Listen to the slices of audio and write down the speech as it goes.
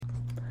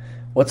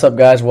What's up,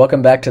 guys?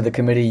 Welcome back to the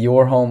committee,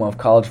 your home of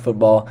college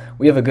football.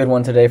 We have a good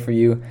one today for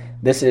you.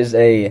 This is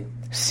a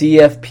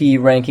CFP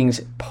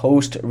rankings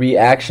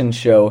post-reaction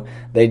show.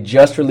 They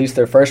just released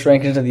their first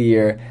rankings of the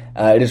year.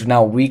 It is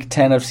now week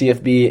 10 of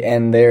CFB,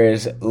 and there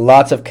is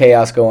lots of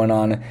chaos going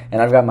on.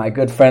 And I've got my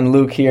good friend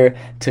Luke here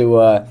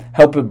to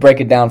help break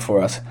it down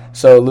for us.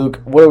 So, Luke,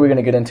 what are we going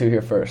to get into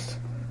here first?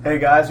 Hey,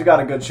 guys, we got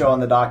a good show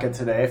on the docket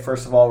today.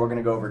 First of all, we're going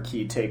to go over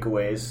key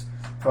takeaways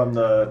from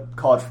the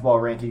college football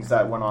rankings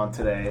that went on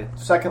today.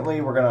 Secondly,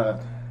 we're going to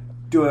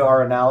do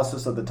our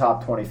analysis of the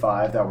top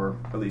 25 that were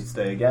released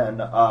today again.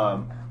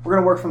 We're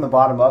going to work from the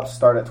bottom up,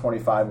 start at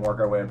 25 and work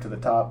our way up to the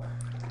top.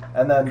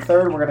 And then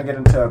third, we're going to get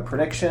into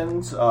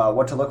predictions,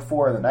 what to look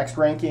for in the next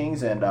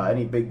rankings, and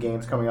any big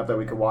games coming up that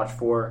we could watch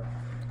for.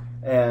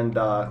 And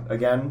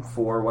again,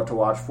 for what to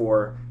watch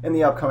for in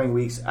the upcoming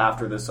weeks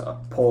after this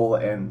poll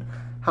and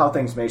how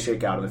things may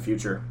shake out in the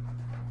future.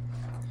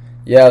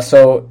 Yeah,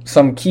 so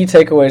some key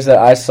takeaways that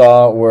I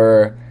saw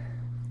were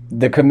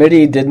the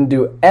committee didn't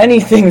do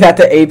anything that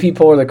the AP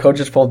poll or the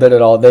coaches poll did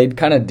at all. They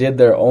kind of did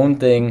their own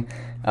thing.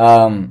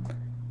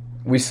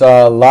 We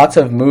saw lots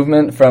of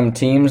movement from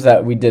teams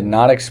that we did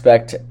not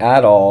expect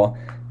at all,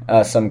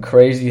 some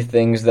crazy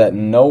things that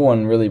no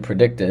one really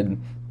predicted.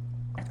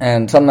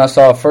 And something I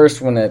saw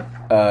first when it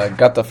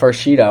got the first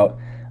sheet out,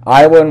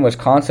 Iowa and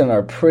Wisconsin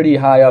are pretty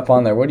high up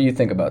on there. What do you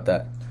think about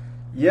that?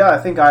 Yeah, I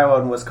think Iowa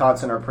and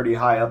Wisconsin are pretty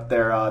high up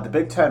there. The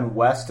Big Ten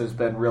West has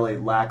been really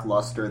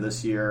lackluster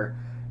this year,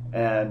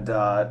 and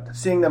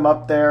seeing them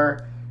up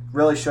there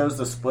really shows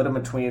the split in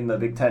between the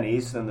Big Ten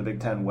East and the Big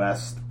Ten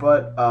West.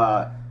 But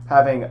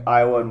having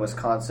Iowa and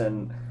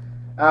Wisconsin,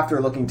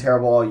 after looking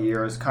terrible all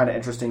year, is kind of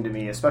interesting to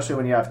me, especially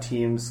when you have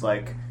teams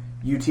like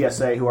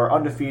UTSA who are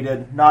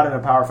undefeated, not in a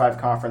Power 5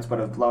 conference, but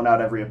have blown out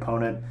every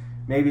opponent.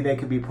 Maybe they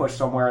could be pushed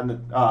somewhere in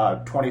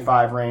the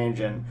 25 range,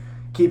 and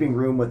keeping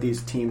room with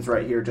these teams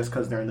right here just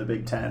because they're in the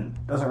Big Ten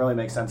doesn't really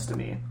make sense to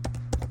me.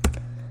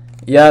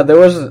 Yeah, there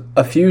was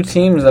a few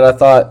teams that I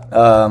thought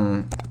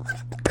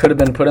could have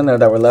been put in there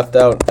that were left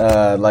out,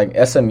 like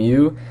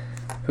SMU,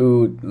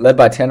 who, led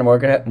by Tanner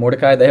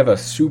Mordecai, they have a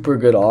super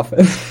good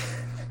offense.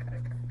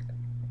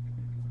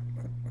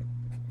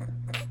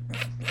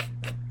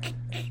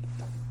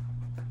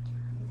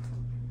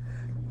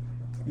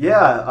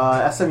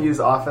 Yeah, SMU's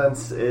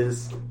offense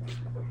is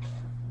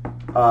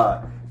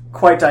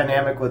quite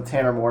dynamic with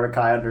Tanner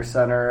Mordecai under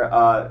center.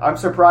 I'm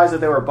surprised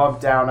that they were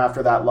bumped down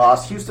after that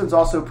loss. Houston's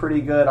also pretty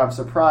good. I'm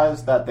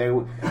surprised that they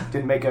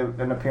didn't make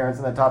an appearance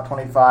in the top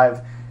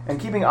 25. And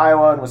keeping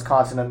Iowa and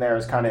Wisconsin in there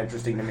is kind of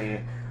interesting to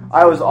me.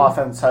 Iowa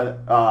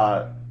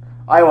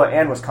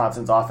and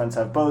Wisconsin's offense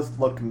have both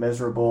looked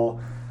miserable.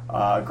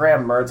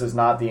 Graham Mertz is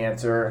not the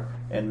answer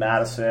in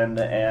Madison,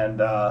 and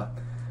I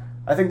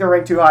think they're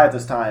ranked too high at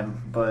this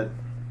time, but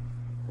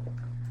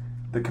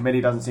the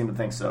committee doesn't seem to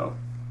think so.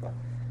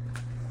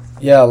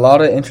 Yeah, a lot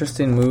of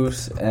interesting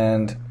moves,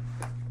 and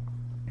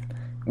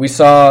we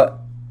saw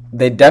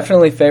they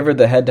definitely favored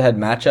the head-to-head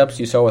matchups.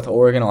 You saw with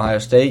Oregon, Ohio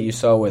State. You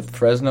saw with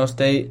Fresno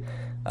State.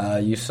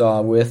 You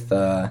saw with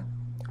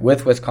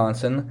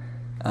Wisconsin,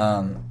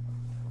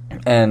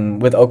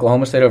 and with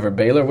Oklahoma State over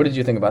Baylor. What did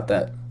you think about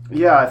that?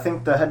 Yeah, I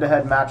think the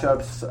head-to-head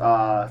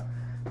matchups,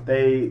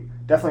 they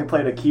definitely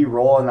played a key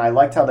role, and I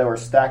liked how they were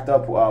stacked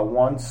up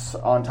once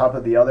on top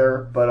of the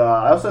other. But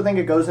I also think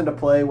it goes into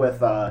play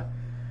with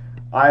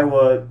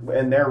Iowa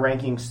and their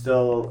rankings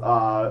still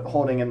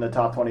holding in the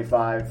top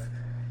 25,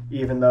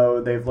 even though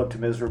they've looked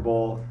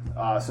miserable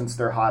since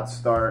their hot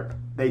start.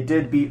 They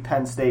did beat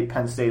Penn State.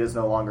 Penn State is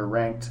no longer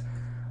ranked.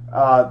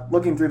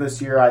 Looking through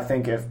this year, I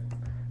think if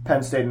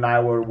Penn State and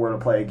Iowa were to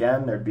play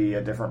again, there'd be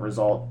a different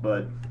result,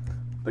 but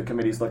the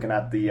committee's looking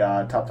at the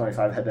top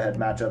 25 head-to-head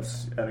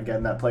matchups, and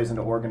again, that plays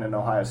into Oregon and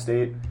Ohio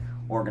State.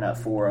 Oregon at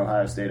 4,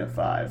 Ohio State at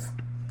 5.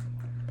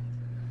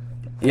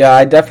 Yeah,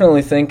 I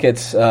definitely think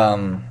it's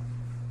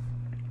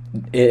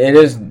it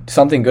is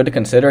something good to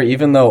consider.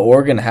 Even though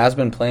Oregon has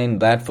been playing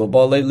bad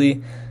football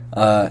lately,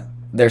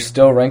 they're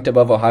still ranked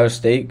above Ohio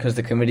State because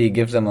the committee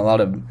gives them a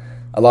lot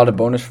of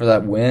bonus for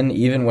that win,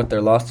 even with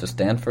their loss to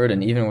Stanford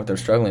and even with their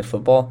struggling at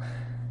football.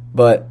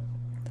 But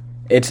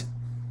it's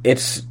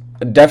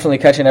definitely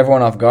catching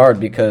everyone off guard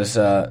because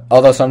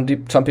although some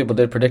people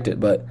did predict it,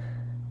 but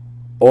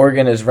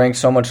Oregon is ranked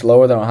so much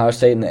lower than Ohio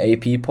State in the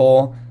AP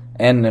poll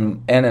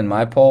and in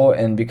my poll,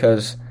 and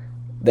because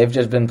they've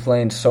just been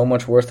playing so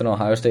much worse than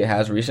Ohio State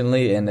has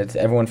recently, and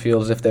everyone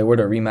feels if they were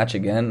to rematch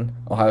again,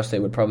 Ohio State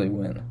would probably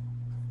win.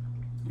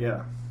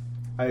 Yeah,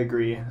 I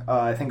agree.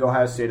 I think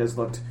Ohio State has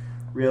looked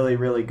really,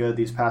 really good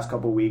these past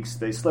couple weeks.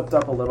 They slipped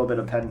up a little bit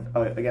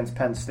against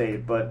Penn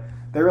State, but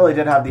they really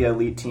did have the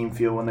elite team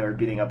feel when they were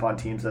beating up on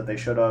teams that they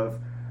should have.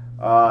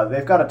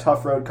 They've got a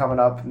tough road coming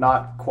up,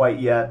 not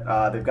quite yet.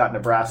 They've got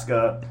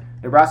Nebraska.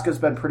 Nebraska's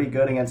been pretty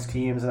good against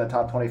teams in the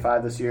top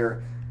 25 this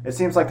year. It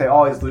seems like they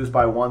always lose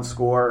by one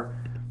score,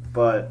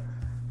 but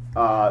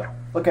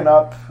looking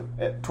up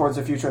towards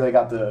the future, they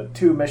got the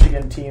 2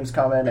 Michigan teams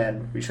coming,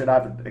 and we should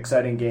have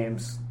exciting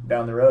games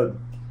down the road.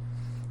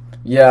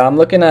 Yeah, I'm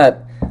looking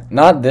at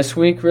not this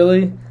week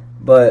really,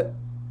 but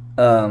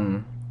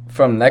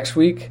from next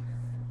week,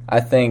 I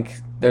think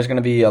there's going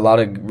to be a lot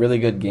of really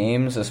good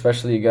games,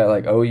 especially you got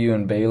like OU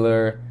and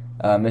Baylor,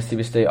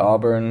 Mississippi State,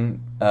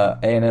 Auburn,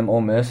 A&M,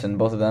 Ole Miss, and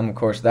both of them, of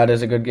course, that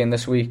is a good game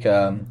this week.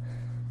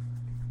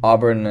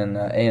 Auburn and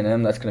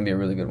A&M, that's going to be a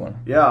really good one.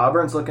 Yeah,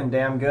 Auburn's looking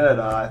damn good.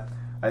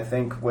 I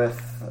think with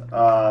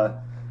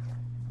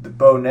the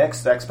Bo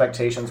Nix, the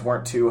expectations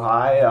weren't too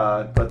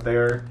high, but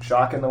they're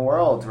shocking the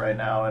world right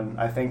now, and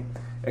I think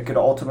it could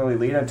ultimately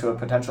lead into a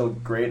potential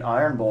great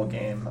Iron Bowl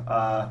game.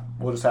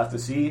 We'll just have to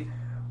see.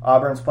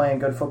 Auburn's playing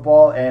good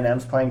football,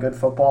 A&M's playing good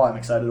football. I'm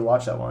excited to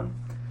watch that one.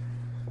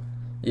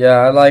 Yeah,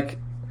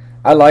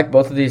 I like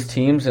both of these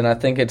teams, and I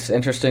think it's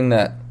interesting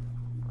that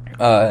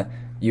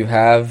you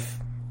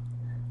have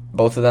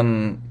both of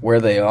them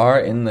where they are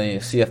in the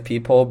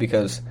CFP poll,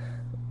 because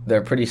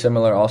they're pretty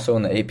similar also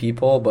in the AP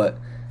poll, but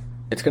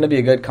it's going to be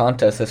a good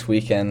contest this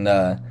weekend.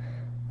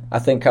 I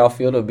think Kyle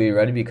Field will be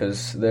ready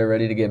because they're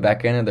ready to get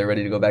back in and they're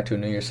ready to go back to a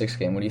New Year's Six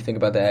game. What do you think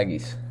about the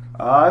Aggies?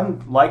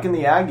 I'm liking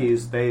the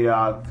Aggies. They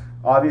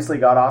obviously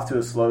got off to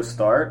a slow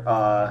start.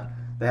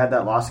 They had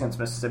that loss against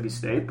Mississippi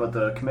State, but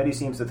the committee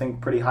seems to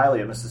think pretty highly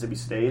of Mississippi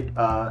State.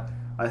 I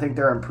think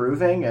they're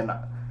improving, and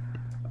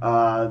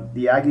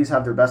the Aggies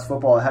have their best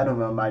football ahead of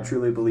them. I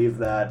truly believe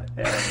that.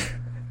 And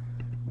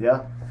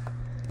yeah.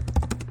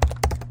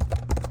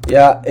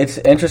 Yeah, it's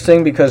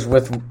interesting because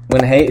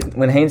when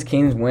Haynes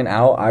Keenes went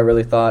out, I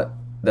really thought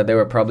that they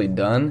were probably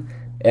done.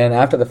 And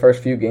after the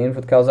first few games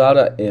with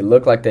Calzada, it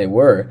looked like they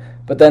were.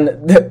 But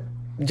then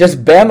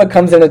just Bama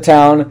comes into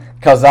town,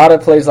 Calzada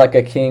plays like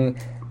a king,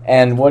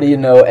 and what do you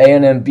know,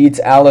 A&M beats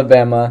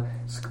Alabama,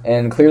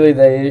 and clearly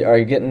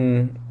they're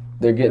getting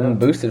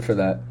boosted for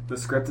that. The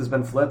script has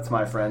been flipped,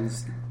 my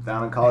friends,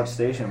 down in College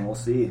Station. We'll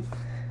see.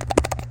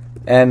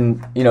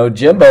 And,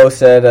 Jimbo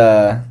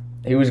said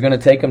he was going to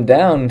take him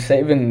down.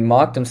 Saban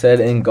mocked him, said,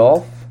 in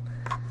golf?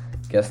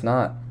 Guess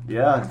not.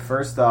 Yeah,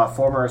 first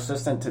former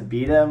assistant to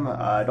beat him.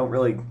 I don't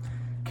really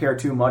care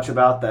too much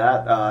about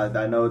that.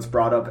 I know it's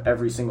brought up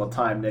every single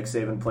time Nick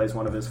Saban plays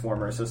one of his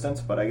former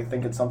assistants, but I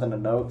think it's something to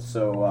note.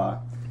 So,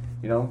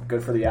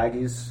 good for the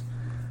Aggies.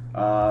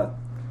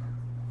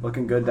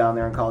 Looking good down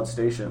there in College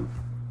Station.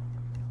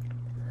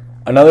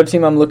 Another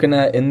team I'm looking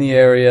at in the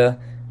area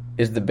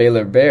is the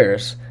Baylor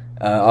Bears.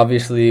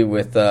 Obviously,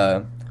 with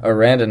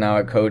Aranda now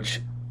at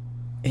coach,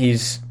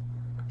 he's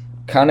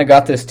kind of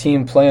got this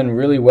team playing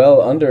really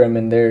well under him,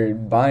 and they're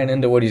buying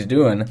into what he's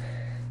doing.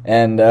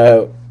 And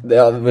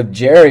with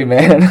Jerry,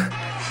 man,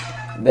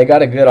 they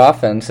got a good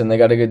offense and they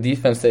got a good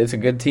defense. It's a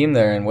good team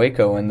there in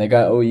Waco, and they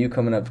got OU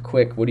coming up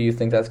quick. What do you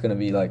think that's going to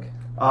be like?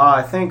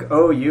 I think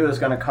OU is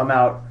going to come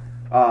out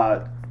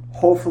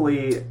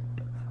hopefully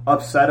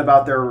upset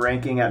about their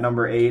ranking at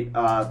number 8.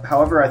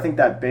 However, I think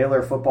that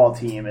Baylor football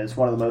team is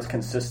one of the most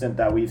consistent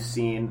that we've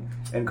seen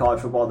in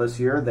college football this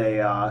year. They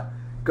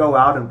go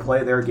out and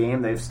play their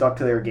game. They've stuck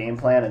to their game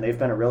plan, and they've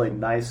been a really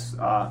nice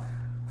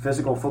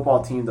physical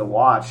football team to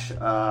watch.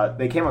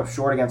 They came up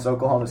short against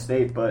Oklahoma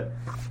State, but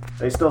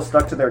they still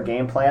stuck to their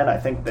game plan. I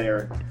think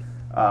they're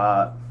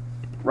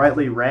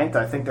rightly ranked.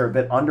 I think they're a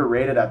bit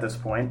underrated at this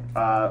point.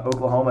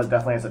 Oklahoma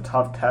definitely has a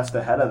tough test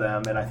ahead of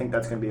them, and I think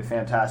that's going to be a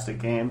fantastic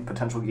game,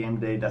 potential game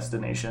day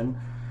destination.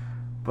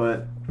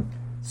 But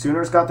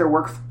Sooners got their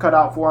work cut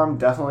out for them.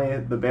 Definitely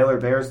the Baylor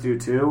Bears do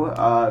too,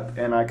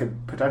 and I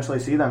could potentially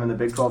see them in the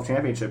Big 12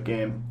 championship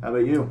game. How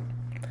about you?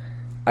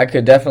 I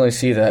could definitely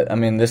see that. I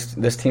mean,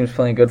 this team's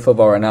playing good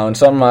football right now, and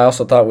something I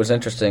also thought was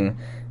interesting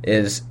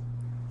is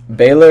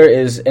Baylor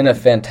is in a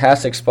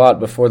fantastic spot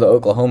before the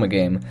Oklahoma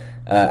game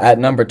at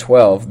number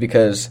 12,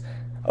 because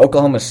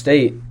Oklahoma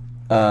State,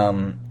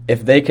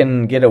 if they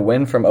can get a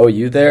win from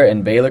OU there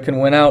and Baylor can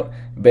win out,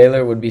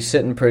 Baylor would be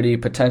sitting pretty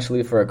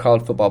potentially for a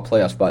college football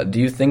playoff spot. Do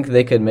you think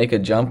they could make a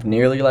jump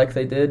nearly like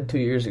they did 2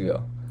 years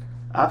ago?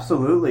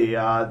 Absolutely.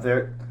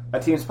 A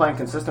team's playing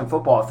consistent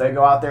football. If they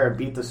go out there and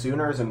beat the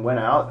Sooners and win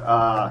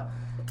out,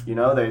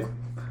 they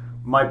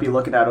might be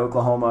looking at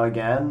Oklahoma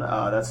again.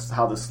 That's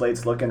how the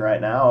slate's looking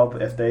right now.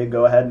 If they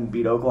go ahead and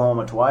beat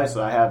Oklahoma twice,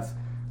 I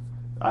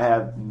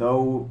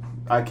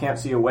can't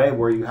see a way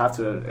where you have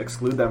to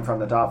exclude them from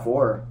the top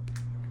 4.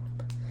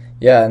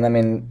 Yeah, and I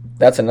mean,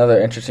 that's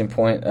another interesting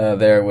point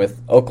there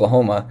with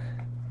Oklahoma.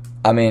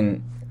 I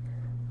mean,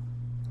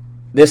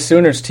 this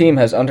Sooners team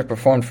has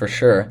underperformed for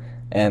sure,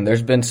 and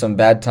there's been some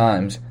bad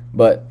times,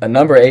 but a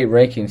number 8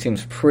 ranking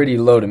seems pretty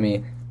low to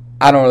me.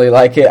 I don't really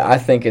like it. I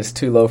think it's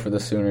too low for the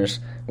Sooners.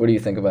 What do you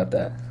think about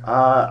that?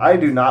 I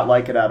do not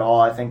like it at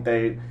all. I think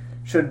they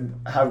should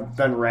have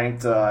been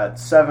ranked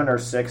 7 or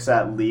 6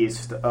 at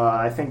least.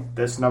 I think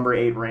this number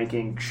 8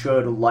 ranking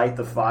should light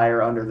the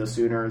fire under the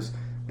Sooners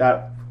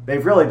that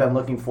they've really been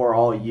looking for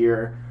all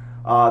year.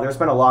 There's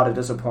been a lot of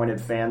disappointed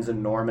fans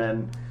in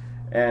Norman,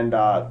 and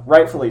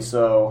rightfully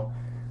so.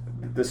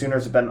 The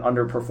Sooners have been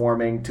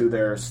underperforming to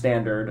their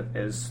standard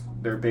is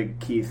their big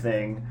key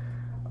thing.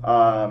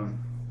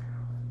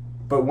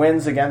 But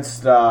wins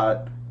against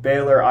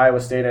Baylor,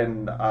 Iowa State,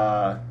 and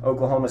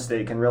Oklahoma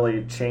State can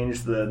really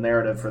change the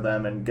narrative for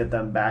them and get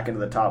them back into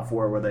the top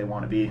 4 where they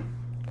want to be.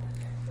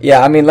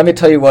 Yeah, I mean, let me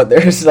tell you what,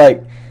 there's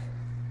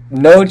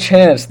no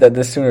chance that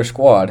this Sooner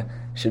squad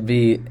should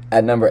be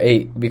at number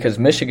 8 because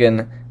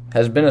Michigan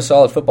has been a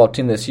solid football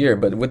team this year,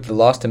 but with the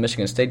loss to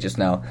Michigan State just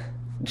now,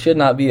 should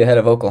not be ahead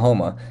of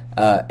Oklahoma.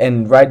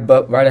 And right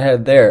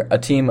ahead there, a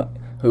team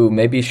who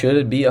maybe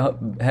should be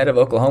ahead of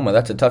Oklahoma.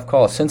 That's a tough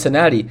call.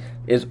 Cincinnati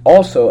is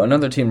also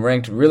another team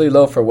ranked really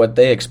low for what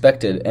they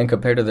expected and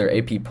compared to their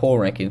AP poll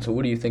ranking. So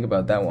what do you think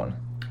about that one?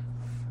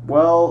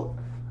 Well,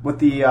 with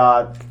the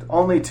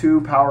only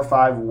 2 Power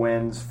 5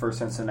 wins for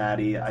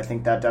Cincinnati, I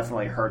think that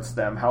definitely hurts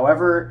them.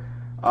 However,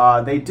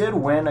 they did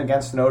win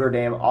against Notre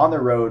Dame on the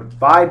road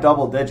by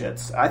double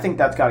digits. I think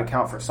that's got to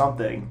count for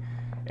something.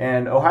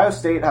 And Ohio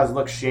State has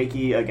looked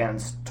shaky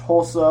against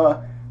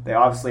Tulsa. They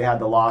obviously had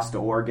the loss to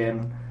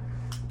Oregon.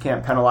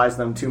 Can't penalize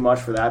them too much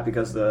for that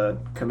because the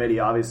committee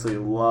obviously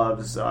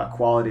loves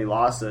quality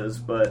losses.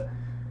 But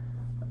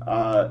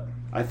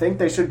I think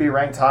they should be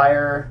ranked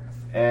higher,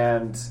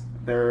 and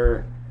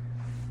they're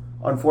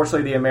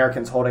unfortunately the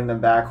Americans holding them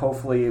back.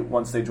 Hopefully,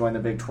 once they join the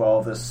Big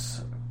 12,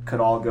 this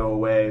could all go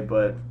away.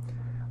 But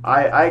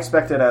I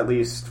expected at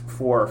least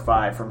 4 or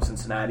 5 from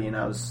Cincinnati, and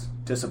I was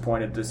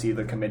disappointed to see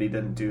the committee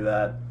didn't do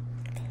that.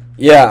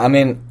 Yeah, I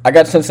mean, I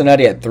got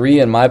Cincinnati at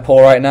 3 in my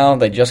poll right now.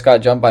 They just got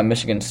jumped by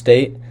Michigan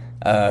State,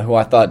 who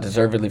I thought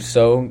deservedly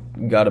so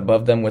got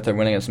above them with their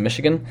win against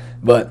Michigan.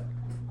 But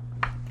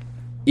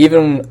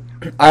even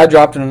I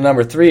dropped them to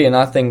number 3, and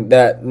I think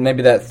that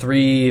maybe that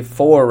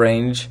 3-4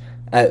 range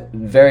at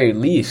very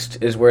least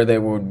is where they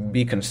would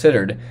be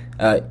considered.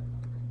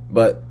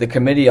 But the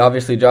committee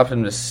obviously dropped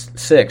them to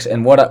 6.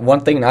 And one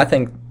thing I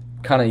think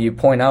kind of you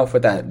point out for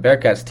that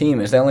Bearcats team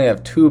is they only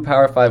have 2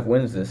 Power 5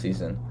 wins this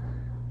season.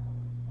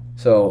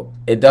 So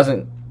it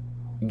doesn't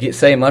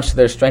say much to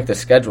their strength of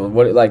schedule.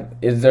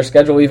 Is their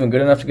schedule even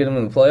good enough to get them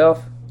in the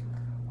playoff?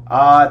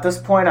 At this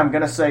point, I'm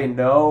going to say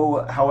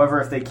no.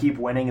 However, if they keep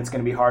winning, it's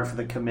going to be hard for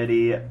the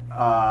committee.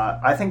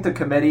 I think the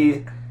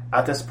committee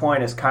at this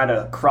point is kind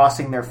of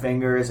crossing their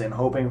fingers and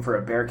hoping for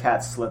a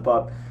Bearcats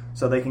slip-up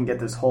so they can get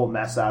this whole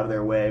mess out of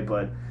their way.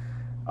 But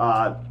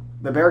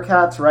the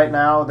Bearcats right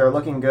now, they're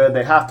looking good.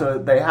 They have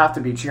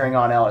to be cheering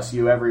on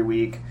LSU every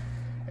week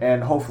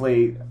and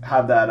hopefully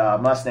have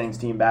that Mustangs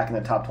team back in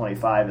the top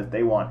 25 if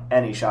they want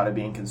any shot at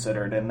being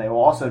considered. And they will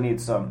also need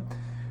some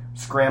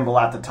scramble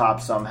at the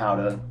top somehow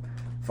to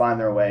find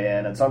their way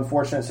in. It's an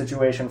unfortunate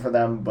situation for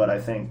them, but I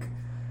think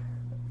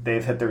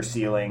they've hit their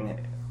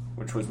ceiling,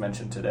 which was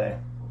mentioned today.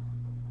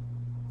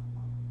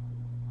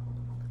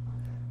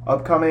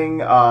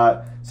 Upcoming,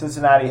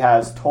 Cincinnati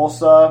has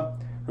Tulsa,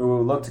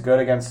 who looked good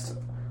against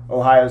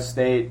Ohio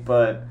State,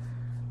 but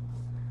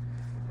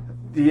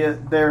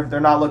they're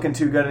not looking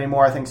too good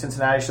anymore. I think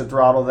Cincinnati should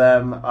throttle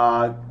them.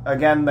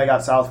 Again, they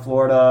got South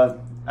Florida,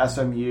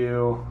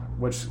 SMU,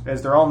 which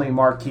is their only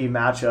marquee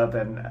matchup,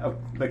 and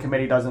the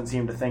committee doesn't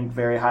seem to think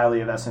very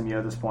highly of SMU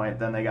at this point.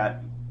 Then they got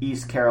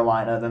East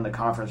Carolina, then the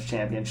conference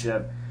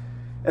championship.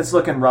 It's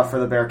looking rough for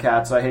the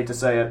Bearcats. I hate to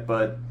say it,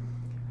 but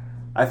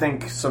I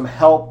think some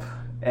help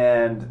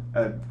and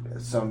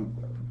some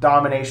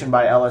domination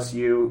by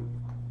LSU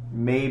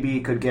maybe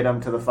could get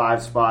them to the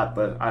 5 spot,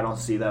 but I don't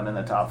see them in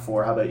the top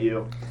 4. How about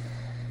you?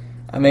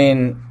 I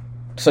mean,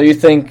 so you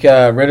think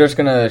Ritter's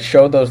going to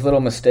show those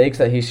little mistakes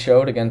that he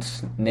showed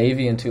against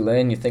Navy and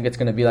Tulane? You think it's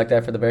going to be like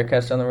that for the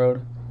Bearcats down the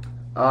road?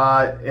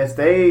 If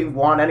they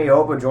want any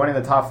hope of joining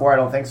the top 4, I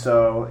don't think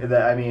so.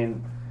 I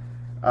mean,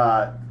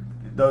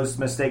 those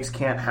mistakes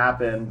can't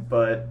happen,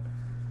 but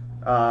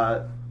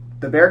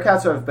the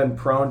Bearcats have been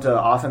prone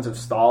to offensive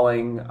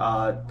stalling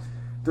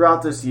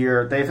throughout this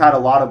year. They've had a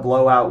lot of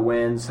blowout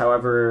wins.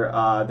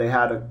 However, they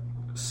had a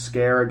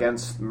scare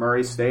against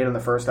Murray State in the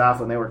first half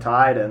when they were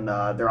tied, and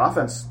their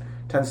offense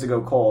tends to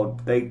go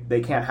cold.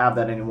 They can't have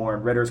that anymore,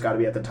 and Ritter's got to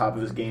be at the top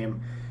of his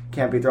game.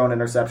 Can't be throwing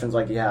interceptions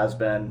like he has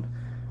been.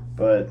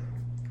 But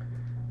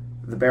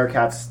the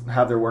Bearcats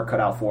have their work cut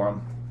out for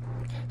them.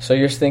 So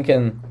you're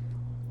thinking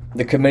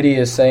the committee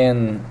is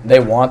saying they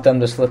want them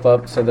to slip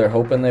up, so they're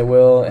hoping they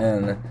will,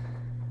 and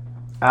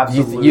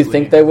absolutely. You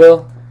think they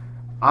will?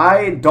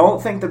 I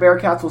don't think the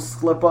Bearcats will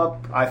slip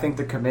up. I think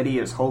the committee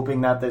is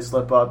hoping that they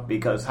slip up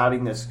because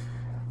having this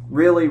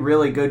really,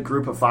 really good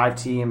group of 5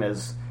 team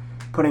is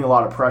putting a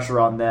lot of pressure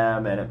on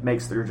them, and it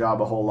makes their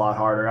job a whole lot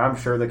harder. I'm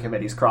sure the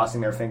committee's crossing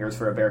their fingers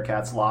for a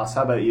Bearcats loss.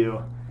 How about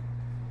you?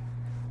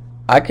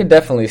 I could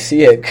definitely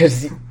see it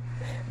because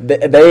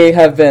they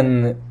have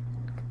been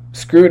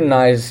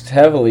scrutinized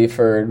heavily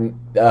for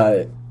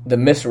the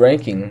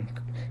misranking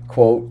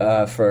quote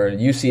for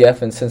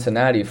UCF and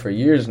Cincinnati for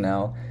years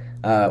now.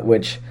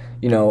 Which,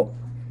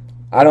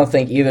 I don't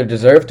think either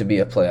deserved to be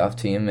a playoff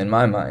team in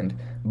my mind,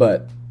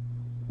 but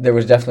there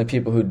was definitely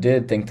people who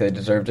did think they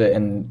deserved it,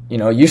 and,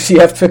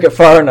 UCF took it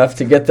far enough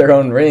to get their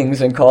own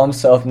rings and call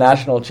themselves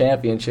national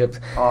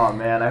championships. Oh,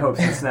 man, I hope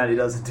Cincinnati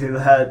doesn't do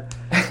that.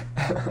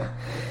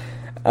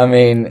 I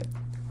mean,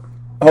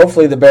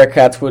 hopefully the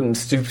Bearcats wouldn't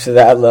stoop to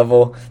that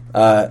level.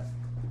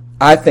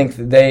 I think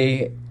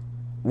that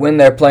when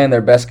they're playing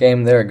their best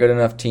game, they're a good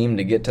enough team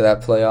to get to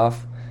that playoff,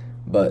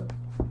 but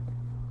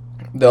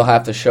they'll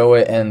have to show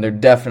it, and they're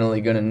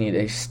definitely going to need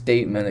a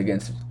statement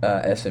against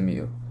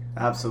SMU.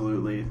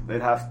 Absolutely.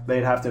 They'd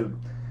have to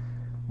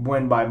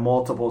win by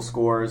multiple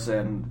scores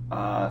and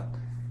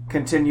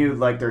continue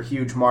like their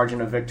huge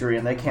margin of victory,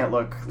 and they can't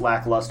look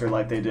lackluster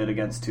like they did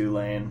against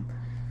Tulane.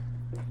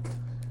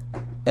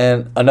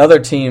 And another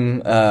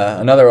team,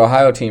 another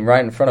Ohio team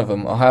right in front of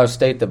them, Ohio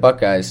State, the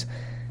Buckeyes.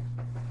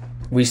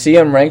 We see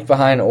them ranked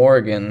behind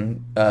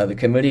Oregon. The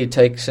committee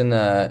takes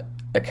into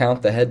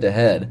account the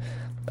head-to-head.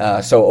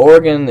 So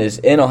Oregon is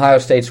in Ohio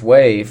State's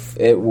way.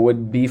 It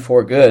would be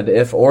for good.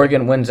 If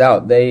Oregon wins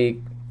out,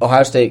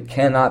 Ohio State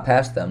cannot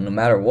pass them no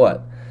matter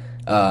what.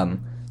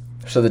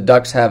 So the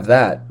Ducks have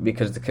that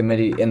because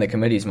in the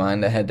committee's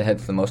mind, the head-to-head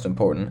is the most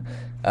important.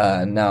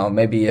 Now,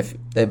 maybe if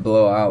they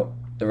blow out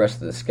the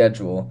rest of the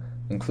schedule,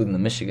 including the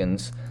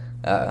Michigans,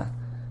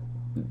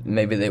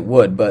 maybe they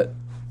would. But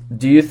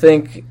do you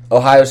think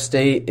Ohio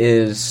State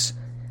is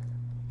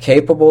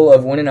capable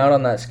of winning out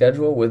on that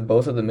schedule with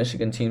both of the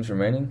Michigan teams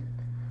remaining?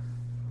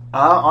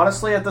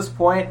 Honestly, at this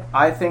point,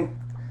 I think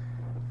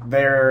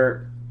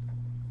they're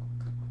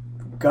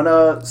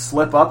gonna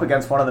slip up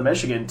against one of the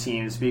Michigan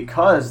teams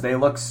because they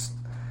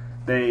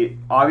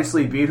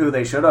obviously beat who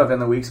they should have in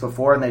the weeks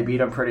before, and they beat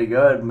them pretty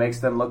good. Makes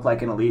them look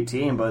like an elite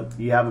team, but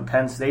you have a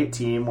Penn State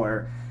team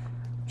where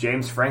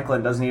James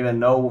Franklin doesn't even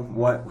know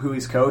who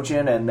he's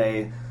coaching, and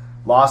they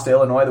lost to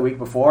Illinois the week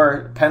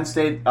before.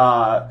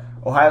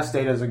 Ohio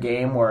State is a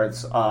game where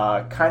it's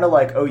kind of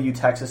like OU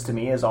Texas to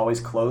me, is always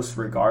close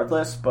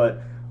regardless,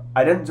 but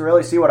I didn't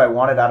really see what I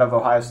wanted out of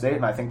Ohio State,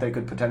 and I think they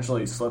could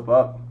potentially slip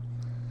up.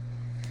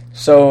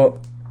 So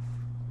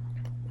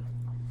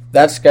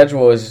that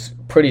schedule is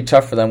pretty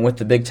tough for them with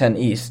the Big Ten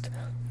East.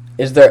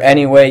 Is there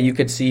any way you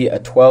could see a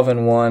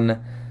 12-1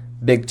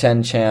 Big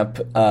Ten champ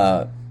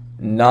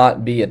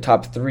not be a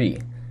top 3?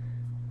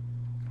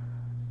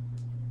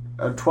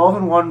 A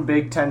 12-1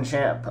 Big Ten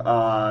champ,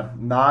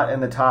 not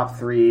in the top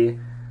 3.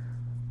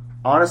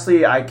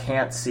 Honestly, I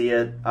can't see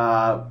it.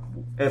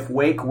 If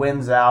Wake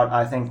wins out,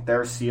 I think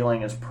their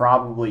ceiling is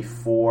probably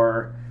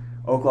 4.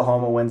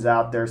 Oklahoma wins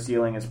out, their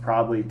ceiling is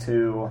probably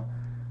 2.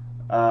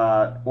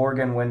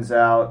 Oregon wins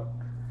out.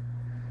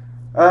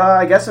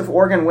 I guess if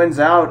Oregon wins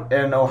out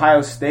and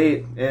Ohio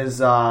State is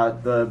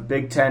the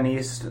Big Ten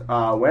East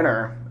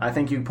winner, I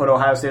think you put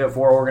Ohio State at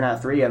 4, Oregon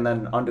at 3, and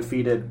then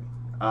undefeated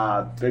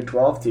Big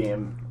 12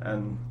 team.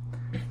 And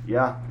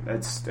yeah,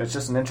 it's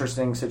just an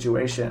interesting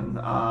situation.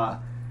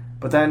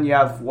 But then you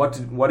have what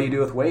do you do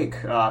with Wake?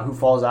 Who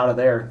falls out of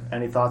there?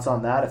 Any thoughts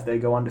on that if they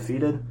go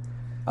undefeated?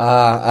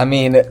 I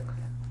mean,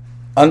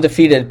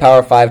 undefeated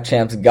Power 5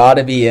 champs got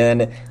to be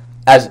in.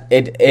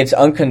 It's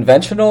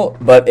unconventional,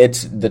 but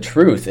it's the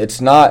truth.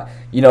 It's not,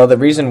 the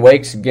reason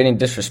Wake's getting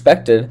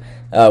disrespected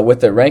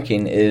with their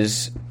ranking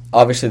is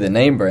obviously the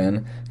name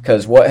brand,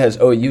 because what has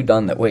OU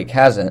done that Wake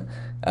hasn't?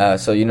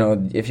 So,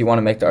 if you want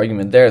to make the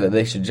argument there that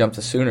they should jump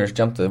the Sooners,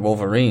 jump the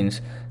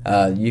Wolverines,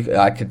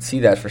 I could see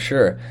that for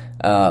sure.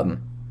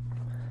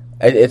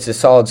 It's a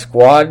solid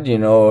squad.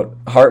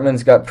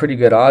 Hartman's got pretty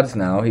good odds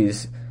now.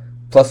 He's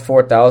plus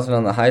 4,000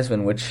 on the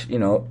Heisman, which,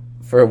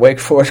 for a Wake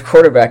Forest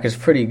quarterback is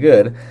pretty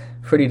good,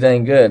 pretty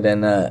dang good.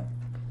 And,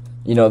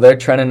 they're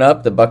trending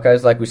up. The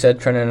Buckeyes, like we said,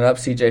 trending up.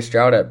 C.J.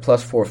 Stroud at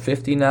plus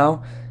 450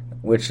 now,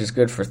 which is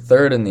good for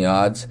third in the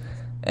odds.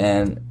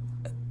 And,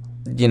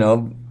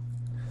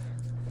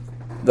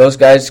 those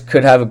guys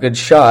could have a good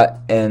shot,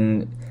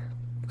 and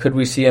could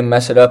we see him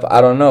mess it up?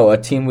 I don't know. A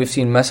team we've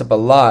seen mess up a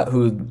lot,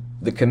 who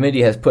the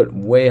committee has put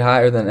way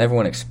higher than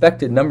everyone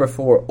expected, number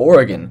 4,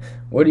 Oregon.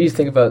 What do you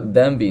think about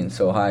them being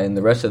so high in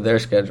the rest of their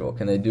schedule?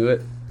 Can they do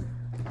it?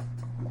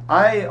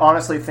 I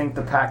honestly think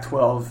the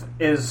Pac-12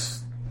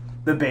 is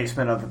the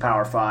basement of the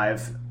Power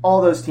 5.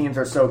 All those teams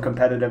are so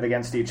competitive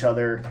against each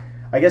other.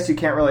 I guess you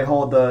can't really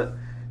hold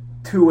the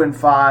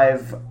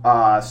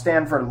 2-5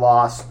 Stanford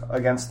loss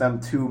against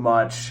them too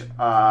much,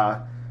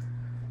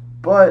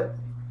 but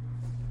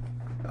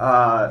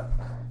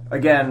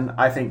again,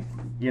 I think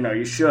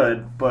you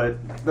should.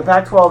 But the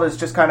Pac-12 is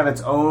just kind of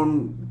its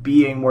own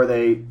being, where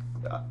they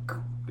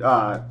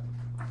are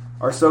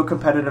so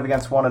competitive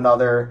against one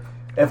another.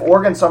 If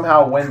Oregon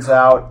somehow wins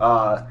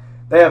out,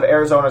 they have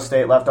Arizona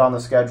State left on the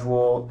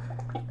schedule,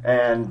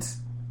 and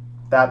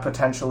that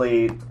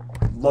potentially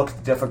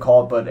looked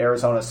difficult, but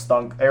Arizona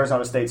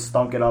State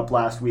stunk it up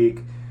last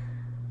week.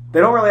 They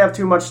don't really have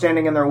too much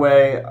standing in their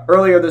way.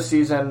 Earlier this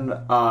season,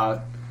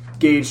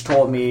 Gage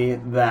told me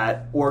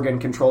that Oregon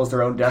controls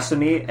their own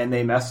destiny, and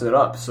they messed it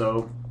up.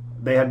 So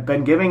they've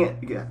been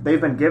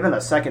given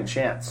a second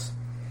chance.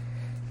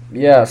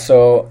 Yeah,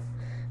 so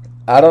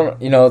I don't,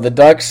 the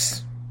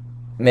Ducks,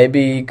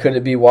 maybe could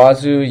it be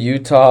Wazoo,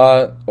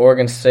 Utah,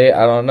 Oregon State?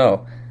 I don't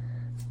know.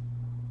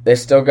 They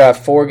still got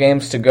 4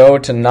 games to go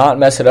to not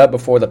mess it up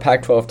before the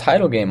Pac-12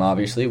 title game,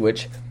 obviously,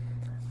 which,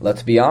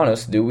 let's be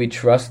honest, do we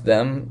trust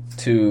them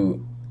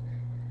to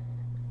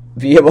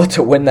be able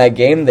to win that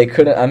game? They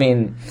couldn't. I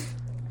mean,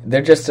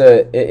 they're just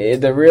they're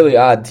a really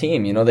odd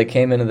team. They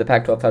came into the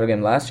Pac-12 title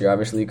game last year,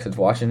 obviously, because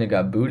Washington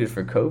got booted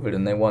for COVID,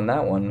 and they won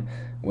that one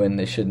when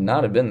they should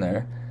not have been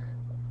there.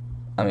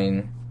 I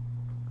mean,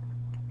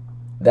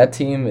 that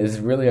team is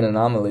really an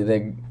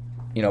anomaly.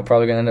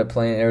 probably going to end up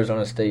playing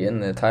Arizona State in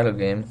the title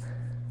game.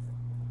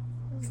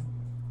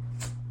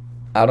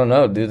 I don't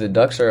know, dude. The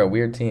Ducks are a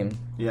weird team.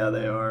 Yeah,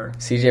 they are.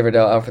 CJ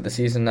Verdell out for the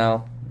season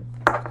now.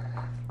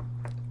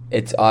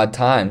 It's odd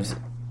times.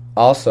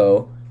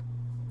 Also,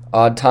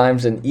 odd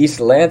times in East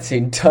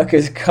Lansing. Duck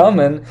is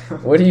coming.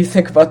 What do you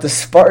think about the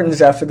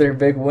Spartans after their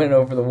big win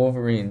over the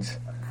Wolverines?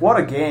 What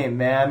a game,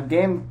 man!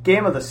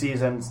 Game of the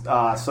season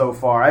so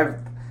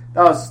far.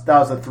 That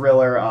was a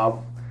thriller.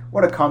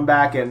 What a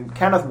comeback! And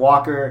Kenneth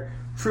Walker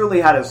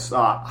truly had his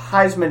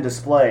Heisman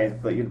display,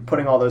 but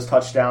putting all those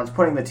touchdowns,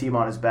 putting the team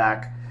on his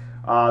back.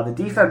 The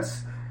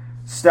defense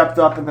stepped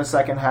up in the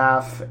second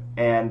half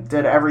and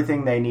did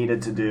everything they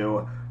needed to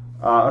do.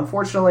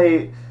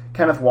 Unfortunately,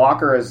 Kenneth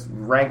Walker is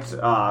ranked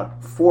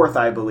fourth,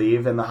 I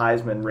believe, in the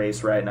Heisman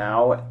race right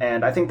now,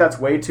 and I think that's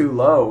way too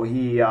low.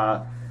 He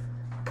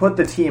put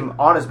the team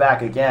on his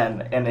back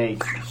again in a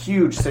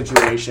huge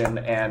situation,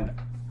 and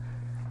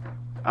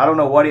I don't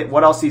know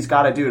what else he's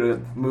got to do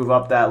to move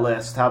up that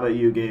list. How about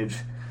you, Gage?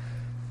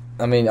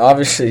 I mean,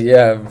 obviously,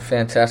 yeah,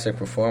 fantastic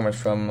performance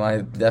from him. I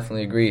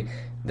definitely agree.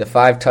 The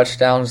 5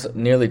 touchdowns,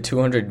 nearly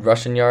 200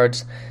 rushing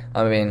yards.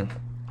 I mean,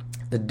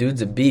 the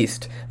dude's a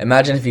beast.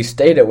 Imagine if he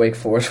stayed at Wake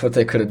Forest, what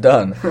they could have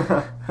done.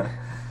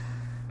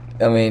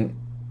 I mean,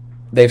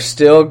 they've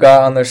still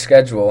got on their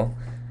schedule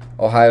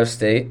Ohio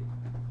State.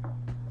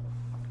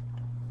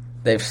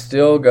 They've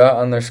still got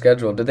on their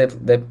schedule.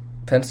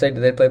 Penn State?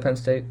 Did they play Penn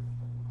State?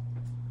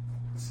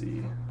 Let's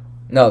see.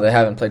 No, they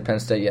haven't played Penn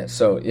State yet.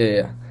 So,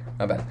 yeah,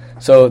 my bad.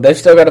 So, they've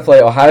still got to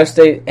play Ohio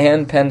State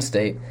and Penn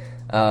State.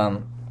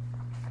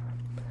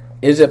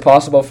 Is it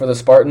possible for the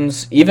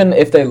Spartans, even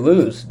if they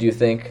lose, do you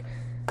think?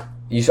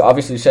 You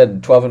obviously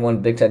said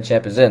 12-1 Big Ten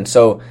champ is in.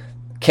 So,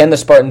 can the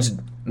Spartans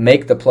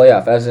make the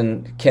playoff? As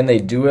in, can they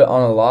do it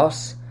on a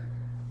loss?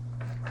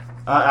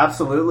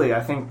 Absolutely.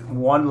 I think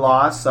one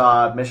loss,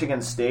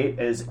 Michigan State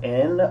is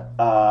in.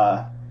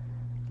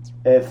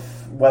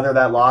 If whether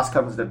that loss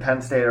comes to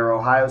Penn State or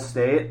Ohio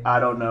State, I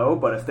don't know.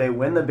 But if they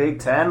win the Big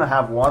Ten,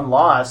 have one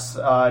loss,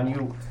 and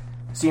you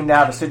seem to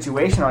have a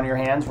situation on your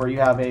hands where you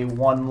have a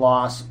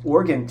one-loss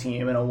Oregon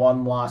team and a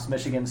one-loss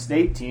Michigan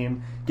State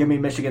team, give me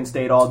Michigan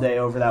State all day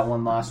over that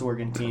one-loss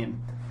Oregon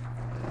team.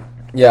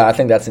 Yeah, I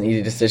think that's an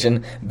easy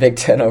decision. Big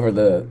Ten over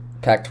the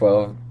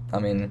Pac-12. I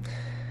mean,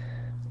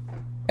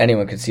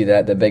 anyone could see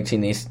that. The Big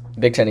Ten East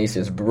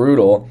is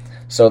brutal.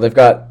 So they've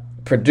got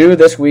Purdue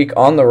this week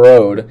on the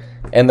road,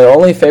 and they're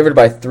only favored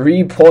by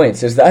 3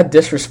 points. Is that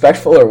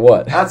disrespectful or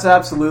what? That's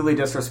absolutely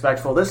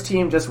disrespectful. This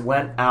team just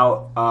went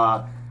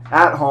out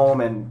at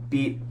home and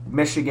beat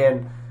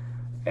Michigan,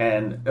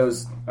 and it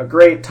was a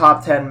great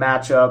top 10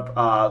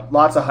 matchup.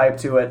 Lots of hype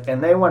to it,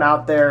 and they went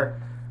out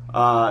there,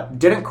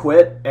 didn't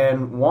quit,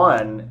 and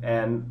won.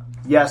 And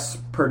yes,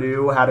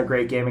 Purdue had a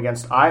great game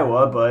against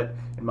Iowa, but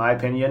in my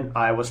opinion,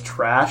 Iowa's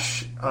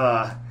trash.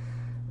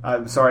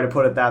 I'm sorry to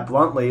put it that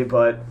bluntly,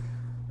 but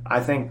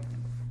I think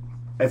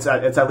it's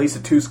at least a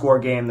 2-score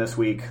game this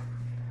week.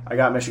 I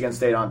got Michigan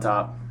State on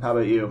top. How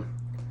about you?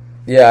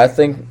 Yeah, I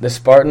think the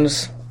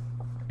Spartans,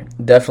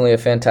 definitely a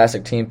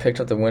fantastic team, picked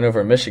up the win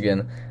over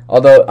Michigan.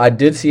 Although I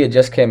did see it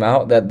just came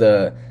out that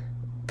the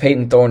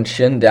Peyton Thorne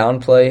shin down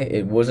play,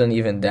 it wasn't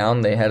even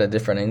down. They had a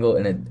different angle,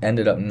 and it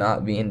ended up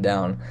not being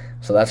down.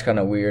 So that's kind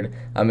of weird.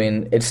 I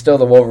mean, it's still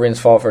the Wolverines'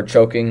 fault for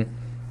choking.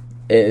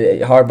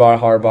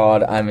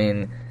 Hardball. I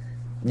mean,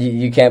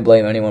 you can't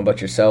blame anyone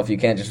but yourself. You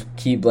can't just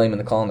keep blaming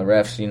the call on the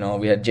refs.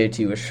 We had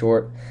JT was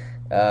short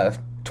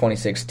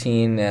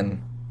 2016,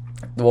 and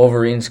the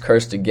Wolverines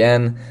cursed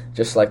again,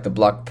 just like the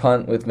blocked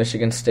punt with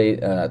Michigan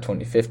State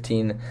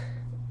 2015.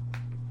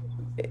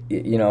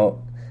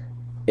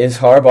 Is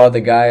Harbaugh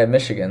the guy at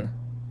Michigan?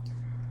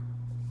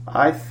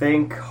 I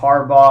think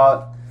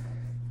Harbaugh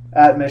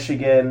at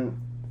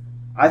Michigan,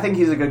 I think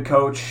he's a good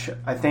coach.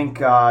 I think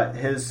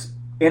his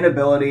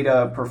inability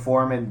to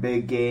perform in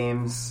big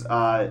games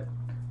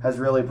has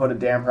really put a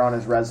damper on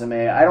his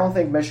resume. I don't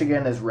think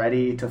Michigan is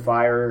ready to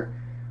fire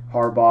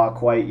Harbaugh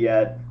quite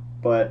yet,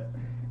 but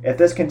if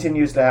this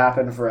continues to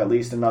happen for at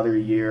least another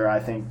year, I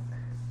think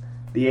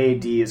the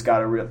AD has got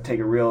to take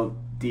a real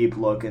deep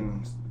look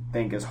and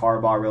think, is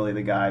Harbaugh really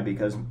the guy?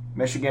 Because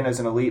Michigan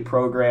is an elite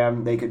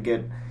program. They could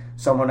get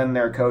someone in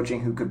there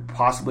coaching who could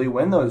possibly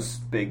win those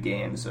big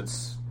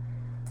games.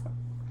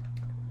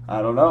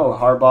 I don't know.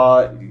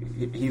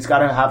 Harbaugh, he's got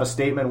to have a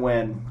statement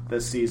win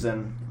this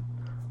season.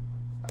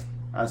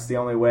 That's the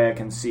only way I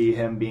can see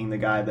him being the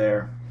guy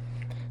there.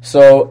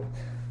 So,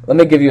 let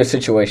me give you a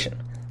situation.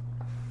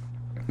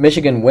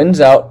 Michigan wins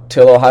out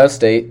till Ohio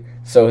State,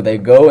 so they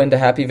go into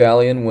Happy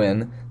Valley and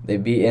win. They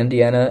beat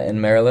Indiana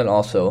and Maryland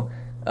also,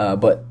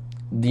 but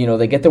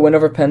they get the win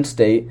over Penn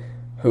State,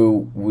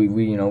 who we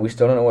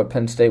still don't know what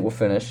Penn State will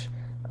finish.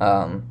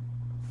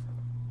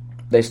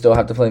 They still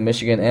have to play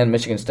Michigan and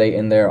Michigan State,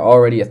 and they're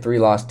already a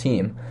 3-loss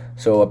team.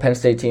 So a Penn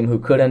State team who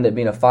could end up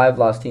being a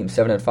 5-loss team,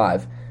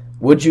 7-5.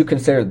 Would you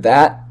consider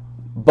that,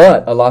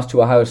 but a loss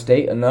to Ohio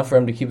State, enough for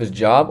him to keep his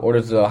job, or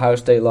does the Ohio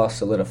State loss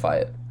solidify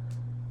it?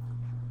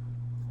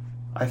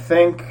 I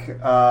think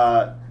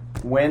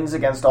wins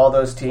against all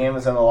those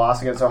teams and the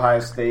loss against Ohio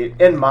State,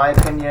 in my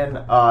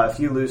opinion, if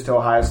you lose to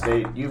Ohio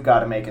State, you've got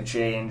to make a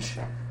change.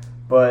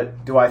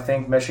 But do I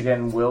think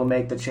Michigan will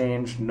make the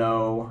change?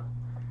 No.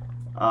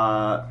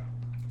 We're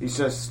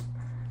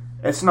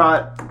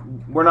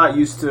not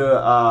used to,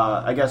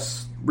 I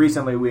guess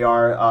recently we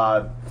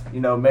are,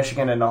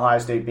 Michigan and Ohio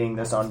State being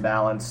this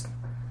unbalanced.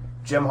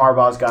 Jim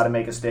Harbaugh's got to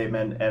make a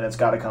statement, and it's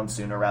got to come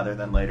sooner rather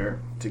than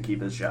later to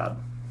keep his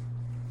job.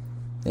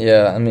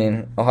 Yeah, I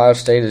mean, Ohio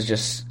State is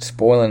just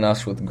spoiling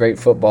us with great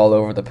football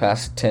over the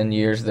past 10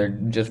 years.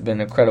 They've just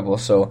been incredible.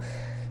 So,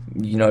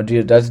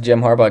 does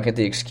Jim Harbaugh get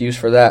the excuse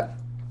for that?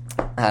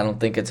 I don't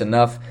think it's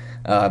enough.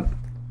 I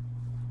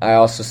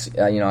also,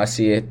 I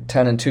see a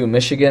 10-2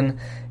 Michigan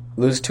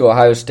lose to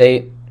Ohio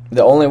State.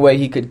 The only way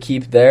he could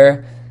keep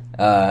there,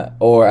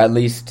 or at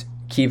least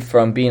keep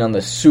from being on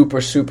the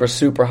super, super,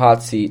 super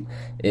hot seat,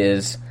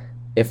 is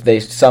if they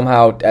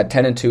somehow, at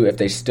 10-2, if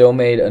they still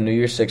made a New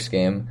Year's Six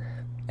game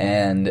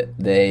and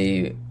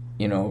they,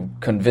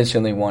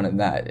 convincingly won in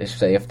that.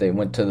 Say if they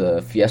went to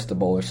the Fiesta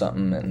Bowl or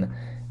something and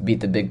beat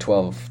the Big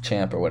 12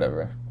 champ or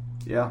whatever.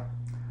 Yeah,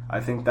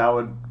 I think that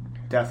would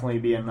definitely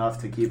be enough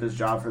to keep his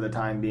job for the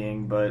time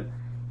being, but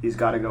he's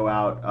got to go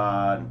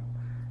out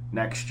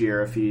next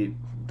year if he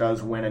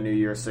does win a New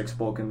Year's Six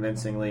Bowl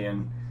convincingly,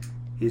 and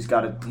he's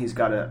got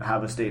to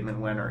have a statement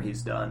win or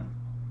he's done.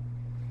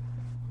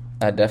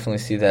 I definitely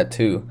see that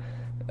too.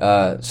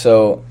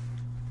 So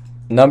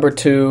number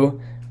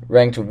 2,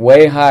 ranked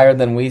way higher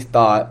than we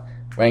thought,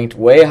 ranked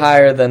way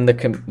higher than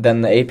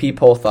the AP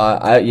poll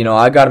thought.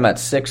 I got him at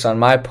 6 on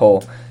my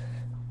poll.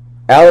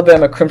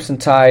 Alabama Crimson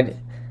Tide.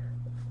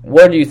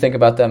 What do you think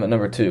about them at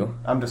number 2?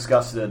 I'm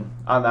disgusted.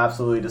 I'm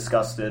absolutely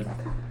disgusted.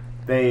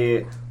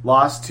 They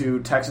lost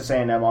to Texas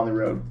A&M on the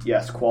road.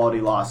 Yes, quality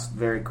loss.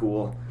 Very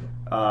cool.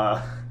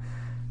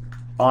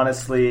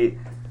 Honestly,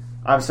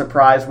 I'm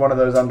surprised one of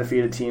those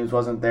undefeated teams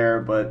wasn't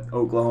there, but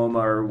Oklahoma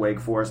or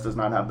Wake Forest does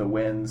not have the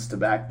wins to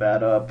back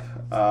that up.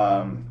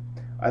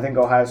 I think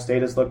Ohio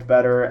State has looked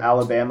better.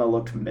 Alabama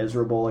looked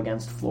miserable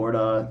against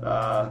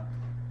Florida.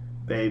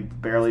 They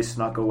barely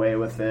snuck away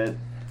with it.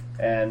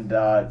 And,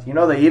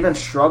 they even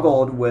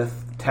struggled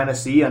with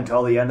Tennessee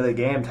until the end of the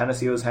game.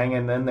 Tennessee was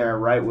hanging in there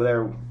right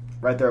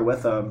there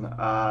with them.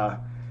 I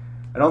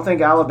don't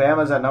think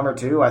Alabama's at number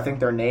 2. I think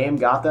their name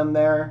got them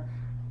there.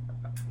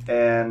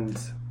 And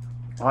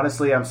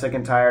honestly, I'm sick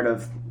and tired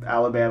of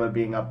Alabama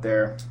being up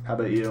there. How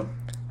about you?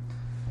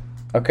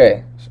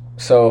 Okay,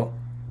 so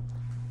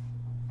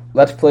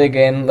let's play a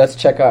game. Let's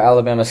check out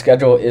Alabama's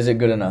schedule. Is it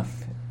good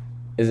enough?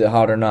 Is it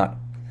hot or not?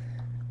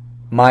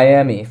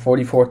 Miami,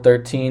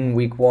 44-13,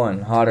 week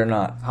 1. Hot or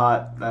not?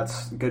 Hot.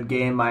 That's a good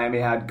game. Miami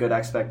had good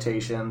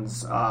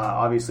expectations.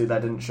 Obviously,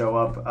 that didn't show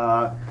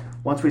up.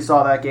 Once we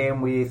saw that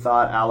game, we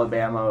thought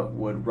Alabama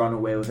would run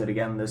away with it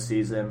again this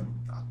season.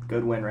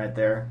 Good win right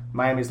there.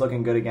 Miami's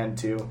looking good again,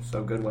 too,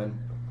 so good win.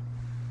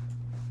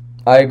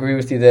 I agree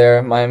with you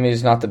there.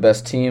 Miami's not the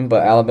best team,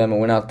 but Alabama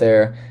went out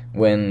there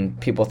when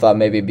people thought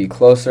maybe it'd be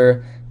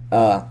closer.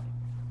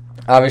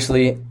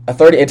 Obviously,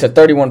 it's a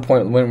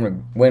 31-point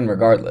win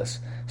regardless.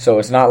 So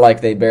it's not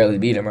like they barely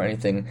beat them or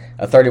anything.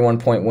 A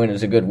 31-point win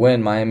is a good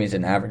win. Miami's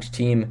an average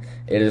team.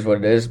 It is what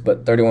it is,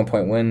 but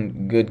 31-point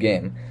win, good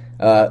game.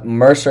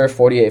 Mercer,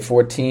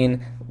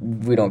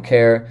 48-14. We don't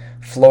care.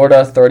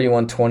 Florida,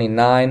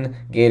 31-29.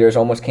 Gators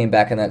almost came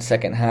back in that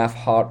second half.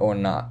 Hot or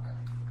not?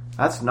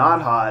 That's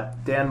not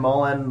hot. Dan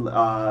Mullen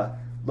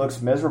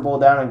looks miserable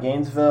down in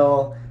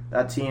Gainesville.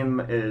 That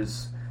team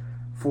is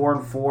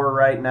 4-4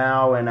 right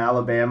now, and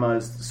Alabama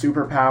is the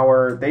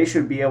superpower. They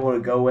should be able to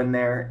go in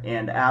there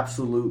and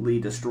absolutely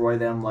destroy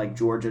them like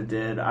Georgia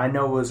did. I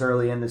know it was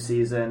early in the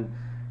season,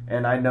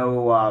 and I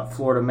know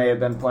Florida may have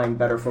been playing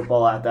better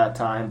football at that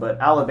time, but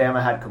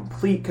Alabama had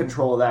complete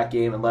control of that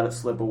game and let it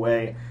slip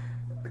away.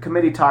 The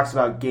committee talks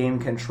about game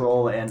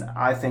control, and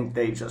I think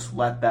they just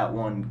let that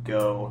one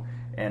go,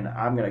 and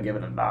I'm going to give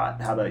it a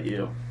nod. How about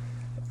you?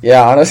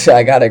 Yeah, honestly,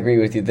 I got to agree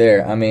with you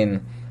there. I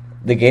mean,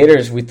 the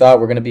Gators, we thought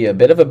were going to be a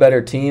bit of a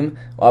better team.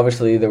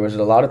 Obviously, there was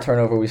a lot of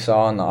turnover we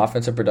saw in the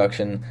offensive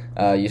production.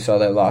 You saw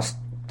they lost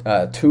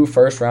 2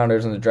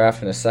 first-rounders in the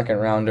draft and a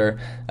second-rounder.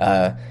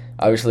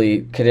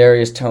 Obviously,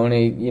 Kadarius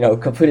Toney,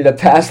 completed a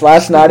pass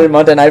last night in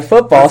Monday Night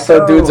Football,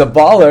 so dude's a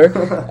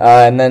baller.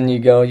 And then you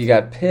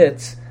got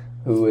Pitts,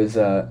 who is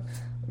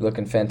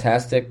looking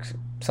fantastic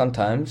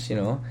sometimes,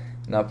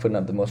 not putting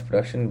up the most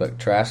production, but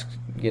Trask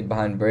get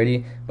behind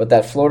Brady. But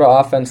that Florida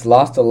offense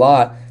lost a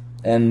lot.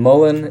 And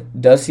Mullen,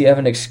 does he have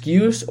an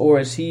excuse, or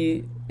is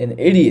he an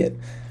idiot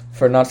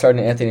for not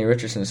starting Anthony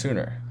Richardson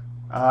sooner?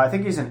 I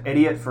think he's an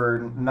idiot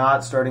for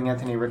not starting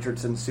Anthony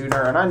Richardson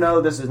sooner. And I know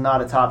this is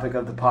not a topic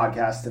of the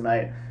podcast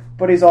tonight,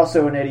 but he's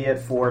also an idiot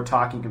for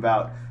talking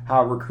about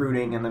how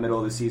recruiting in the middle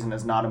of the season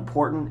is not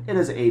important. It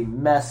is a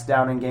mess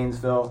down in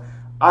Gainesville.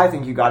 I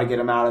think you got to get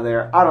him out of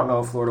there. I don't know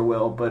if Florida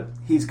will, but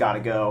he's got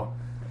to go.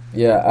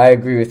 Yeah, I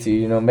agree with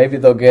you. Maybe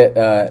they'll get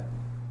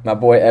my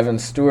boy Evan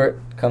Stewart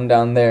come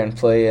down there and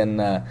play in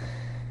the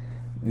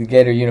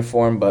Gator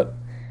uniform, but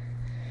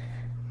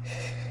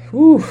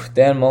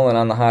Dan Mullen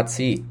on the hot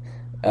seat.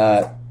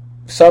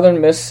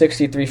 Southern Miss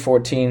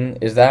 63-14.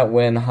 Is that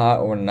win hot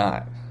or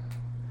not?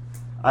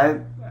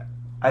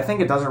 I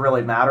think it doesn't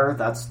really matter.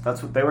 That's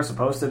what they were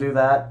supposed to do.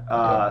 That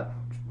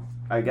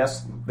I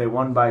guess they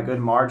won by a good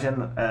margin.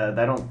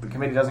 The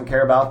committee doesn't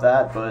care about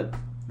that, but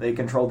they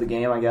controlled the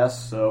game, I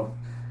guess. So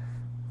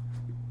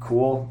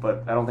cool,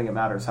 but I don't think it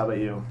matters. How about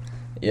you?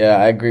 Yeah,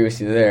 I agree with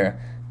you there.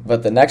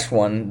 But the next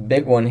one,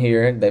 big one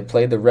here, they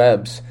played the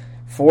Rebs.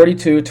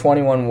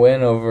 42-21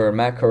 win over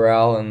Matt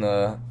Corral and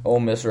the Ole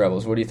Miss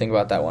Rebels. What do you think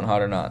about that one,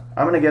 hot or not?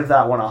 I'm going to give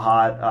that one a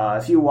hot.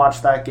 If you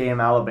watch that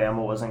game,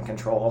 Alabama was in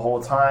control the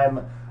whole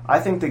time. I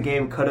think the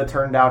game could have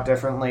turned out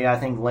differently. I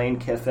think Lane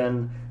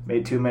Kiffin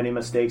made too many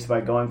mistakes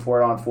by going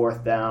for it on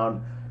fourth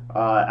down.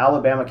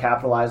 Alabama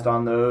capitalized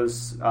on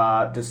those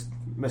just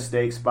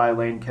mistakes by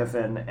Lane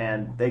Kiffin,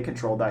 and they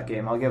controlled that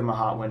game. I'll give them a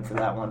hot win for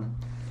that one.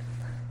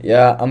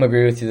 Yeah, I'm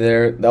agree with you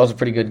there. That was a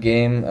pretty good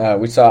game. I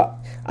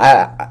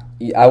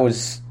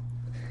was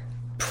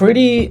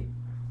pretty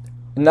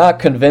not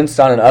convinced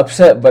on an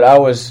upset, but I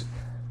was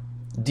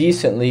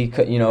decently,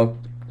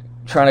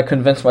 trying to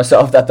convince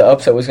myself that the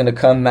upset was going to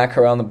come. Matt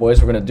Corral and the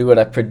boys were going to do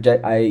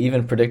it. I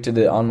even predicted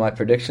it on my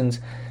predictions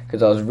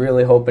because I was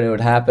really hoping it would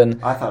happen.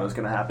 I thought it was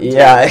going to happen.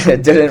 Yeah,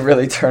 it didn't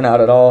really turn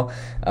out at all.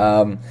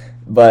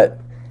 But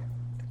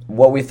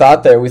what we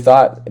thought,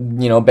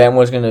 Bama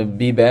was going to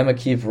be Bama,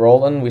 keep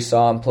rolling. We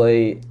saw them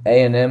play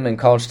A&M and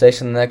College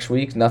Station the next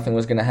week. Nothing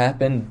was going to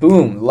happen.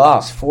 Boom,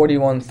 lost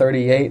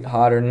 41-38.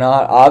 Hot or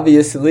not?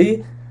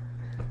 Obviously.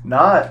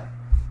 Not.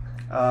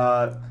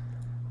 I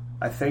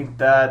think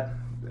that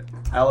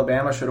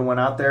Alabama should have went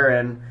out there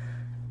and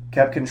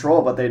kept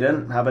control, but they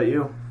didn't. How about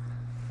you?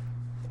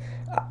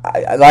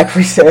 Like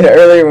we said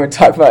earlier when we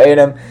talked about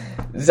A&M,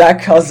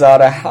 Zach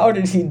Calzada, how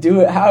did he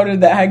do it? How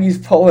did the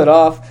Aggies pull it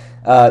off?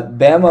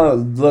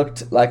 Bama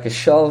looked like a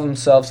shell of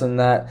themselves in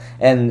that,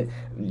 and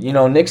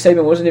Nick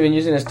Saban wasn't even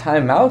using his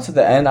timeouts at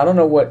the end. I don't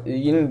know what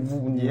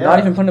not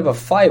even putting up a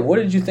fight. What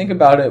did you think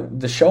about it?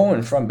 The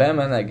showing from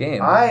Bama in that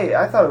game?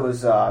 I thought it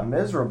was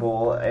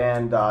miserable,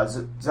 and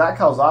Zach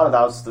Calzada,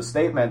 that was the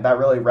statement that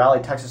really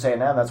rallied Texas A&M.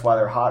 That's why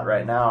they're hot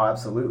right now,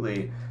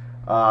 absolutely.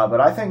 But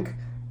I think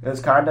it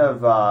was kind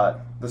of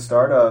the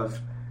start of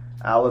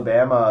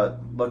Alabama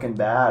looking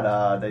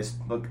bad. They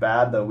looked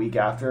bad the week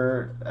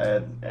after,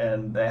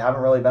 and they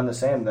haven't really been the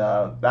same.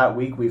 That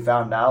week we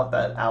found out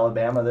that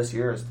Alabama this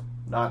year is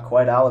not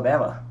quite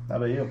Alabama. How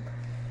about you?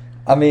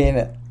 I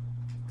mean,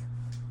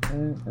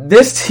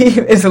 this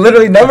team is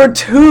literally number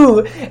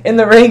 2 in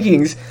the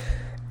rankings,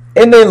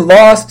 and they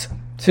lost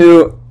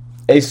to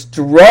a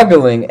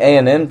struggling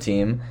A&M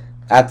team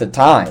at the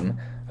time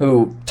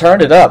who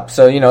turned it up.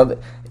 So,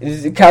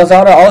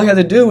 Calzada, all he had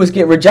to do was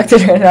get rejected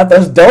handing out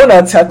those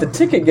donuts at the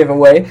ticket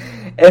giveaway,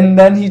 and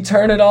then he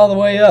turned it all the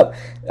way up.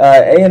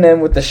 A&M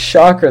with the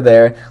shocker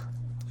there.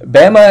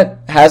 Bama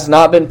has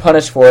not been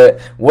punished for it.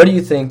 What do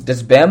you think?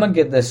 Does Bama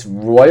get this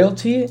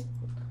royalty?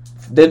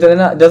 Do they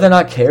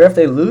not care if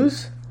they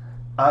lose?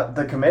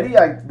 The committee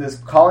is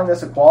calling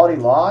this a quality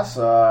loss.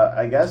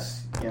 I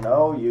guess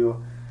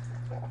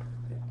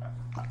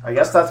I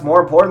guess that's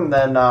more important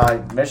than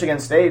Michigan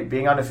State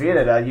being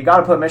undefeated. You got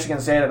to put Michigan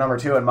State at number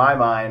 2 in my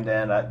mind,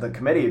 and the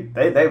committee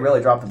they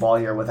really dropped the ball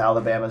here with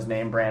Alabama's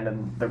name brand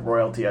and the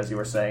royalty, as you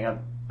were saying.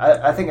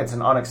 I think it's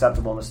an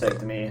unacceptable mistake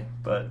to me,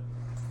 but.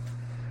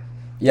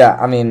 Yeah,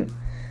 I mean,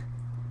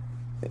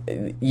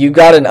 you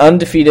got an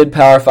undefeated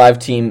Power 5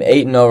 team,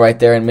 8-0 right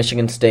there in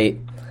Michigan State,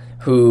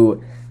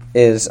 who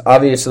is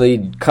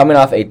obviously coming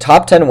off a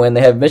top 10 win.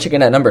 They have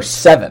Michigan at number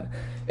 7.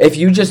 If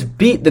you just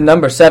beat the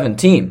number 7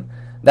 team,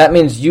 that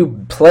means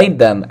you played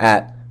them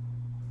at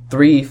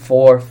 3,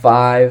 4,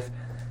 5.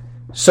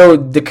 So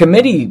the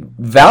committee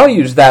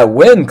values that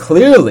win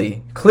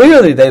clearly.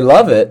 Clearly they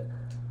love it.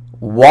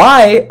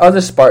 Why are the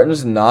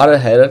Spartans not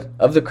ahead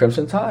of the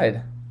Crimson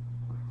Tide?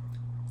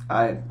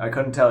 I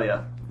couldn't tell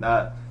you.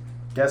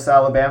 Guess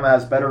Alabama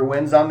has better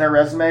wins on their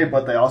resume,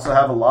 but they also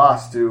have a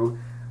loss to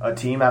a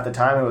team at the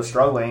time who was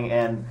struggling.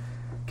 And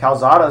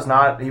Calzada's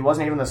he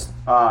wasn't even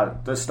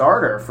the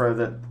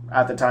starter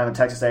at the time of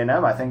Texas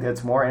A&M. I think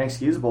it's more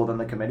inexcusable than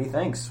the committee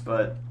thinks.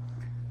 But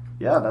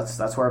yeah,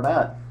 that's where I'm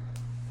at.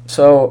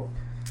 So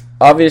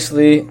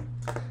obviously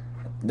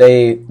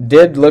they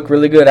did look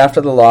really good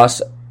after the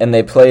loss, and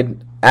they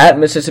played at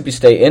Mississippi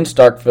State in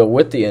Starkville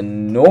with the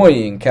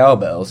annoying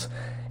Cowbells,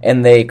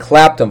 and they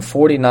clapped them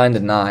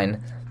 49-9.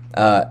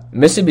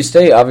 Mississippi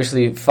State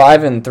obviously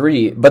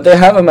 5-3, but they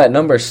have them at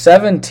number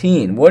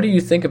 17. What do you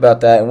think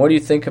about that, and what do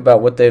you think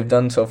about what they've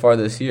done so far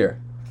this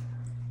year?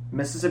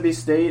 Mississippi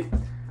State,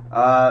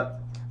 I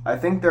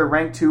think they're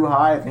ranked too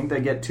high. I think they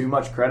get too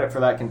much credit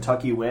for that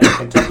Kentucky win.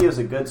 Kentucky is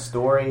a good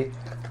story,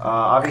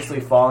 obviously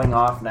falling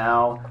off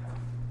now.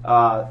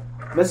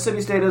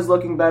 Mississippi State is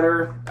looking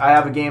better. I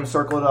have a game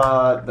circled,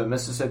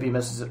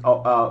 the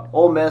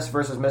Ole Miss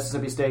versus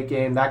Mississippi State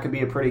game. That could be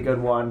a pretty good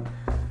one.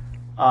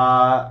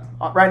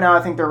 Right now,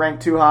 I think they're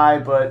ranked too high,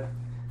 but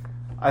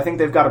I think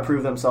they've got to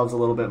prove themselves a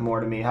little bit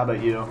more to me. How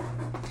about you?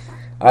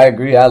 I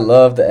agree. I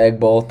love the Egg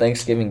Bowl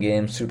Thanksgiving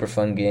game. Super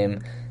fun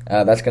game.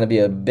 That's going to be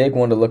a big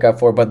one to look out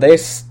for. But they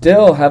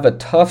still have a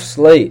tough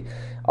slate.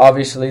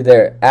 Obviously,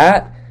 they're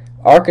at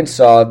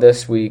Arkansas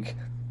this week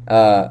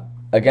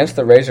against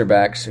the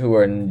Razorbacks, who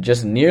are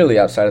just nearly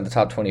outside of the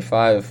top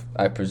 25,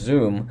 I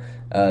presume.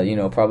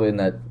 Probably in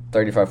that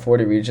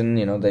 35-40 region.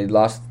 They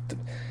lost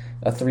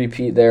a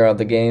three-peat there of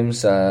the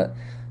games.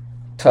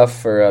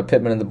 Tough for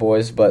Pittman and the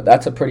boys, but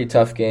that's a pretty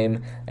tough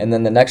game. And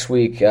then the next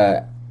week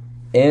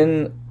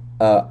in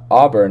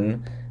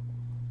Auburn,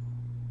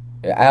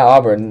 at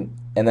Auburn,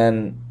 and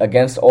then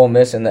against Ole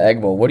Miss in the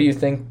Egg Bowl. What do you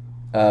think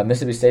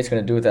Mississippi State's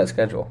going to do with that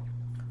schedule?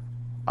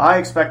 I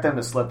expect them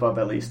to slip up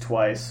at least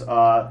twice.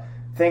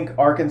 Think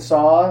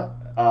Arkansas,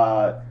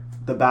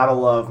 the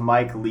battle of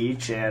Mike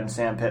Leach and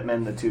Sam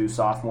Pittman, the two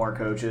sophomore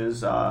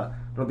coaches.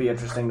 It'll be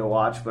interesting to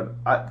watch,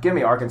 but give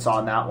me Arkansas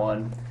in that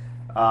one.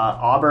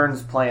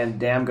 Auburn's playing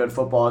damn good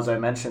football, as I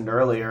mentioned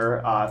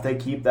earlier. If they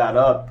keep that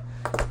up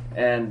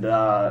and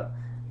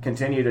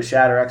continue to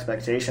shatter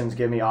expectations,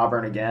 give me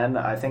Auburn again.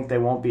 I think they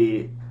won't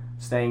be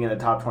staying in the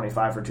top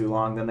 25 for too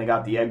long. Then they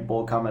got the Egg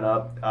Bowl coming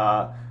up.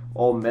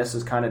 Ole Miss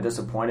has kind of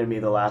disappointed me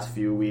the last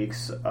few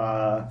weeks.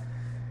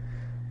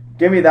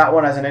 Give me that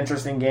one as an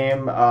interesting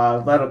game.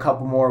 Let a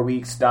couple more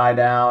weeks die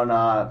down,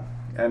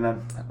 and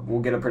then we'll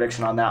get a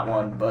prediction on that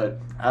one.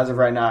 But as of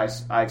right now,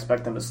 I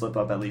expect them to slip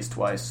up at least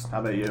twice. How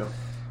about you?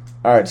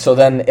 All right, so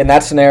then in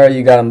that scenario,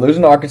 you got them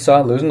losing to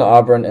Arkansas, losing to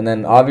Auburn, and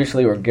then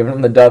obviously we're giving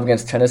them the dub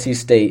against Tennessee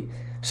State.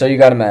 So you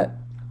got them at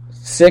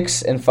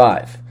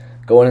 6-5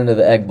 going into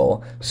the Egg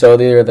Bowl. So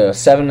they're the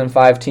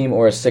 7-5 team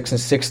or a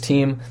 6-6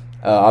 team.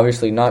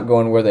 Obviously not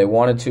going where they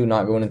wanted to,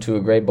 not going into a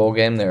great bowl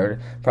game. They're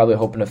probably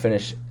hoping to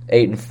finish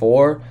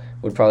 8-4.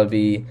 Would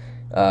probably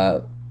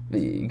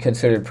be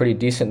considered pretty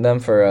decent them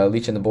for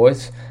Leach and the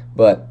boys.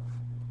 But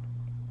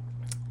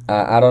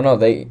I don't know.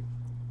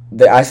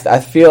 I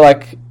feel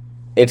like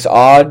it's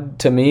odd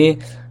to me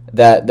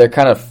that they're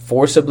kind of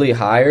forcibly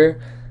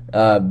higher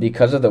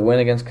because of the win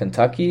against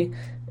Kentucky.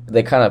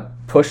 They kind of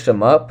pushed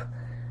them up,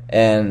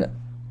 and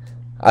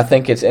I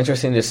think it's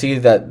interesting to see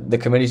that the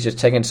committee's just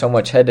taking so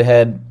much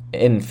head-to-head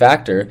in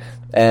factor.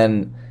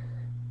 And,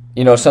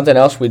 something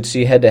else we'd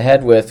see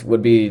head-to-head with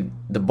would be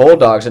the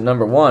Bulldogs at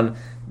number 1.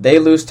 They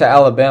lose to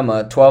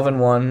Alabama,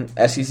 12-1,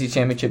 SEC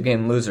championship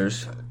game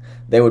losers.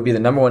 They would be the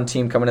number 1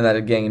 team coming in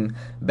that game.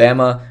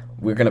 Bama,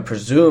 we're going to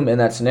presume in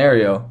that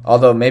scenario,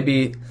 although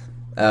maybe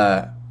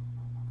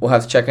we'll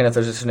have to check in if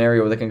there's a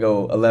scenario where they can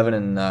go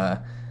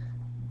 11-1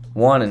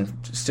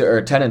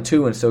 or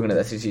 10-2 and still go to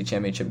the SEC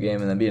championship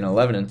game and then be an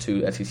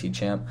 11-2 SEC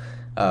champ.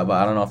 But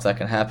I don't know if that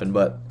can happen.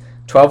 But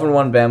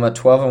 12-1 Bama,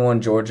 12-1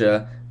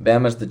 Georgia.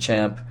 Bama's the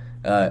champ.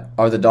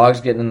 Are the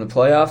Dogs getting in the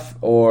playoff,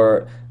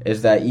 or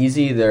is that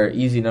easy? They're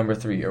easy number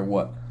 3, or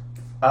what?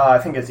 I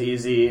think it's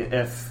easy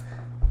if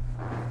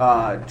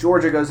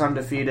Georgia goes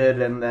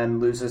undefeated and then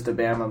loses to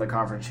Bama in the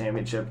conference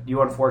championship.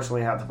 You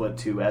unfortunately have to put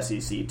 2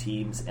 SEC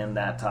teams in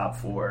that top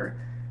 4.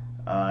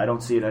 I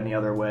don't see it any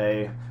other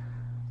way.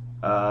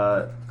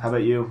 How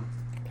about you?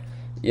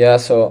 Yeah,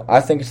 so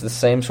I think it's the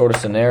same sort of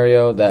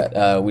scenario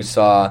that we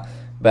saw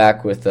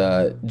back with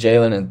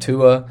Jalen and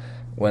Tua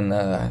when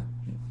the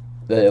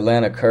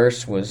Atlanta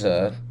curse was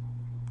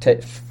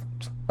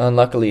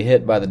unluckily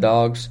hit by the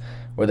Dogs,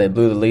 where they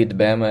blew the lead to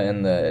Bama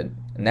in the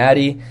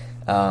Natty.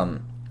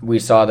 We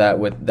saw that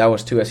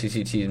was 2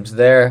 SEC teams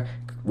there.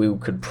 We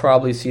could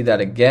probably see that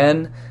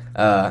again,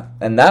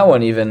 and that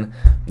one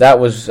that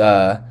was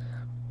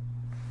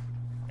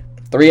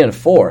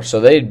 3-4, so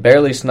they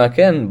barely snuck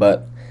in.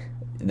 But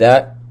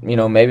that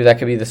maybe that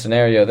could be the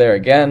scenario there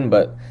again.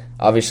 But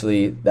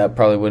obviously that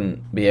probably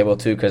wouldn't be able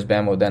to, because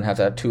Bama would then have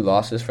to have 2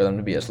 losses for them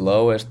to be as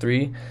low as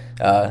 3.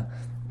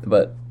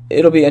 But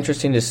it'll be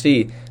interesting to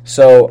see.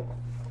 So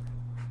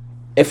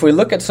if we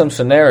look at some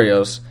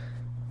scenarios,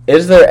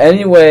 is there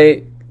any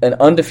way an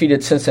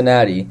undefeated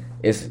Cincinnati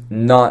is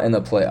not in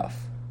the playoff?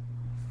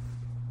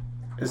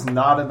 Is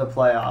not in the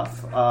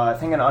playoff. I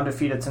think an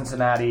undefeated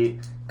Cincinnati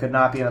could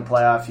not be in the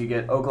playoff. You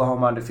get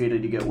Oklahoma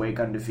undefeated, you get Wake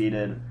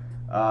undefeated.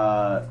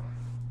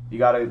 You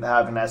got to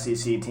have an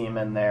SEC team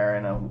in there,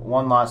 and a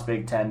one-loss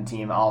Big Ten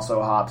team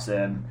also hops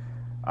in.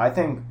 I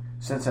think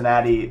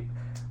Cincinnati,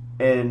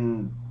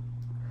 when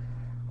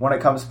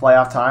it comes to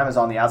playoff time, is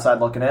on the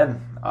outside looking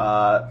in.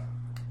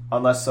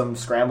 Unless some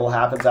scramble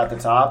happens at the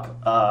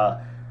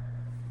top.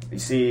 You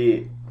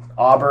see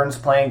Auburn's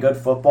playing good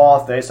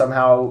football. If they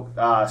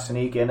somehow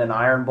sneak in an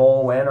Iron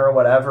Bowl win or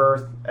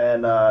whatever,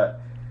 and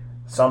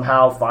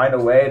somehow find a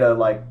way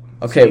to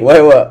Okay, wait,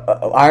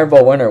 Iron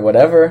Bowl win or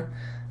whatever?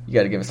 You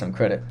got to give it some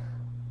credit.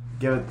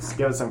 Give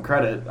it some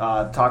credit.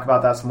 Talk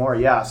about that some more.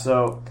 Yeah.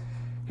 So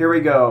here we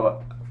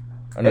go.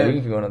 Oh, no,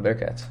 you can go on the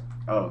Bearcats.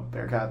 Oh,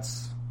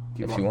 Bearcats.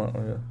 If you want.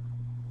 Yeah.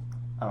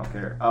 I don't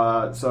care.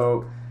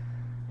 So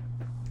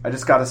I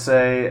just got to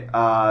say,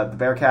 the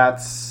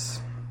Bearcats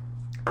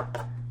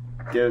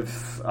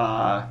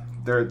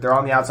they're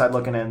on the outside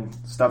looking in.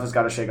 Stuff has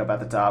got to shake up at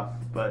the top,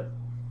 but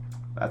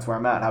that's where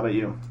I'm at. How about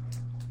you?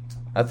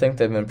 I think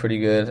they've been pretty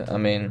good. I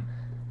mean,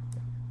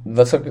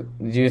 let's look. Do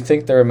you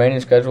think the remaining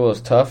schedule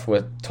is tough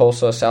with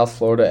Tulsa, South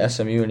Florida,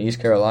 SMU, and East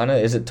Carolina?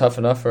 Is it tough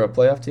enough for a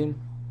playoff team?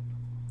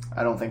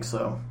 I don't think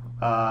so.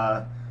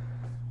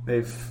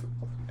 They're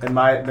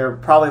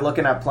probably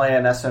looking at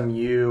playing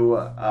SMU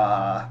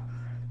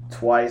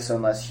twice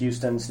unless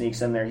Houston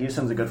sneaks in there.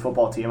 Houston's a good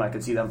football team. I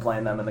could see them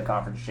playing them in the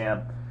conference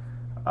champ.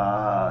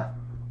 But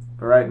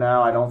right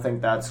now, I don't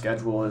think that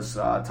schedule is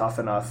tough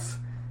enough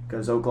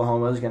because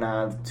Oklahoma is going to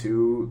have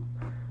 2,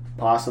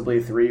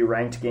 possibly 3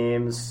 ranked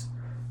games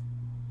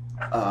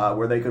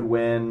where they could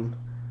win.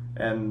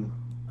 And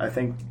I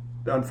think,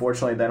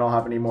 unfortunately, they don't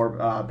have any more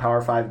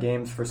Power 5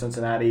 games for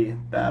Cincinnati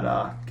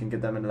that can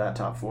get them into that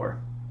top 4.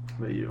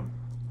 What about you?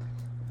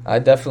 I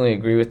definitely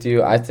agree with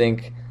you. I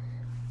think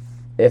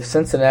if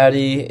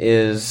Cincinnati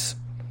is,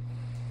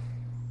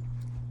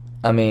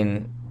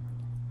 they'd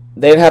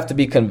have to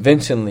be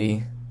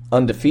convincingly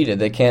undefeated.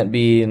 They can't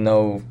be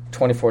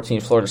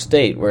 2014 Florida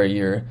State where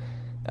you're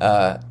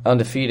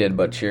undefeated,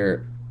 but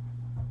you're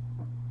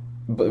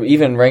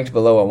even ranked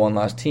below a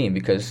one-loss team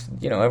because,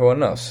 everyone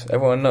knows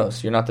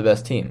you're not the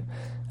best team.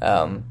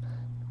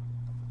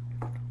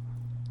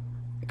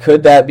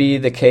 Could that be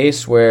the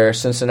case where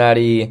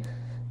Cincinnati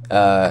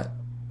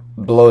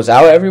blows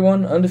out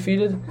everyone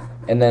undefeated?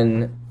 And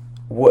then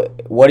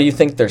what do you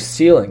think their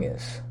ceiling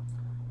is?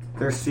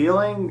 Their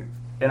ceiling,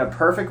 in a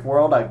perfect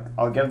world,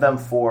 I'll give them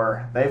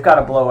 4. They've got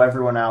to blow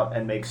everyone out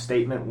and make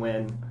statement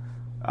win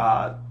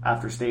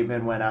after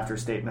statement win after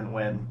statement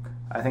win.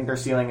 I think their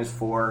ceiling is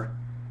 4.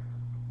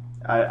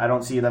 I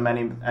don't see them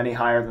any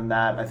higher than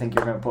that. I think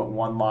you're going to put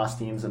 1-loss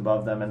teams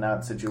above them in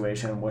that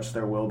situation, which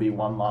there will be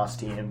 1-loss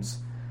teams.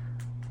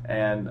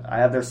 And I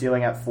have their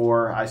ceiling at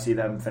 4. I see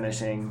them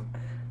finishing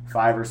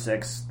 5 or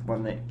 6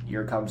 when the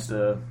year comes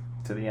to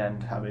the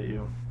end. How about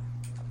you?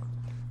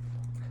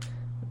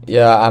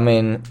 Yeah,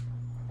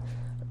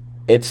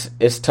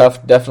 it's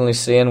tough definitely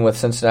seeing with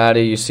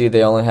Cincinnati. You see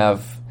they only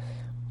have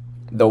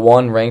the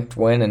 1 ranked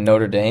win in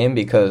Notre Dame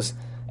because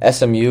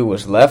SMU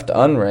was left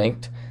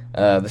unranked.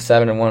 The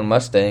 7-1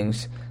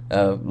 Mustangs,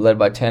 led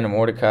by Tanner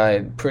Mordecai,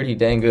 pretty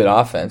dang good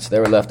offense.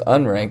 They were left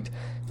unranked.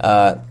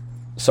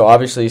 So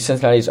obviously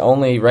Cincinnati's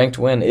only ranked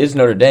win is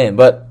Notre Dame,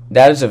 but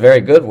that is a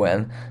very good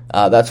win.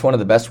 That's one of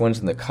the best wins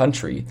in the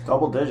country.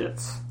 Double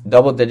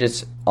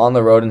digits on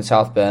the road in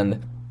South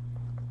Bend.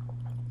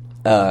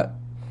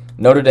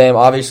 Notre Dame,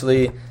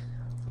 obviously,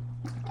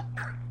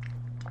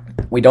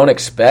 we don't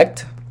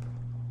expect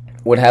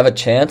would have a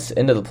chance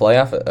into the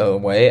playoff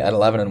away at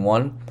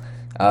 11-1.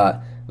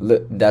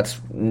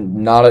 That's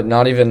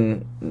not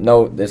even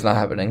it's not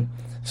happening.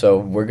 So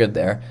we're good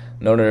there.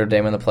 No Notre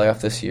Dame in the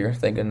playoff this year.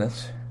 Thank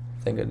goodness.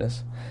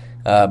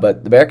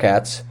 But the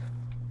Bearcats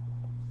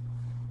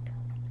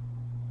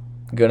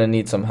gonna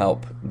need some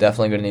help.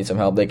 Definitely gonna need some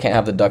help. They can't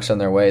have the Ducks on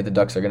their way. The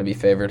Ducks are gonna be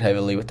favored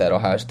heavily with that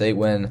Ohio State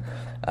win.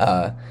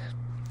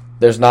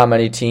 There's not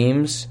many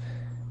teams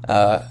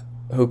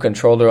who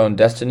control their own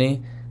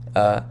destiny,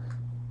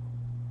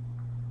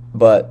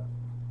 but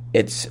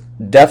it's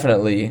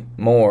definitely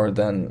more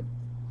than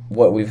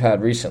what we've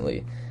had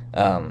recently.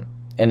 And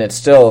it's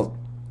still,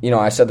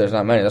 I said there's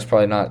not many. That's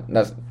probably not.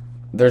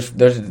 There's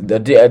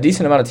a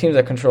decent amount of teams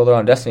that control their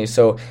own destiny.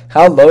 So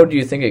how low do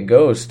you think it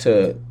goes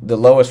to the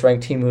lowest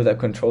ranked team that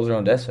controls their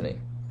own destiny?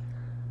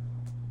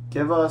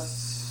 Give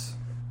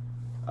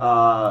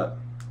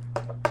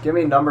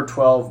me number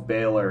 12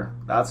 Baylor.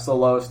 That's the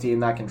lowest team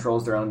that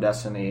controls their own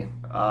destiny.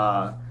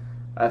 I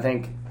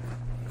think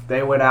if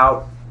they went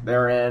out,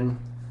 they're in.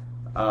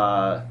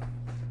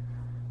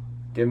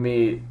 Give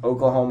me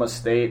Oklahoma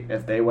State.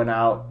 If they went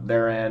out,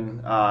 they're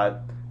in.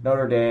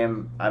 Notre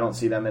Dame, I don't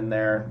see them in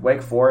there.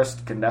 Wake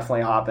Forest can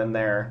definitely hop in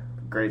there.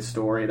 Great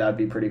story. That'd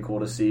be pretty cool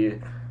to see.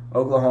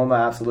 Oklahoma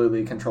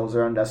absolutely controls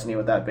their own destiny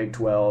with that Big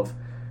 12.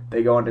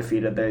 They go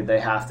undefeated. They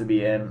have to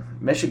be in.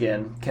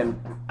 Michigan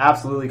can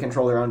absolutely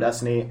control their own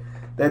destiny.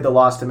 They had the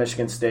loss to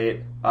Michigan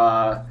State.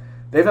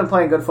 They've been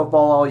playing good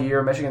football all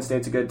year. Michigan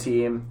State's a good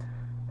team.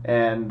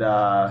 And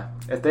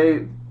if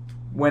they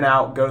win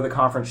out, go to the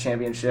conference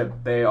championship,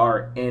 they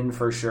are in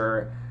for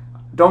sure.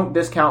 Don't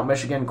discount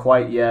Michigan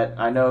quite yet.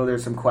 I know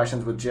there's some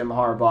questions with Jim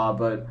Harbaugh,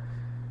 but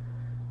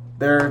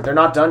they're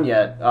not done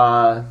yet.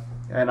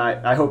 And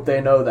I hope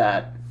they know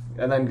that.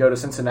 And then go to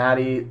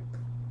Cincinnati.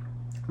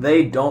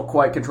 They don't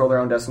quite control their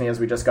own destiny, as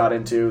we just got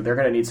into. They're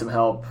going to need some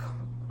help,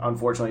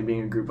 unfortunately,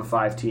 being a group of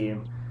 5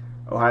 team.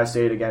 Ohio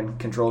State, again,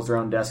 controls their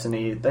own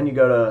destiny. Then you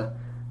go to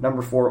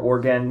number 4,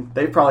 Oregon.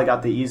 They've probably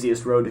got the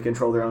easiest road to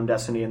control their own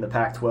destiny in the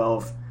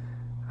Pac-12.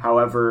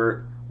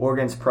 However,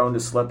 Oregon's prone to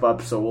slip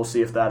up, so we'll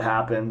see if that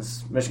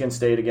happens. Michigan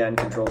State, again,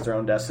 controls their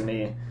own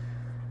destiny.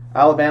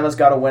 Alabama's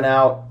got to win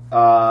out.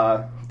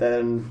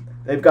 Then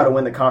they've got to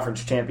win the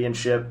conference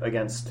championship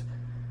against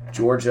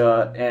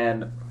Georgia,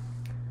 and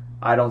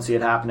I don't see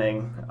it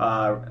happening.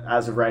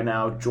 As of right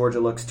now, Georgia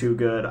looks too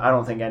good. I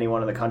don't think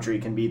anyone in the country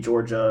can beat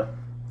Georgia,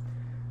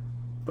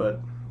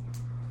 but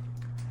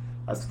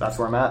that's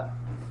where I'm at.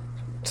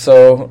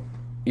 So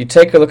you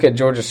take a look at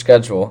Georgia's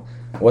schedule,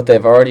 what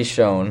they've already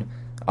shown.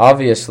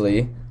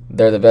 Obviously,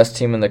 they're the best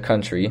team in the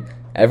country.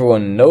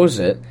 Everyone knows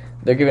it.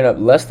 they're giving up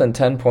less than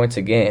 10 points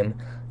a game,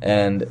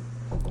 and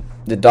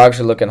the Dogs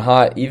are looking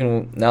hot.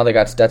 Even now they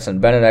got Stetson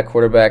Bennett at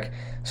quarterback.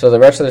 So the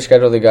rest of their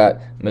schedule, they got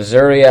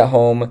Missouri at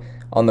home,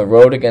 on the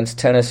road against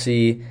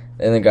Tennessee,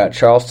 and they got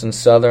Charleston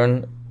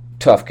Southern.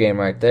 Tough game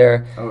right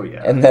there. Oh,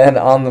 yeah. And then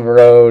on the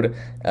road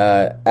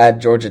at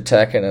Georgia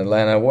Tech and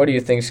Atlanta. What do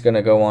you think is going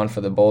to go on for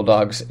the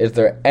Bulldogs? Is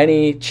there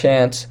any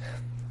chance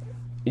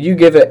you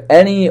give it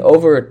any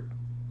over?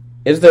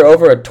 Is there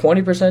over a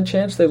 20%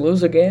 chance they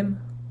lose a game?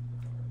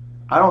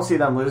 I don't see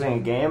them losing a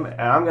game, and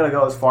I'm going to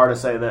go as far to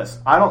say this.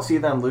 I don't see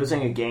them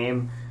losing a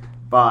game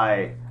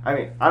I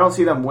don't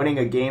see them winning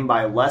a game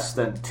by less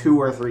than 2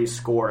 or 3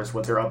 scores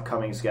with their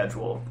upcoming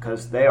schedule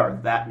because they are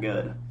that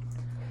good.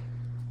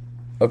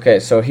 Okay,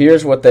 so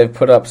here's what they've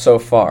put up so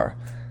far.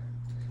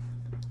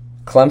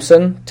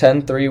 Clemson,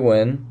 10-3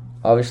 win.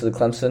 Obviously,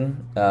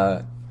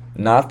 Clemson,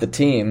 not the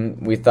team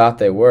we thought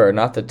they were,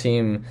 not the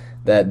team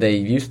that they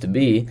used to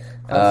be.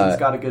 Clemson's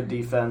got a good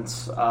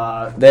defense.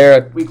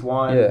 They're week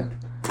 1.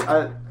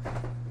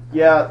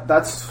 Yeah.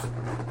 That's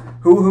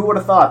who would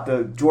have thought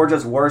the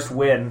Georgia's worst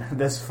win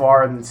this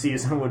far in the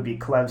season would be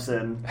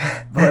Clemson,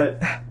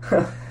 but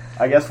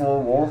I guess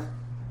we'll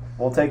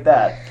take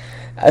that.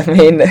 I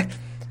mean,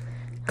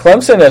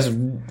 Clemson has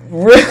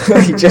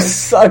really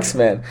just sucks,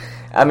 man.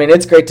 I mean,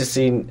 it's great to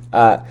see.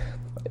 I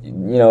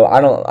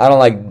don't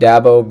like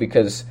Dabo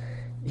because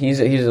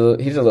he's a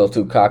little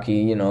too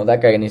cocky.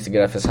 That guy needs to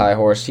get off his high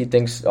horse. He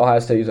thinks Ohio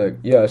State. He's like,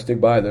 yeah, stick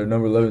by. They're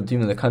number 11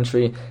 team in the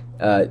country.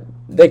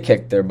 They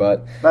kicked their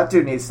butt. That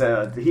dude needs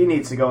to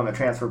go in the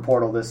transfer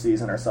portal this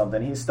season or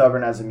something. He's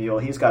stubborn as a mule.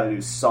 He's got to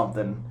do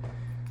something.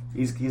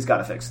 He's got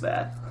to fix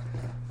that.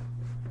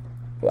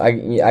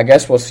 I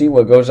guess we'll see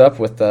what goes up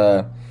with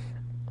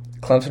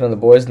Clemson and the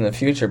boys in the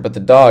future. But the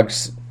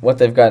Dogs, what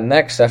they've got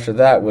next after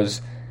that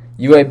was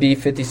UAB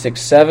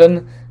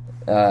 56-7.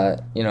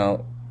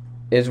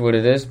 Is what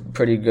it is.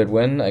 Pretty good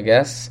win, I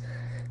guess.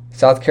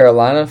 South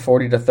Carolina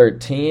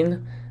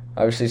 40-13.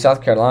 Obviously,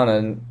 South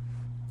Carolina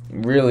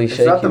really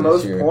shaky this year. Is that the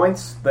most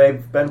points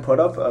they've been put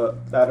up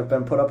that have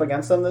been put up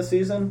against them this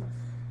season?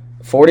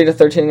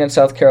 40-13 against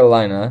South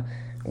Carolina,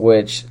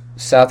 which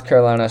South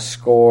Carolina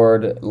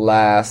scored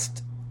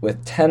last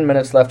with 10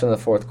 minutes left in the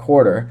fourth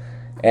quarter,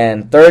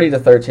 and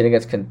 30-13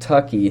 against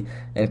Kentucky.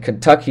 And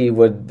Kentucky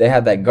they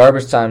had that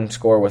garbage time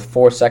score with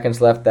 4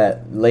 seconds left,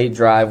 that late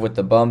drive with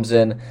the bums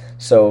in.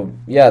 So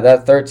yeah,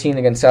 that 13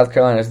 against South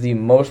Carolina is the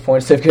most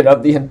points they've given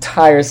up the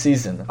entire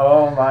season.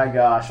 Oh my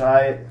gosh,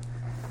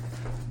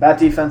 that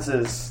defense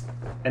is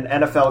an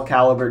NFL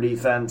caliber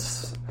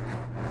defense,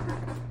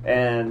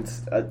 and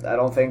I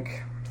don't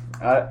think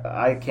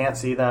I can't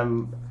see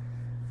them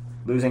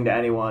losing to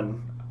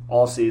anyone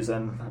all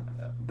season.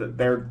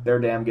 They're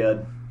damn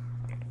good.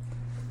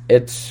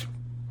 It's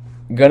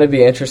going to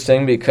be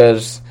interesting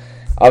because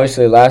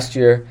obviously last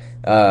year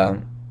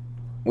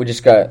we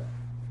just got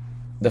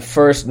the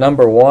first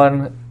number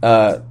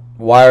 1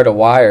 wire to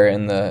wire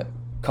in the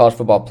college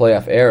football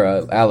playoff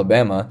era,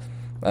 Alabama.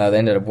 They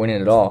ended up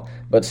winning it all.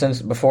 But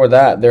since before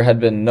that, there had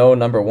been no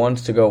number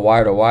 1s to go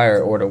wire to wire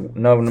or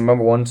no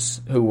number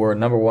 1s who were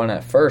number 1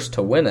 at first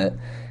to win it,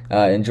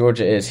 and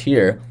Georgia is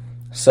here.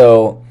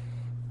 So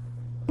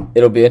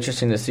it'll be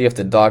interesting to see if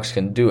the Dogs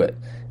can do it.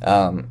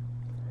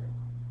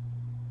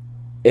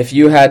 If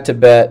you had to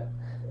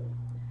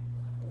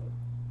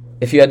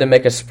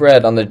make a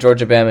spread on the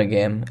Georgia-Bama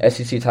game,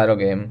 SEC title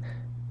game,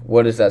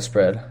 what is that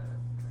spread?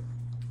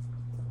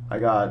 I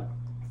got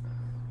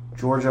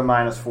Georgia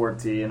minus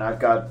 14. I've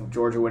got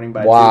Georgia winning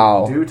by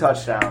two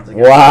touchdowns.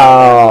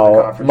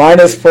 Wow.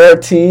 Minus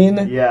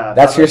 14? Yeah.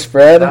 That's your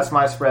spread? That's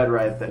my spread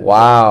right there.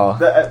 Wow.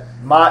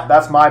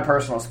 That's my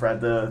personal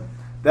spread. The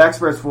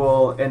experts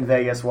in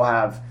Vegas will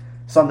have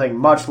something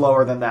much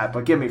lower than that,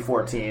 but give me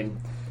 14.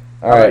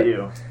 How about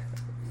you?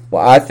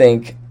 Well, I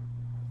think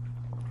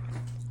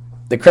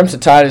the Crimson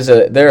Tide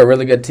they're a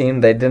really good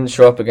team. They didn't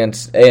show up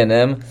against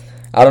A&M.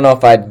 I don't know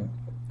if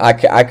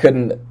I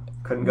couldn't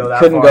go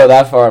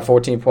that far at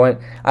 14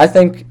 I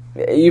think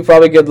you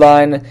probably good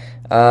line.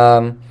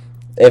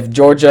 If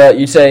Georgia,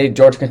 you say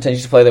Georgia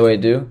continues to play the way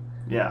they do.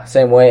 Yeah.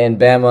 Same way, and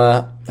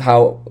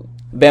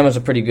Bama's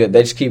are pretty good.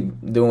 They just keep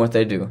doing what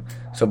they do.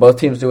 So both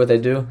teams do what they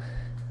do.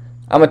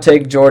 I'm gonna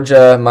take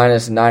Georgia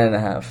minus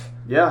 9.5.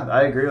 Yeah,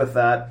 I agree with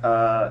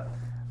that.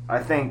 I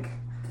think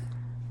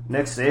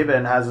Nick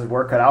Saban has his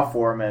work cut out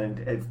for him, and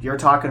if you're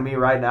talking to me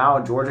right now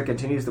and Georgia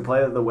continues to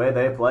play the way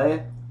they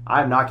play,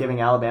 I'm not giving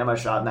Alabama a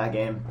shot in that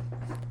game.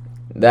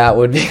 That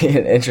would be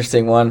an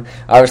interesting one.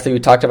 Obviously, we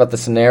talked about the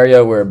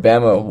scenario where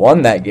Bama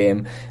won that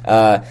game.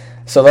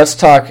 So let's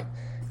talk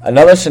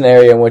another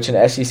scenario in which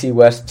an SEC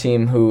West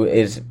team who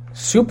is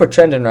super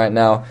trending right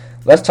now.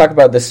 Let's talk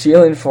about the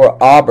ceiling for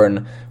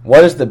Auburn.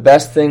 What is the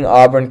best thing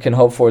Auburn can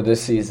hope for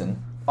this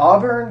season?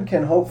 Auburn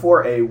can hope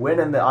for a win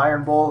in the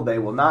Iron Bowl. They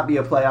will not be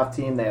a playoff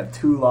team. They have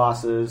 2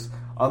 losses.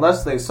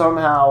 Unless they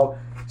somehow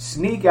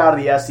sneak out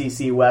of the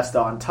SEC West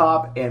on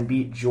top and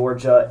beat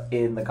Georgia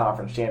in the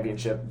conference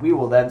championship, we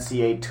will then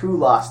see a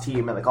 2-loss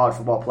team in the college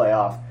football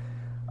playoff.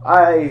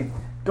 I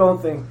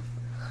don't think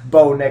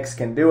Bo Nix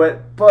can do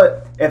it.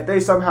 But if they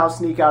somehow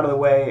sneak out of the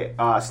way,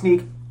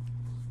 sneak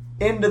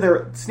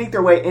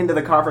their way into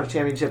the conference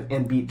championship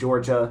and beat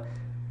Georgia,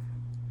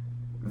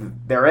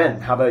 they're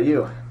in. How about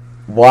you?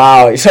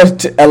 Wow. So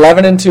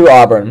 11-2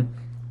 Auburn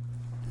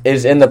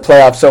is in the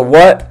playoffs. So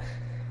what?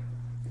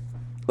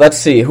 Let's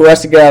see. Who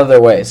has to get out of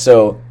their way?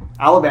 So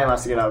Alabama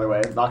has to get out of their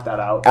way. Knock that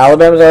out.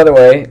 Alabama's out of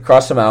their way.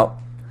 Cross them out.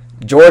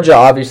 Georgia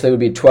obviously would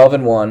be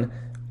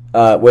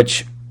 12-1,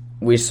 which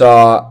we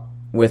saw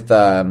with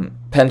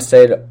Penn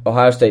State,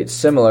 Ohio State,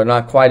 similar.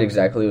 Not quite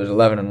exactly. It was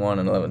 11-1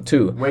 and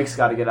 11-2. Wake's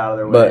got to get out of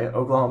their way. But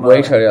Oklahoma.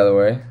 Wake's got to get out of the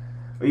way.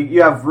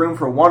 You have room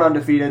for one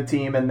undefeated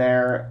team in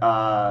there.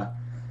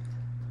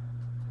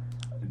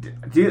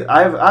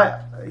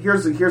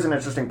 Here's an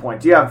interesting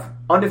point. Do you have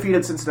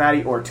undefeated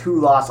Cincinnati or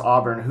 2-loss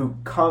Auburn who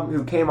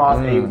came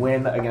off a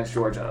win against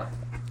Georgia?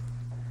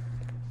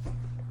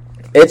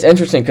 It's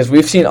interesting because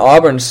we've seen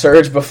Auburn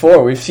surge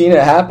before. We've seen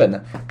it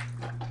happen.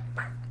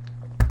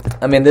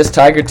 I mean, this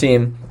Tiger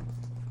team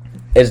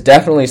is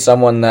definitely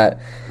someone that,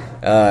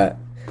 Bo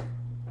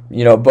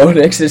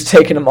Nix is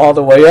taking them all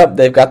the way up.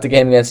 They've got the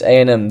game against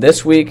A&M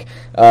this week.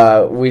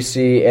 We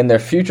see in their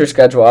future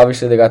schedule,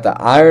 obviously, they got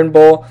the Iron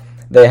Bowl.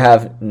 They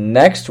have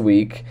next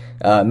week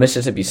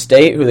Mississippi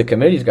State, who the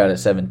committee's got at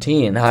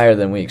 17, higher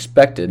than we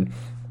expected.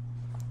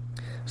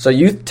 So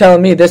you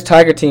telling me this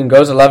Tiger team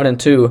goes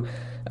 11-2,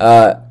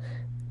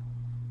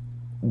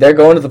 they're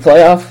going to the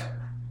playoff?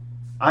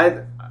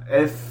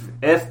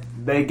 If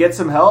they get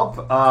some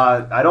help,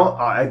 I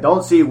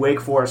don't see Wake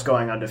Forest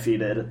going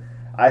undefeated.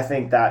 I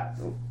think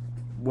that'll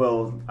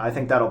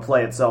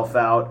play itself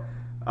out.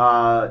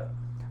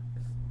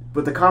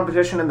 With the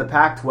competition in the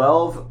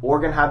Pac-12,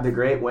 Oregon had the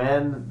great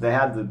win. They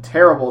had the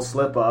terrible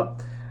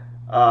slip-up.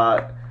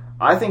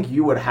 I think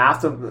you would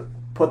have to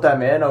put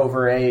them in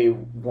over a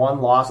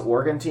one-loss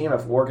Oregon team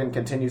if Oregon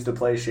continues to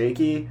play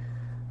shaky.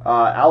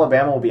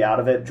 Alabama will be out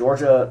of it.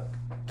 Georgia,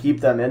 keep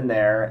them in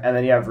there. And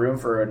then you have room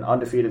for an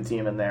undefeated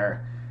team in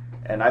there.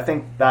 And I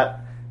think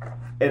that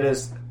it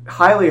is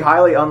highly,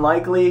 highly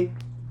unlikely,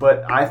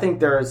 but I think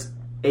there's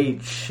a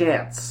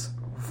chance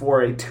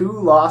for a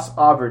 2-loss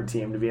Auburn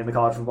team to be in the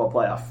college football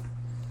playoff.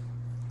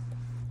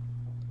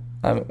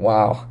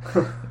 Wow.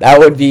 That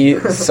would be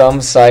some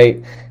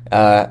sight.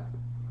 I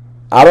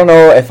don't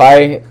know if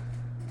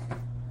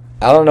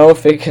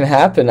it can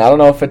happen. I don't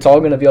know if it's all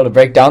going to be able to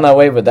break down that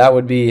way, but that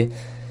would be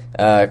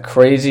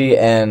crazy,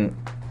 and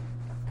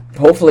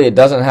hopefully it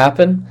doesn't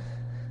happen,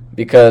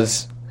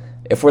 because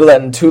if we're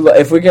getting 2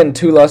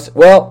 loss,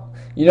 well,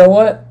 you know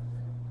what?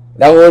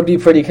 That would be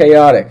pretty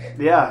chaotic.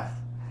 Yeah.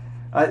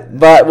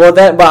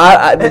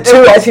 The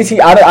two SEC.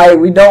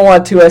 We don't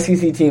want 2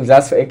 SEC teams.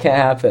 It can't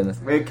happen.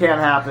 It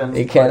can't happen.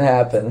 It can't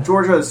happen.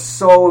 Georgia is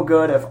so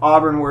good. If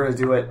Auburn were to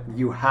do it,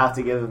 you have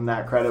to give them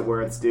that credit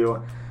where it's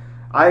due.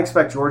 I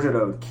expect Georgia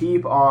to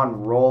keep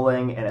on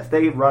rolling, and if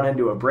they run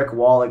into a brick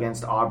wall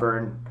against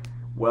Auburn,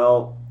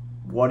 well,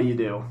 what do you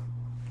do?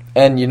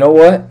 And you know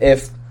what?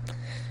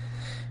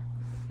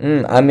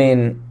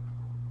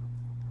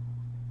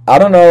 I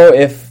don't know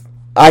if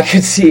I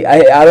could see.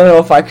 I don't know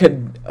if I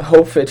could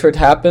hope for it to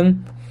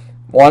happen,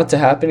 want it to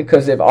happen,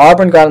 because if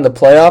Auburn got in the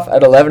playoff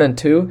at 11-2,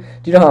 do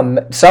you know how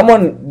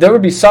there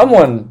would be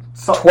someone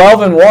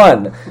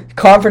 12-1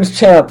 conference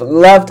champ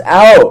left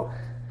out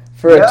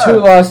for a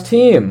 2-loss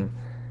team,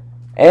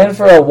 and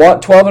for a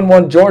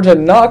 12-1 Georgia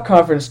not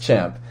conference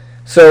champ.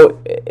 So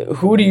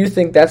who do you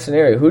think that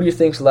scenario? Who do you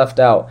think's left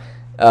out,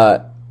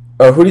 or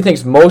who do you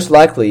think's most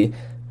likely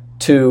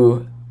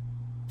to,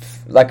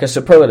 like a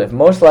superlative,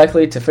 most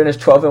likely to finish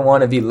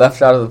 12-1 and be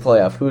left out of the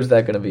playoff? Who's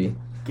that going to be?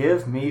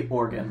 Give me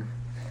Oregon.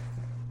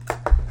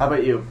 How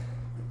about you?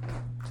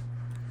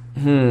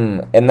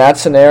 In that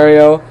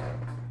scenario,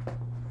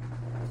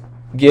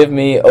 give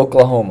me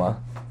Oklahoma.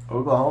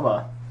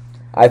 Oklahoma.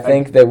 I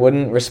think they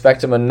wouldn't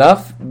respect them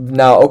enough.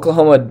 Now,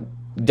 Oklahoma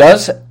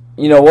does,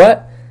 you know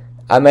what?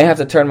 I may have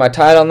to turn my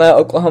tide on that.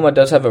 Oklahoma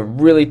does have a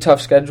really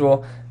tough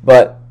schedule,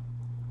 but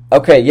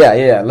okay,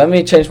 yeah. Let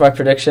me change my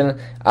prediction.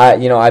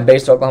 I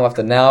based Oklahoma off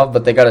the now,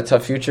 but they got a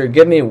tough future.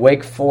 Give me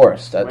Wake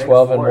Forest at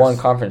 12-1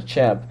 conference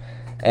champ.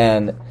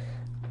 And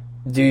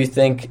do you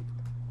think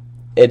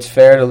it's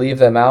fair to leave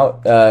them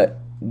out?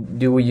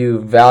 Do you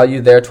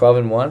value their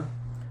 12-1?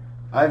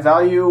 I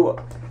value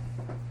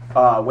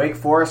Wake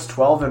Forest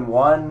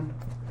 12-1,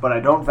 but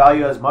I don't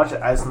value as much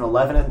as an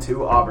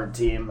 11-2 Auburn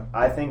team.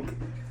 I think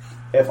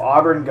if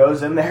Auburn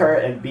goes in there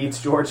and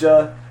beats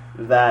Georgia,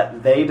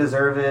 that they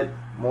deserve it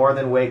more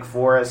than Wake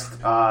Forest.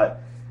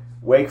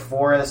 Wake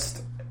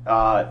Forest,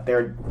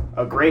 they're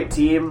a great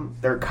team.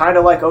 They're kind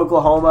of like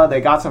Oklahoma.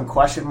 They got some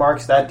question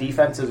marks. That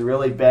defense is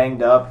really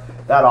banged up.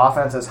 That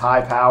offense is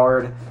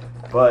high-powered.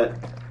 But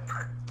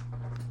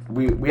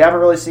we haven't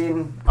really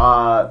seen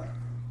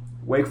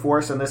Wake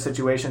Forest in this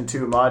situation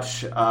too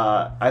much.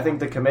 I think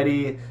the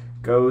committee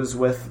goes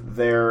with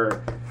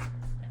their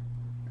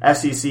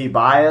SEC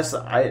bias,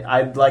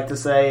 I'd like to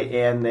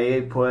say, and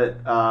they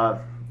put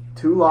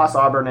 2-loss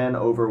Auburn in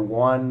over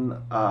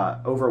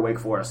Wake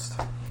Forest.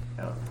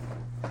 Yeah.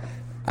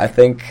 I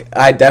think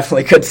I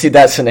definitely could see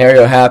that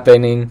scenario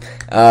happening.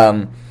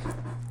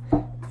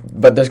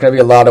 But there's going to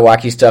be a lot of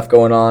wacky stuff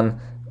going on.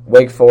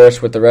 Wake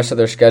Forest, with the rest of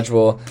their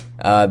schedule,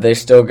 they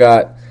still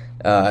got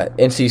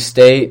NC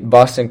State,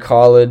 Boston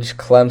College,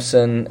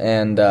 Clemson,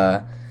 and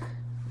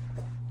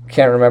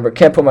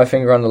can't put my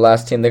finger on the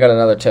last team. They got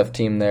another tough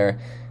team there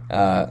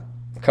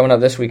coming up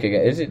this week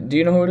again. Do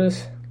you know who it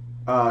is?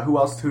 Who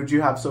else? Who'd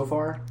you have so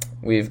far?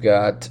 We've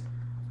got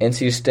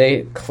NC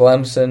State,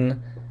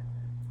 Clemson.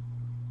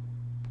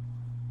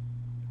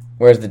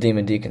 Where's the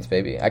Demon Deacons,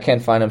 baby? I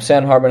can't find them.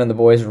 Sam Hartman and the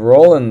boys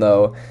rolling,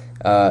 though,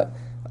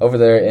 over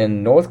there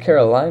in North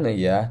Carolina,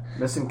 yeah.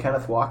 Missing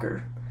Kenneth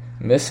Walker.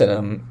 Missing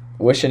him.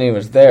 Wishing he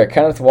was there.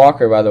 Kenneth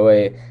Walker, by the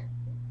way,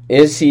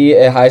 is he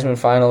a Heisman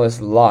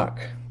finalist lock?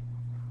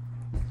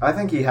 I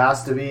think he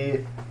has to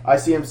be. I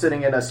see him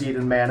sitting in a seat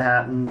in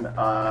Manhattan,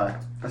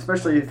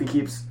 especially if he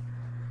keeps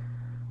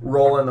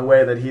rolling the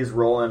way that he's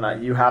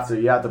rolling. You have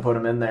to put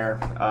him in there.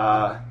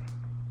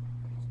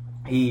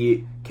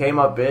 He came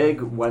up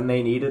big when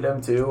they needed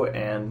him to,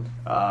 and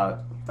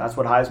that's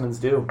what Heismans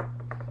do.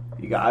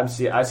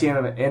 I see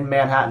him in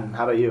Manhattan.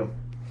 How about you?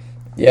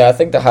 Yeah, I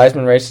think the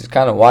Heisman race is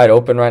kind of wide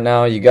open right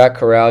now. You got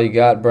Corral, you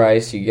got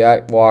Bryce, you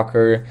got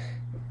Walker.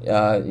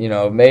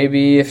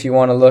 Maybe if you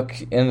want to look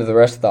into the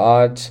rest of the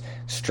odds,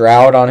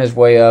 Stroud on his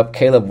way up,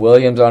 Caleb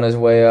Williams on his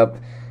way up,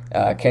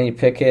 Kenny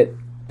Pickett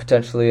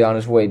potentially on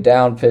his way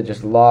down. Pitt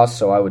just lost,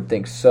 so I would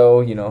think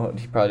so. He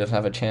probably doesn't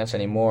have a chance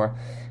anymore.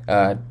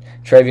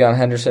 Travion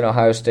Henderson,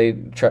 Ohio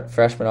State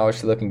freshman,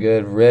 obviously looking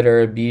good.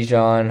 Ritter,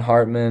 Bijan,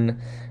 Hartman.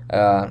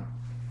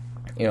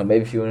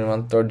 Maybe if you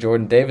want to throw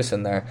Jordan Davis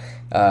in there.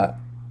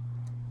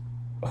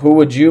 Who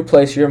would you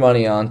place your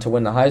money on to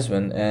win the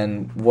Heisman,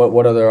 and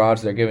what other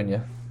odds they're giving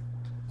you?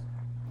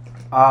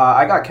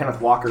 I got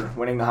Kenneth Walker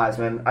winning the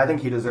Heisman. I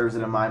think he deserves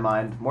it in my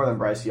mind, more than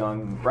Bryce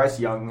Young. Bryce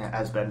Young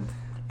has been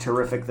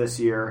terrific this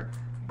year,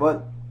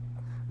 but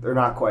they're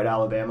not quite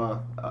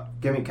Alabama.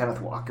 Give me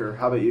Kenneth Walker.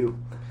 How about you?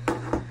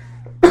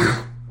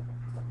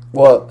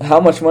 Well, how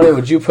much money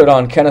would you put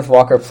on Kenneth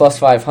Walker plus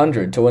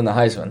 500 to win the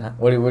Heisman?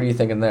 What are you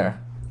thinking there?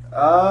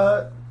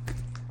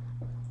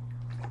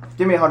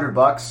 Give me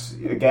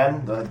 $100.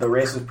 Again, the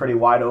race is pretty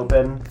wide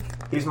open.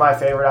 He's my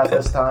favorite at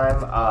this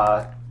time.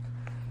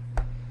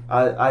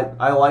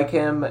 I like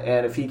him,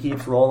 and if he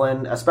keeps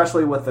rolling,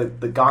 especially with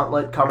the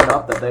gauntlet coming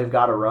up that they've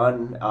got to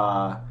run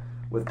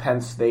with Penn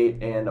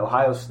State and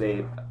Ohio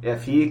State,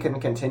 if he can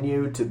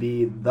continue to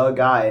be the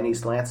guy in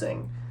East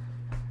Lansing,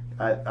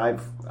 I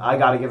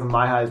got to give him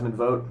my Heisman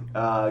vote.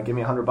 Give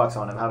me $100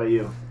 on him. How about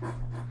you?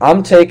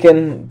 I'm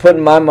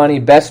putting my money,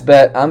 best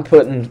bet. I'm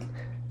putting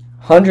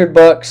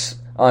 $100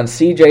 on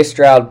C.J.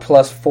 Stroud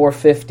plus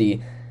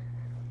 450,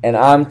 and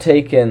I'm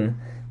taking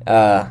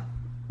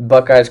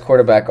Buckeyes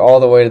quarterback all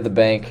the way to the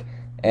bank.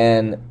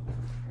 And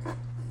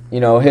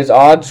his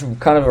odds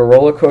kind of a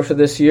roller coaster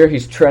this year.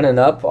 He's trending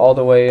up all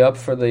the way up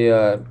for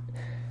the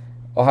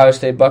Ohio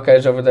State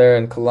Buckeyes over there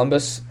in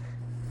Columbus.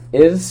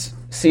 Is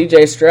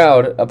C.J.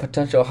 Stroud a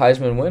potential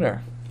Heisman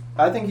winner?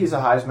 I think he's a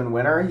Heisman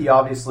winner. He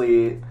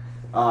obviously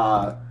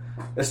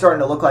is starting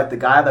to look like the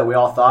guy that we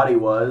all thought he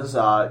was.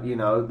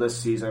 This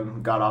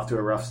season got off to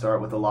a rough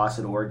start with a loss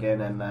at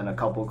Oregon and then a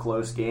couple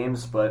close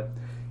games, but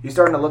he's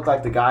starting to look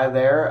like the guy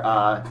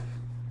there.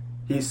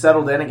 He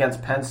settled in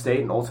against Penn State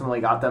and ultimately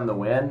got them the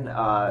win.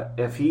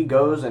 If he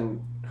goes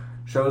and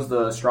shows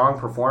the strong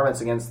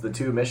performance against the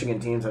two Michigan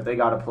teams that they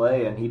got to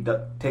play, and he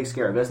takes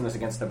care of business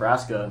against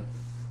Nebraska,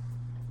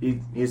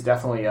 he's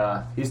definitely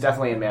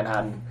in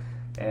Manhattan,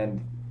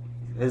 and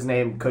his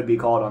name could be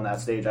called on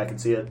that stage. I can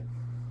see it.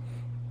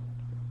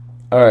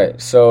 All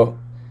right, so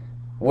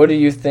what do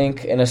you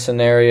think in a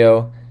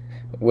scenario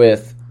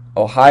with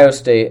Ohio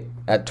State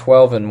at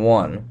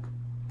 12-1,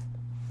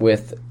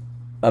 with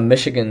a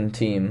Michigan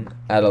team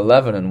at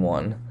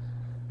 11-1,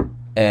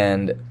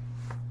 and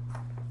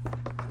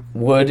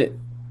would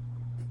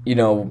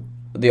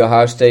the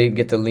Ohio State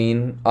get the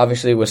lean?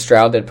 Obviously, with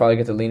Stroud, they'd probably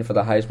get the lean for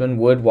the Heisman.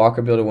 Would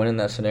Walker be able to win in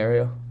that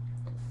scenario?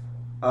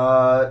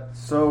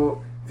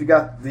 So if you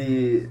got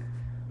the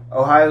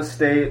Ohio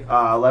State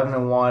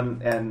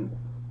 11-1 and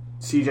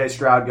C.J.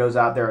 Stroud goes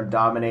out there and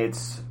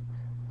dominates,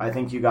 I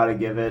think you got to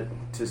give it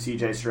to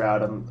C.J.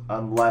 Stroud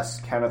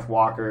unless Kenneth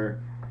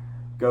Walker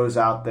goes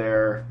out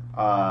there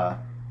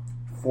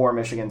for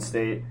Michigan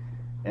State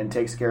and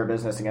takes care of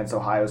business against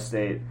Ohio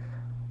State.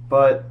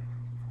 But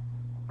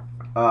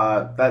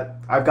that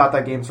I've got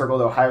that game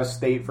circled: Ohio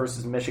State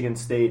versus Michigan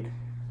State,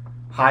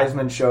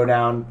 Heisman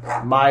showdown.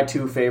 My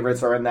two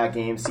favorites are in that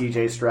game: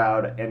 C.J.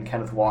 Stroud and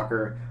Kenneth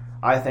Walker.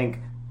 I think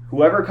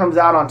whoever comes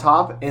out on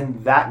top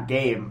in that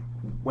game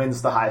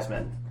wins the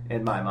Heisman,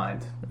 in my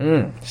mind.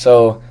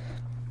 So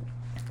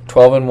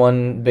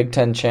 12-1 Big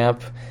Ten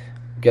champ,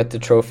 get the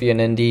trophy in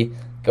Indy,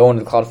 go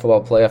into the college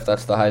football playoff.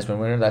 That's the Heisman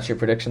winner. That's your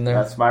prediction there?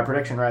 That's my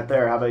prediction right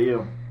there. How about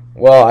you?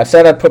 Well, I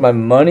said I'd put my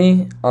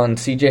money on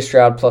C.J.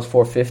 Stroud plus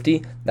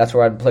 450. That's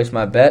where I'd place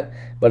my bet.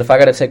 But if I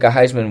got to take a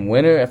Heisman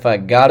winner, if I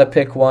got to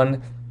pick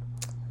one,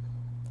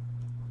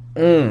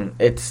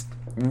 it's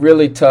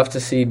really tough to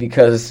see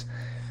because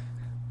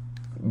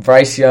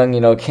Bryce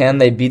Young, can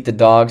they beat the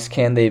Dogs?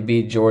 Can they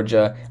beat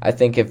Georgia? I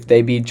think if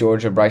they beat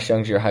Georgia, Bryce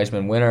Young's your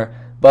Heisman winner.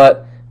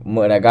 But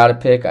when I got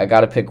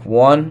to pick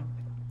one.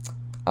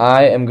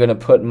 I am going to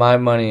put my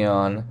money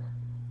on,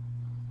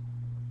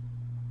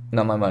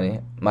 not my money,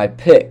 my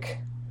pick.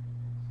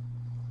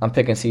 I'm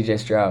picking C.J.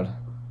 Stroud.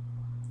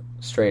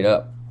 Straight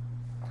up.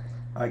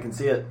 I can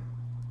see it.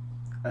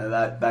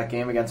 That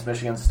game against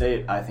Michigan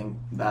State, I think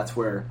that's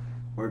where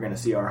we're going to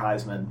see our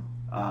Heisman.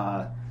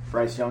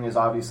 Bryce Young is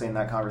obviously in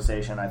that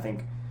conversation. I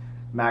think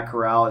Matt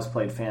Corral has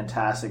played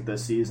fantastic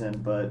this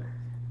season, but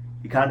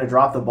he kind of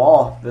dropped the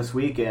ball this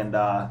week, and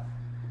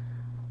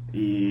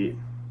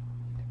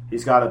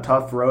he's got a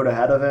tough road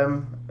ahead of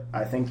him.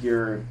 I think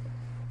your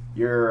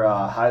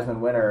Heisman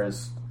winner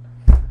is.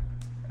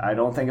 I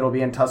don't think it'll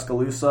be in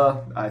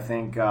Tuscaloosa. I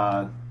think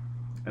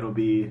it'll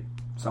be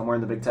somewhere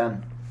in the Big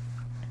Ten.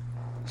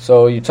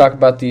 So you talk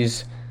about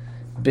these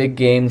big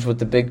games with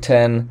the Big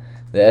Ten,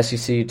 the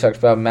SEC. You talked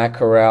about Matt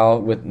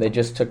Corral. They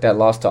just took that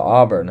loss to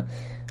Auburn.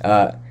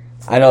 I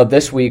know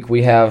this week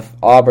we have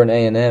Auburn,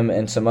 A&M,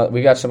 and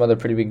we got some other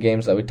pretty big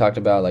games that we talked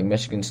about, like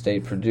Michigan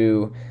State,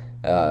 Purdue,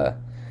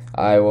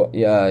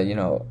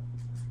 Iowa.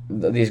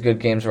 These good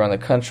games around the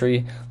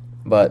country.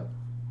 But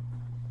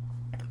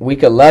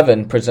Week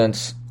 11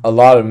 presents a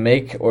lot of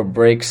make or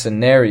break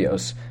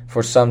scenarios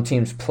for some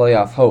teams'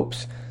 playoff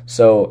hopes.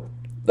 So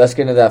let's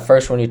get into that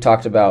first one you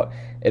talked about.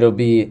 It'll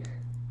be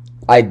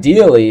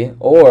ideally,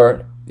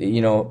 or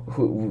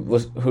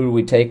who do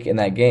we take in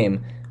that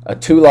game? A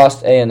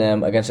 2-loss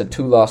A&M against a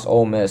 2-loss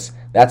Ole Miss.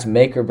 That's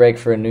make or break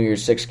for a New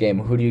Year's Six game.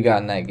 Who do you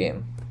got in that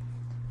game?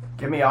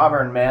 Give me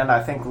Auburn, man.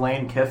 I think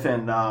Lane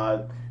Kiffin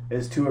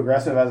is too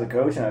aggressive as a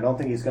coach, and I don't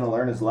think he's going to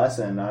learn his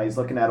lesson. He's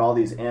looking at all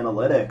these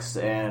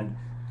analytics, and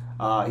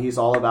he's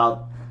all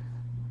about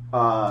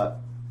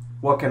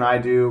what can I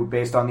do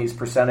based on these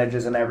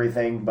percentages and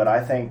everything. But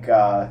I think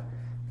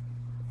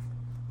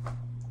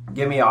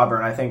give me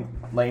Auburn. I think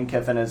Lane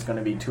Kiffin is going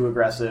to be too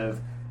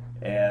aggressive,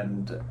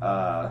 and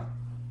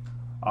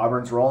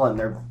Auburn's rolling.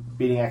 They're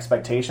beating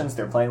expectations.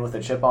 They're playing with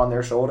a chip on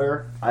their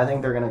shoulder. I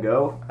think they're going to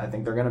go. I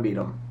think they're going to beat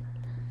them.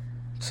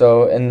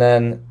 So, and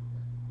then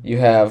you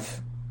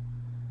have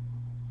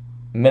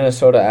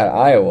Minnesota at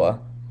Iowa,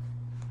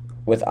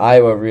 with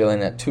Iowa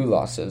reeling at 2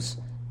 losses,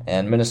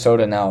 and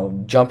Minnesota now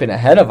jumping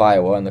ahead of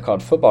Iowa in the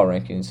college football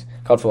playoff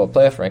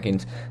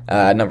rankings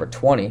at number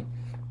 20.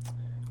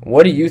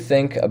 What do you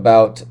think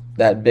about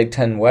that Big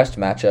Ten West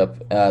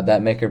matchup,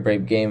 that make or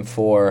break game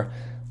for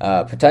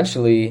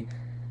potentially,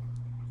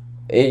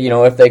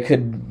 if they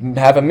could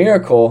have a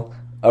miracle,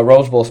 a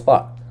Rose Bowl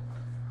spot?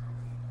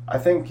 I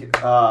think, in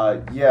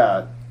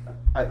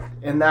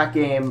that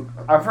game,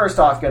 I'm first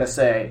off going to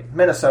say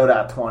Minnesota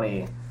at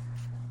 20.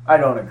 I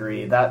don't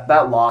agree.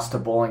 That loss to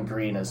Bowling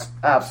Green is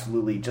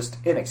absolutely just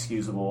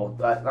inexcusable.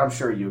 I'm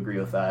sure you agree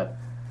with that.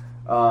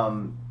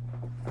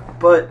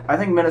 But I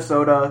think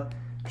Minnesota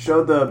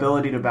showed the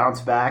ability to bounce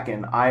back,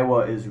 and Iowa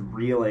is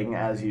reeling,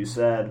 as you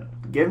said.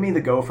 Give me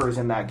the Gophers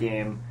in that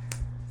game.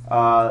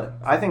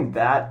 I think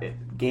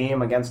that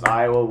game against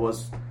Iowa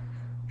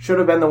should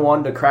have been the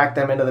one to crack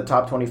them into the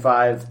top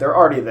 25. They're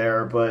already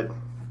there, but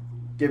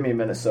give me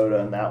Minnesota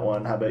in that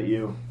one. How about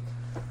you?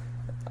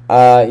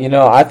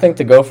 I think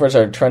the Gophers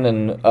are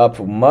trending up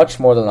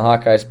much more than the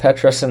Hawkeyes.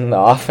 Petras in the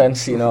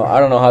offense, I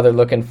don't know how they're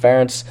looking.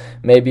 Ferentz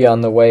may be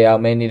on the way out,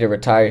 may need to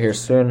retire here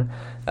soon.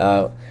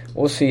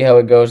 We'll see how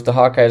it goes. The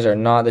Hawkeyes are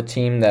not the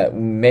team that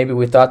maybe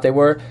we thought they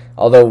were,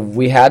 although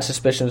we had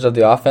suspicions of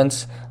the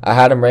offense. I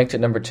had them ranked at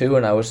number 2,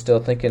 and I was still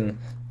thinking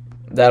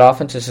that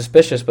offense is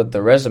suspicious, but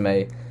the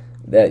resume,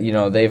 that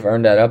they've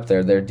earned that up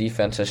there. Their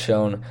defense has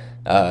shown,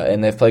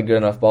 and they've played good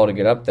enough ball to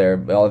get up there.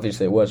 But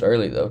obviously, it was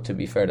early, though, to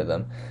be fair to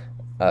them.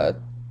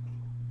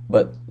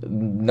 But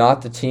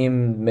not the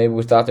team maybe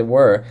we thought they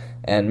were.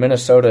 And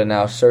Minnesota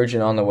now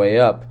surging on the way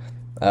up,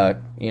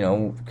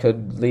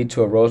 could lead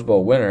to a Rose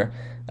Bowl winner.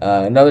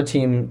 Another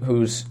team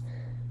who's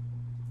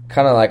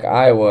kind of like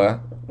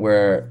Iowa,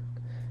 where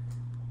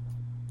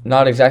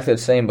not exactly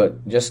the same,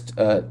 but just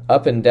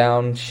up and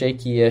down,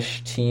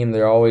 shaky-ish team.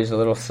 They're always a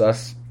little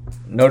sus.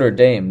 Notre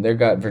Dame, they've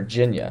got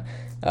Virginia,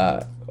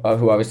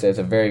 who obviously has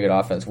a very good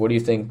offense. What do you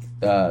think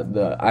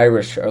the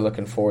Irish are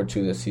looking forward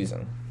to this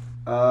season?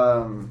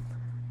 In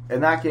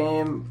that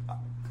game,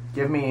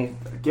 give me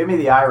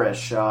the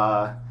Irish.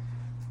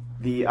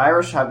 The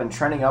Irish have been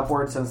trending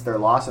upward since their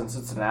loss in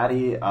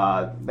Cincinnati.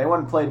 They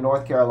went and played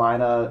North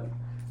Carolina.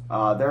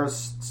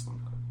 There's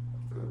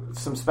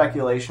some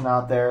speculation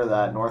out there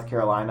that North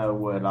Carolina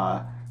would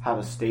have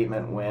a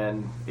statement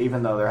win,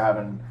 even though they're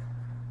having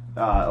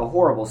a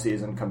horrible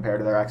season compared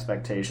to their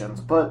expectations.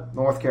 But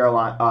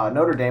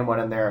Notre Dame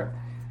went in there,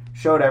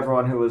 showed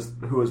everyone who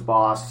was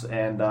boss,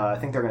 and I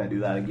think they're going to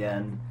do that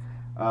again.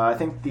 I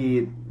think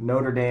the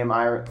Notre Dame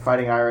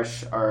Fighting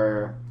Irish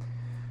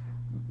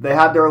they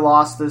had their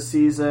loss this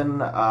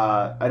season.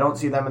 I don't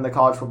see them in the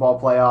college football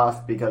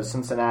playoff because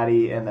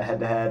Cincinnati in the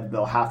head-to-head,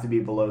 they'll have to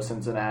be below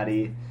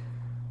Cincinnati.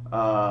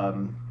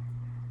 They're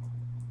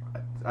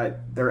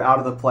out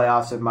of the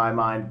playoffs in my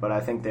mind, but I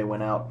think they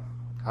win out.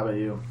 How about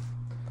you?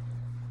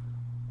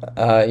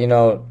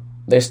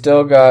 They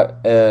still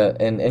got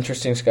an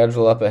interesting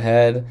schedule up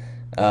ahead.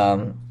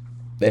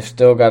 They've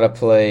still got to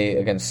play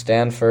against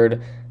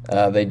Stanford.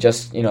 They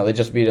just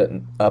beat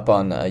up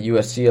on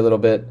USC a little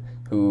bit,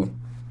 who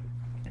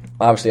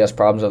obviously has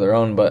problems of their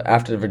own. But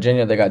after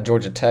Virginia, they got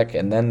Georgia Tech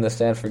and then the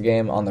Stanford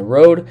game on the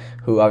road,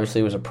 who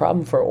obviously was a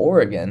problem for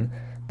Oregon,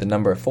 the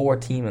number 4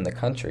 team in the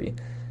country.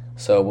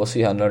 So we'll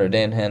see how Notre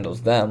Dame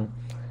handles them.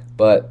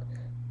 But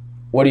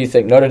what do you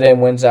think? Notre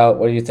Dame wins out.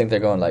 What do you think they're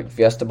going, like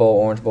Fiesta Bowl,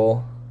 Orange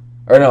Bowl?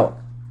 Or no,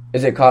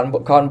 is it Cotton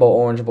Bowl,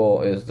 Orange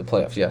Bowl is the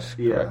playoffs? Yes,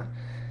 yeah. Correct.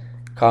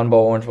 Cotton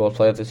Bowl, Orange Bowl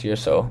playoff this year,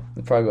 so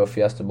they'll probably go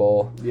Fiesta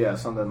Bowl. Yeah,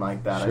 something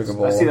like that. Sugar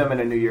Bowl. I see them in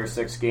a New Year's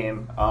Six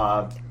game.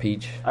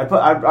 Peach.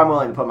 I'm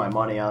willing to put my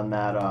money on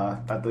that.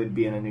 That they'd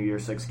be in a New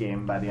Year's Six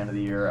game by the end of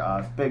the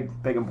year. Big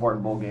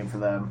important bowl game for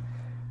them.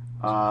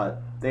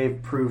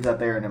 They've proved that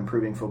they're an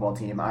improving football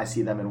team. I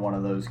see them in one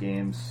of those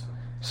games.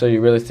 So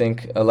you really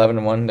think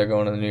 11-1 they're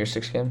going to the New Year's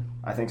Six game?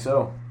 I think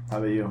so. How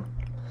about you?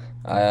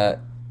 I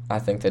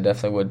think they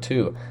definitely would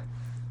too.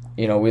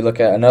 We look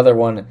at another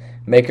one,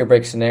 make or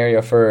break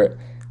scenario for,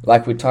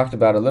 like we talked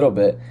about a little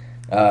bit.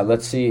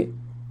 Let's see,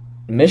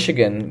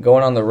 Michigan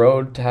going on the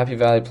road to Happy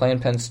Valley, playing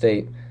Penn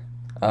State.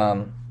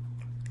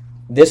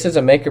 This is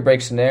a make or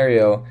break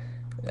scenario,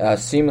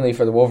 seemingly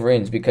for the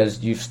Wolverines,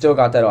 because you've still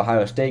got that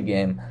Ohio State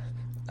game.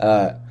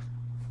 Are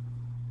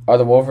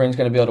the Wolverines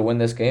going to be able to win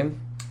this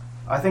game?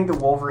 I think the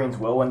Wolverines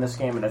will win this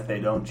game, and if they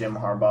don't, Jim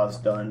Harbaugh's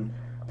done.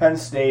 Penn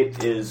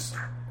State is,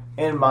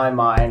 in my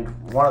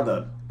mind, one of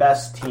the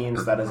best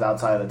teams that is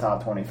outside of the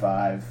top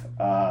 25.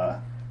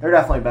 They're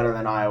definitely better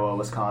than Iowa,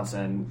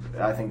 Wisconsin,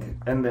 I think,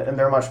 and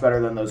they're much better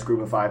than those group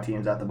of 5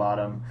 teams at the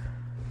bottom.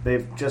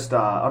 They've just,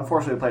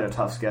 unfortunately, played a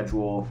tough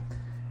schedule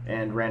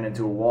and ran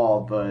into a wall,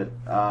 but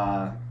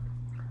I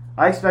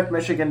expect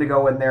Michigan to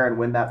go in there and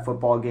win that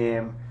football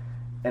game,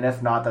 and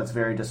if not, that's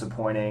very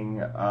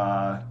disappointing.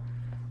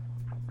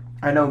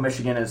 I know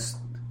Michigan is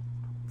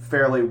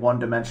fairly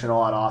one-dimensional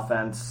on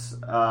offense,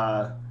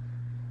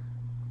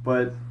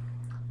 but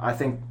I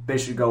think they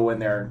should go in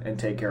there and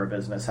take care of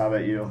business. How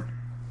about you?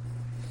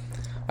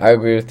 I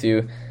agree with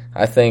you.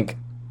 I think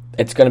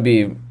it's going to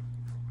be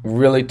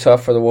really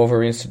tough for the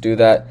Wolverines to do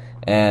that,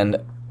 and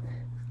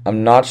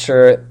I'm not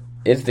sure.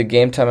 Is the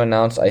game time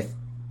announced? I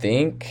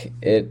think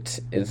it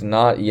is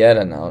not yet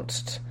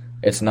announced.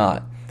 It's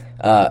not.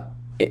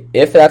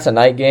 If that's a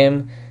night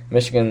game,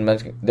 Michigan,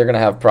 they're going to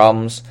have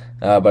problems.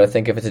 But I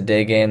think if it's a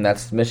day game,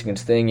 that's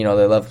Michigan's thing. They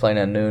love playing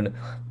at noon.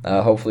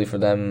 Hopefully for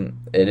them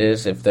it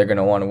is, if they're going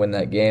to want to win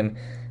that game.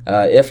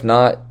 If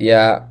not,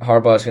 yeah,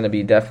 Harbaugh's going to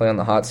be definitely on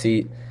the hot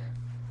seat.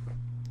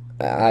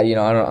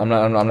 I'm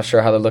not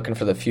sure how they're looking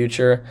for the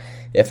future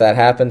if that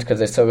happens, because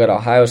they still got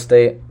Ohio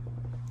State.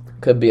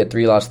 Could be a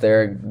 3-loss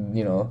there.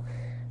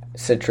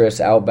 Citrus,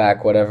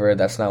 Outback, whatever.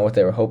 That's not what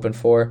they were hoping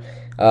for.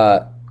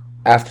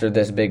 After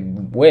this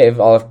big wave,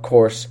 of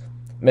course,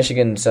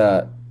 Michigan's,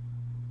 I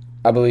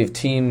believe,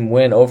 team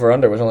win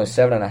over-under was only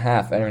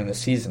 7.5 entering the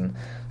season.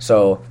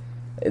 So,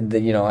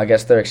 I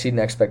guess they're exceeding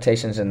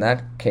expectations in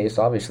that case,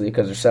 obviously,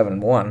 because they're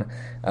 7-1.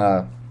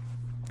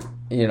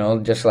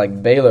 Just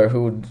like Baylor,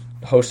 who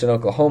hosted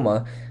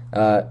Oklahoma,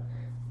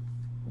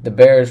 the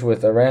Bears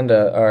with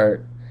Aranda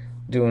are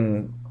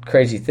doing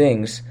crazy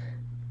things.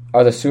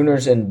 Are the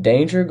Sooners in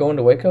danger going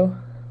to Waco?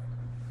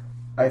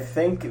 I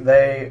think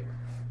they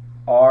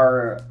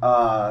are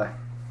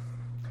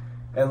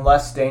in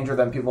less danger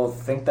than people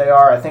think they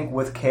are. I think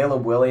with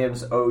Caleb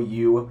Williams,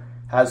 OU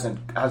has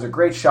a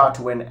great shot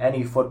to win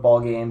any football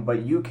game,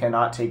 but you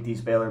cannot take these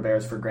Baylor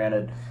Bears for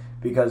granted,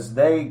 because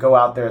they go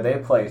out there, they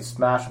play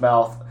smash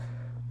mouth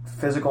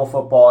physical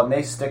football, and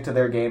they stick to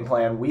their game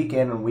plan week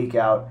in and week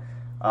out.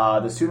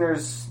 The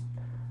Sooners,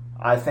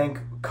 I think,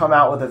 come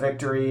out with a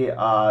victory.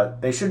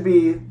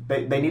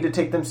 They need to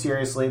take them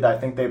seriously. I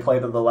think they play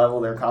to the level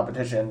of their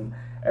competition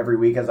every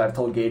week, as I've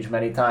told Gage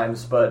many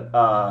times.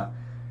 But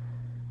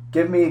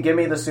give me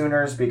the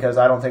Sooners, because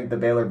I don't think the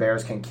Baylor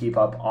Bears can keep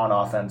up on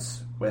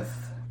offense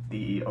with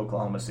the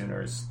Oklahoma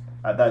Sooners.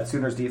 That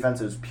Sooners defense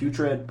is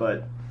putrid,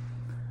 but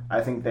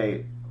I think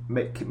they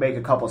make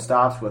a couple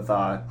stops with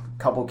a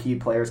couple key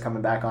players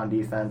coming back on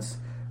defense.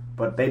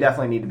 But they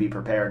definitely need to be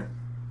prepared.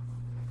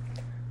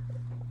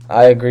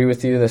 I agree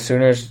with you. The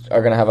Sooners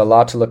are going to have a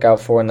lot to look out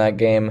for in that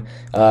game.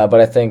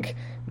 But I think,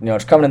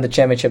 it's coming in the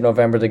championship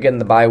November. They're getting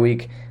the bye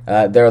week.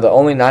 They're the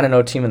only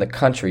 9-0 team in the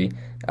country.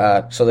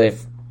 So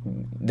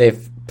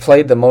they've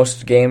played the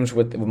most games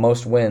with the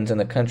most wins in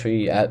the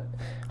country at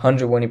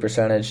 100 winning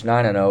percentage,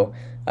 9-0.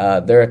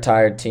 They're a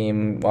tired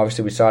team.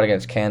 Obviously, we saw it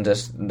against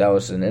Kansas. That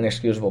was an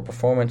inexcusable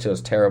performance. It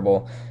was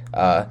terrible.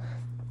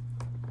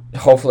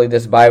 Hopefully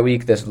this bye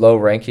week, this low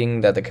ranking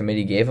that the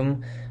committee gave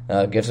them,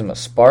 gives them a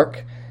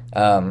spark.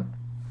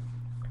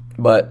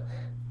 But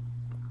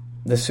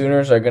the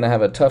Sooners are going to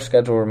have a tough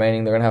schedule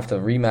remaining. They're going to have to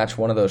rematch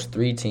one of those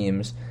 3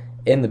 teams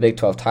in the Big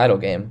 12 title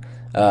game.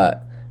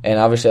 And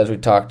obviously, as we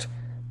talked,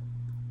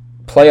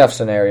 playoff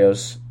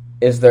scenarios,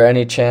 is there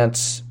any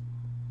chance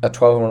a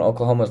 12-1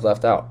 Oklahoma is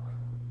left out?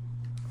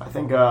 I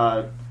think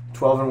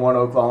 12-1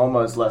 Oklahoma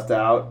is left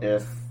out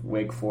if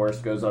Wake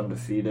Forest goes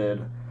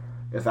undefeated,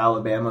 if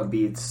Alabama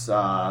beats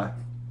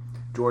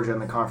Georgia in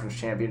the conference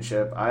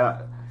championship,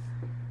 I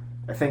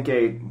think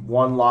a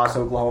one-loss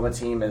Oklahoma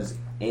team is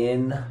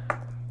in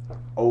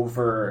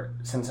over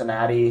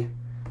Cincinnati,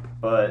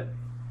 but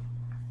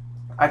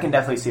I can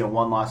definitely see a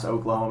one-loss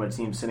Oklahoma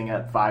team sitting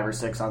at 5 or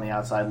 6 on the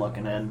outside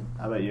looking in.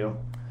 How about you?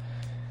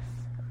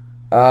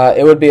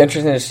 It would be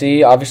interesting to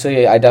see.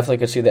 Obviously, I definitely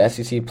could see the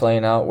SEC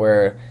playing out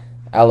where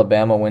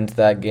Alabama wins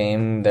that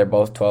game. They're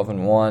both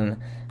 12-1.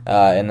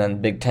 And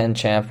then Big Ten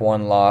champ,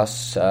 one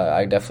loss.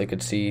 I definitely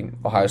could see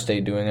Ohio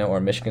State doing it or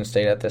Michigan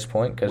State at this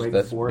point because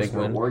that's a big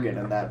win. Oregon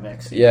in that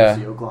mix. You yeah,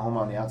 see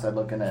Oklahoma on the outside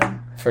looking in.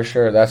 For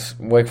sure, that's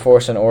Wake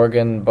Forest and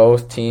Oregon,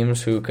 both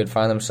teams who could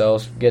find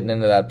themselves getting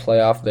into that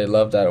playoff. They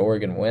love that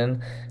Oregon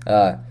win.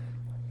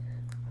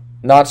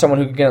 Not someone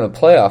who could get in the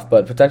playoff,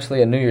 but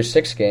potentially a New Year's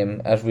Six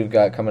game as we've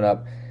got coming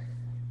up.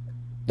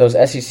 Those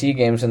SEC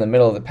games in the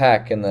middle of the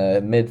pack in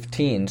the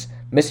mid-teens.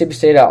 Mississippi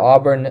State at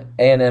Auburn,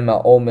 A&M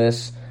at Ole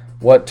Miss.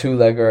 What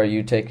two-legger are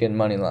you taking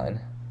money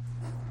line?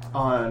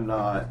 On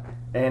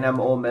A&M,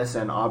 Ole Miss,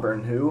 and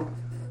Auburn who?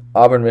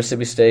 Auburn,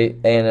 Mississippi State,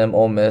 A&M,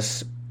 Ole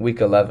Miss, Week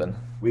 11.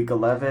 Week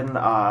 11,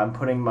 I'm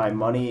putting my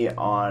money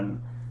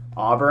on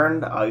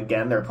Auburn.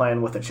 Again, they're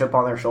playing with a chip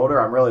on their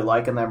shoulder. I'm really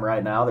liking them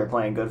right now. They're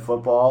playing good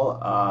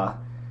football.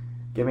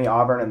 Give me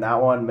Auburn in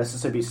that one.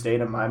 Mississippi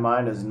State, in my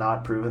mind, has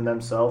not proven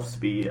themselves to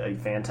be a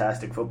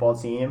fantastic football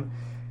team.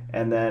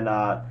 And then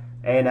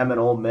A&M and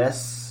Ole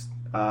Miss.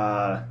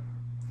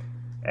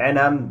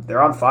 A&M,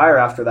 they're on fire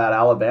after that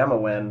Alabama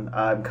win.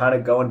 I'm kind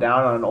of going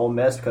down on Ole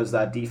Miss because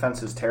that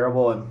defense is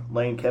terrible and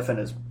Lane Kiffin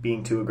is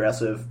being too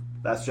aggressive.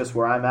 That's just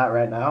where I'm at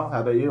right now.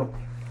 How about you?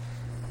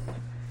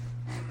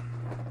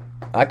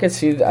 I could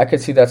see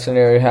that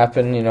scenario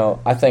happen. You know,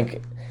 I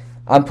think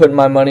I'm putting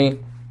my money.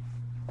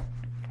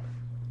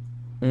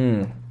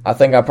 I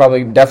think I'm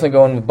probably definitely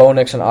going with Bo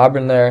Nix and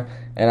Auburn there,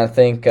 and I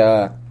think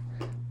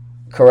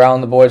Corral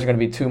and the boys are going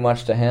to be too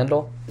much to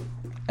handle.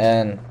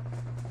 And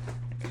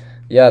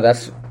yeah,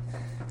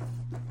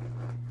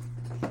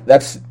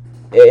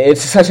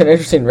 it's such an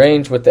interesting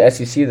range with the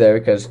SEC there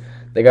because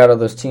they got all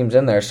those teams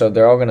in there, so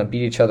they're all going to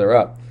beat each other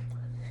up.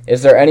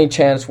 Is there any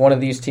chance one of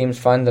these teams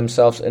find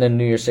themselves in a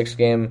New Year's Six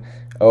game,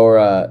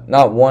 or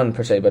not one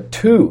per se, but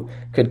two?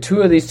 Could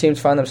two of these teams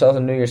find themselves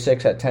in New Year's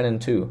Six at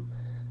 10-2?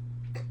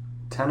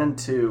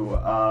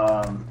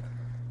 10-2.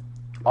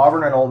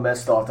 Auburn and Ole Miss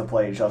still have to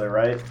play each other,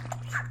 right?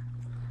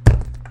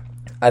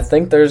 I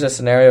think there's a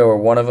scenario where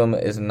one of them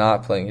is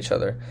not playing each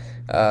other.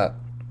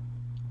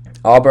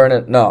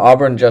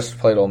 Auburn just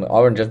played Ole Miss.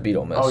 Auburn just beat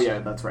Ole Miss. Oh yeah,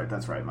 that's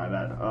right. My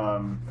bad.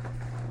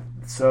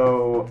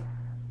 So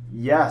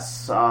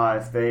yes,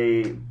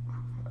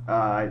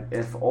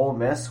 if Ole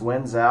Miss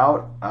wins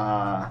out,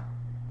 I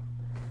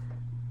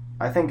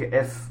think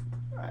if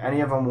any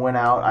of them win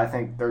out, I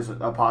think there's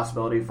a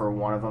possibility for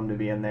one of them to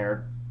be in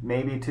there,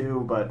 maybe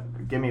two,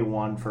 but give me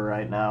one for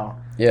right now.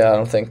 Yeah, I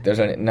don't think there's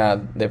any.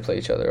 They play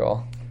each other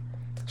all.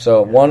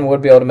 So one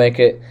would be able to make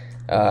it.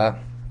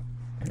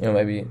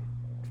 Maybe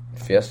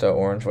Fiesta,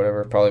 Orange,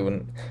 whatever. Probably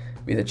wouldn't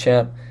be the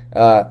champ.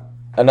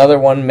 Another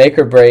one, make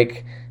or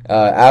break.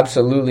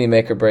 Absolutely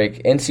make or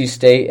break. NC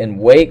State and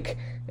Wake.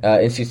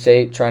 NC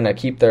State trying to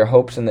keep their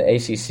hopes in the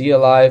ACC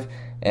alive,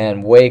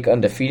 and Wake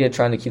undefeated,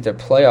 trying to keep their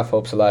playoff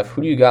hopes alive.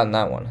 Who do you got in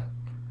that one?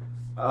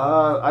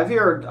 I've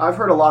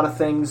heard a lot of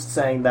things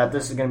saying that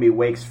this is going to be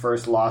Wake's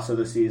first loss of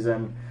the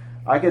season.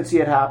 I could see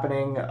it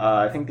happening.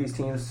 I think these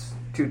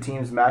two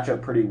teams match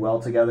up pretty well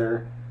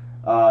together.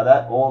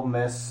 That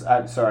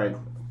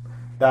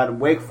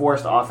Wake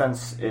Forest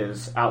offense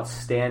is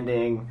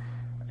outstanding,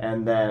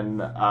 and then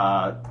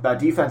that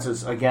defense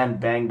is again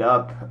banged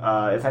up.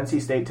 If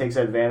NC State takes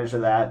advantage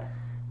of that,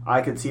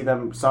 I could see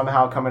them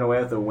somehow coming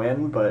away with a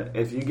win. But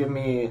if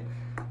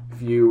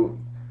you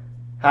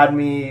had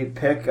me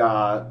pick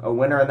a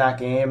winner in that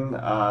game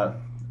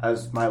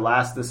as my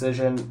last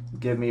decision,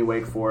 give me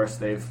Wake Forest.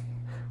 They've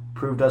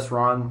proved us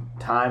wrong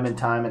time and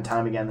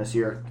time again this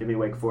year. Give me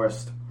Wake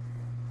Forest.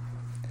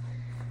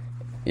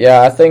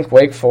 Yeah, I think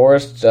Wake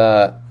Forest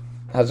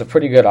has a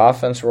pretty good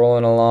offense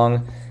rolling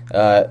along.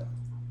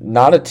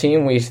 Not a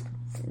team we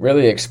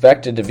really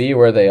expected to be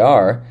where they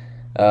are,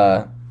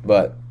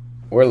 but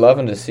we're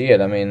loving to see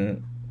it. I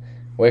mean,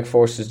 Wake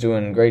Forest is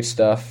doing great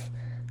stuff.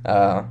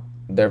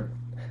 They're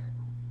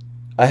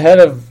ahead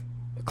of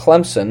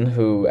Clemson,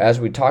 who, as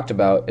we talked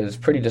about, is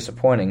pretty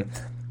disappointing.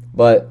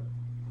 But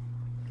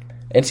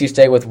NC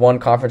State with one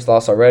conference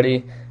loss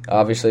already.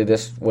 Obviously,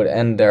 this would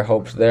end their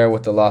hopes there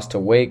with the loss to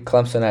Wake.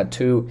 Clemson at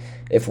 2.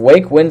 If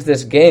Wake wins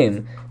this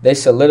game, they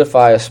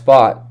solidify a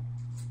spot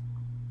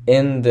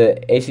in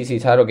the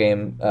ACC title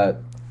game,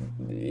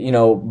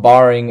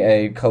 barring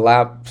a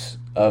collapse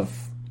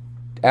of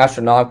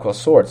astronomical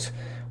sorts.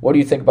 What do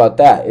you think about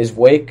that? Is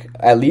Wake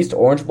at least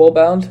Orange Bowl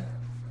bound?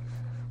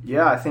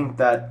 Yeah, I think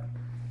that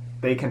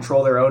they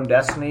control their own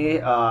destiny.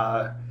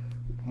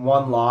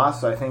 One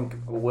loss, I think,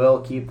 will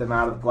keep them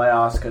out of the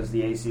playoffs because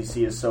the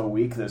ACC is so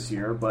weak this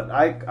year. But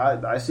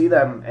I see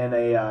them in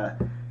a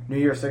New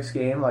Year's Six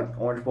game,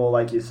 like Orange Bowl,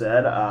 like you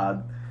said.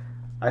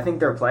 I think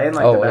they're playing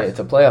like Oh, the wait, best. it's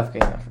a playoff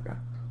game. I forgot.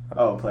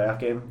 Oh, playoff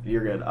game?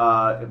 You're good.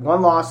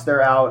 One loss,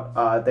 they're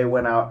out. They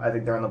went out. I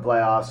think they're in the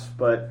playoffs.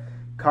 But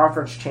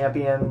conference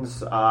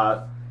champions,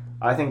 I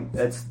think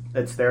it's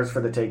theirs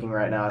for the taking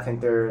right now. I think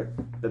they're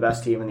the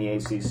best team in the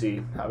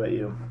ACC. How about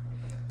you?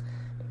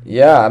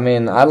 Yeah, I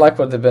mean, I like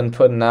what they've been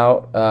putting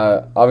out.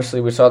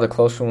 Obviously, we saw the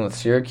close one with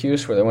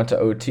Syracuse where they went to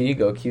OT.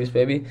 Go Cuse,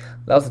 baby.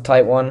 That was a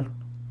tight one.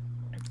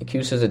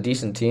 Cuse is a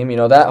decent team. You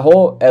know, that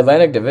whole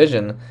Atlantic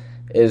division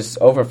is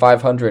over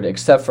 500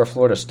 except for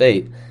Florida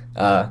State,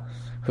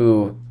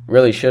 who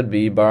really should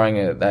be,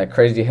 barring that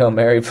crazy Hail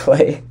Mary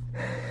play.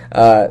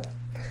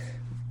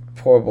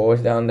 Poor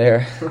boys down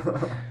there.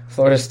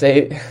 Florida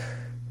State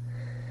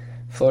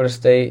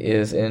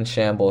is in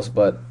shambles,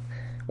 but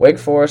Wake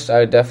Forest,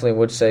 I definitely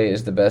would say,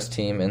 is the best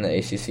team in the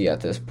ACC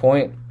at this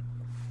point,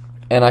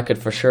 and I could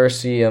for sure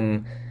see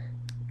them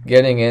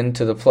getting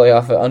into the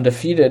playoff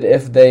undefeated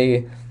if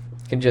they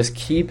can just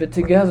keep it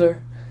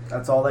together.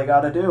 That's all they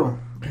got to do.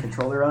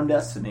 Control their own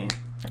destiny.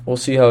 We'll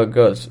see how it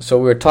goes. So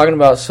we were talking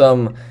about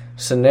some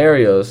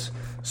scenarios,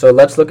 so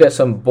let's look at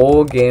some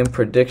bowl game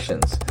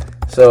predictions.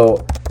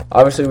 So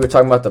obviously we were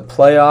talking about the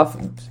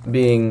playoff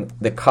being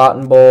the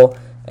Cotton Bowl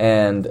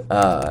and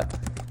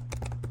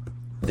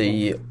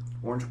the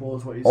Orange Bowl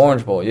is what you said?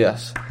 Orange Bowl,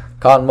 yes.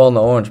 Cotton Bowl and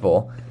the Orange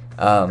Bowl.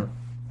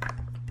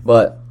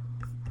 But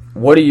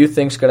what do you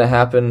think is going to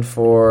happen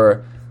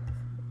for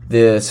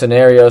the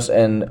scenarios?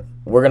 And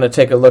we're going to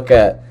take a look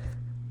at,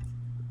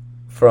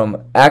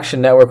 from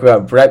Action Network, we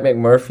got Brett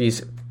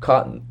McMurphy's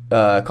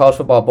college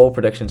football bowl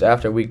predictions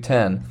after Week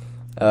 10.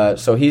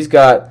 So he's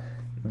got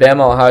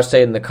Bama, Ohio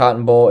State in the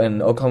Cotton Bowl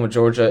and Oklahoma,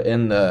 Georgia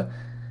in the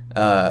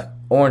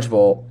Orange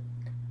Bowl.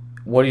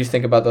 What do you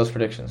think about those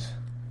predictions?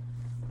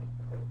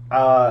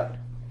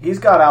 He's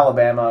got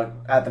Alabama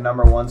at the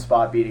number 1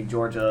 spot beating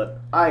Georgia.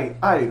 I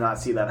do not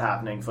see that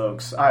happening,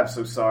 folks. I'm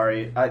so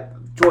sorry.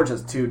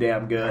 Georgia's too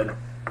damn good.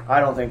 I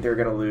don't think they're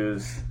going to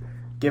lose.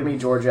 Give me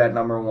Georgia at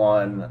number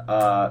 1.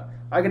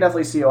 I could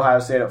definitely see Ohio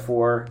State at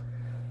 4.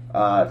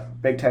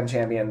 Big Ten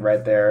champion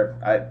right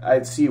there.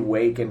 I'd see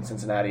Wake and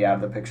Cincinnati out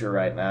of the picture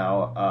right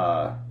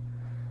now.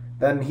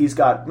 Then he's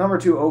got number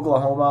 2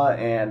 Oklahoma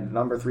and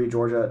number 3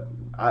 Georgia.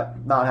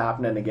 Not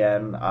happening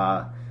again.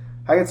 I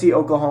could see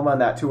Oklahoma in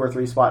that 2 or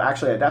 3 spot.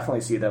 Actually, I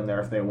definitely see them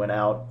there if they win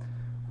out.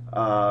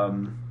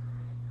 But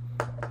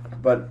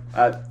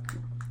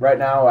right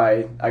now,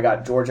 I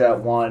got Georgia at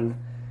 1.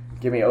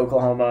 Give me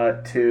Oklahoma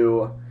at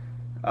 2.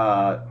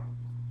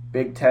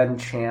 Big Ten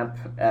champ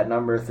at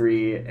number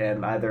 3,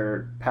 and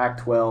either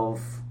Pac-12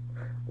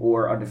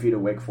 or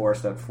undefeated Wake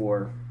Forest at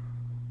 4.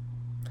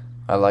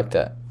 I like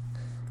that.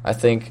 I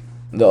think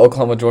the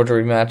Oklahoma-Georgia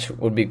rematch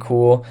would be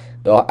cool.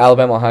 The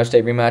Alabama-Ohio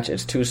State rematch,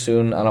 it's too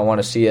soon. I don't want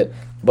to see it.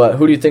 But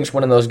who do you think's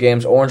winning those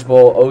games? Orange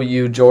Bowl,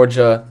 OU,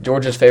 Georgia.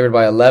 Georgia's favored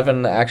by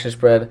 11, the action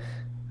spread.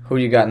 Who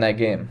do you got in that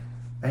game?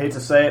 I hate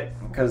to say it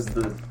because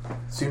the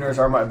Sooners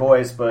are my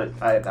boys, but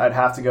I'd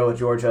have to go with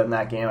Georgia in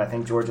that game. I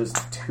think Georgia's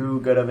too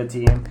good of a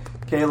team.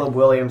 Caleb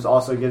Williams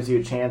also gives you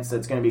a chance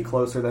that's going to be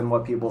closer than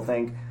what people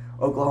think.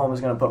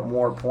 Oklahoma's going to put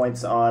more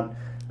points on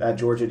that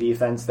Georgia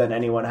defense than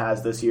anyone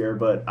has this year,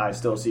 but I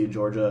still see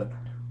Georgia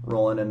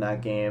rolling in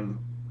that game,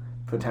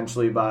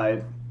 potentially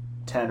by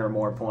 10 or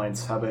more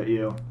points. How about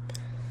you?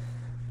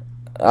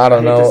 I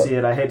don't know. I hate to see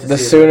it. I hate to see the it.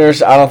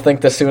 Sooners, I don't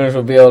think the Sooners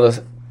will be able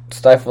to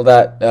stifle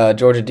that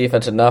Georgia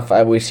defense enough.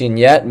 We've seen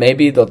yet.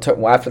 Maybe they'll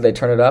after they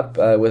turn it up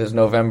with his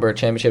November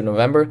championship in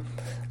November,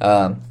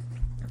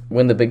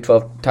 win the Big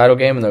 12 title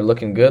game, and they're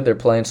looking good. They're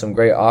playing some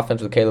great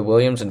offense with Caleb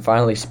Williams, and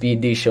finally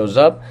Speed D shows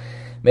up.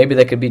 Maybe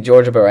they could beat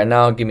Georgia, but right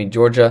now, give me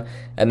Georgia.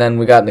 And then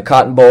we got in the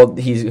Cotton Bowl,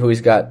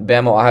 he's got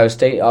Bama, Ohio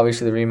State,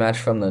 obviously the rematch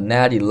from the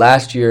Natty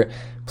last year.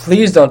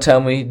 Please don't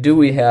tell me, do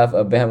we have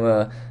a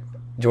Bama,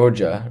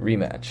 Georgia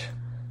rematch?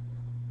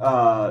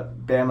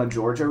 Bama,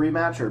 Georgia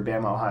rematch or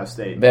Bama, Ohio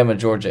State? Bama,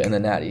 Georgia in the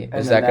Natty.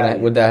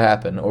 Would that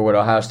happen, or would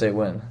Ohio State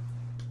win?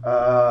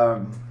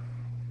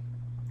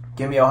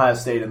 Give me Ohio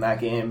State in that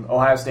game.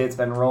 Ohio State's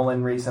been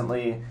rolling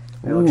recently.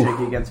 They look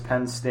shaky against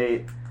Penn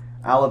State.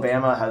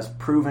 Alabama has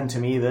proven to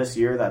me this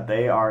year that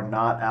they are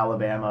not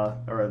Alabama,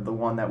 or the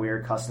one that we are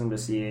accustomed to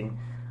seeing.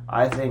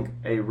 I think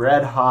a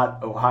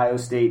red-hot Ohio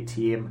State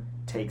team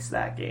takes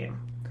that game.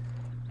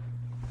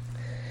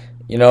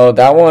 You know,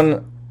 that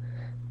one,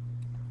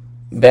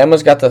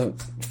 Bama's got the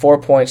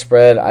 4-point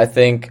spread. I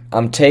think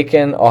I'm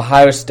taking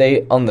Ohio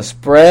State on the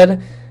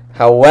spread.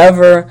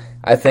 However,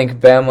 I think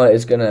Bama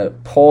is going to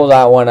pull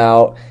that one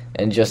out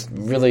and just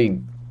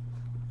really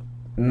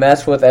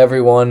mess with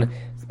everyone.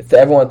 If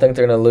everyone thinks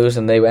they're going to lose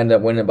and they end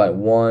up winning by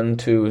 1,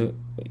 2,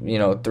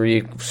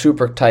 3,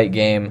 super tight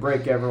game.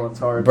 Break everyone's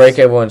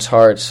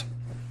hearts.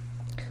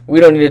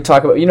 We don't need to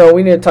talk about, we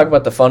need to talk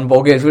about the fun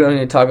bowl games. We don't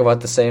need to talk about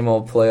the same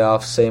old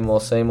playoffs, same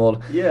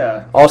old.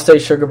 Yeah.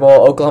 All-State Sugar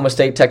Bowl, Oklahoma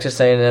State, Texas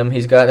A&M.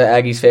 He's got the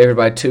Aggies favored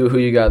by 2. Who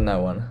you got in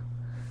that one?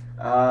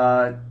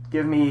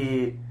 Give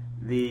me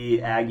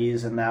the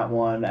Aggies in that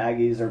one.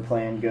 Aggies are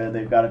playing good.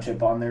 They've got a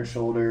chip on their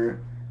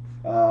shoulder.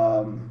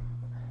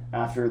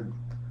 After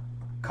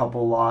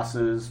couple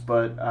losses,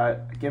 but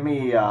give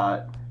me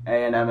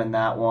A&M in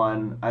that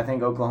one. I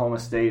think Oklahoma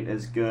State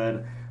is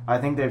good. I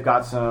think they've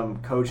got some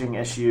coaching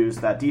issues.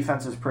 That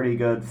defense is pretty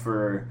good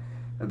for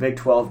a Big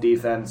 12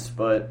 defense,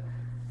 but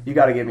you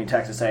got to give me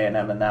Texas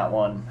A&M in that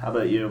one. How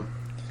about you?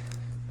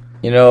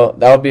 That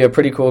would be a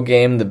pretty cool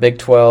game. The Big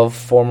 12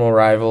 former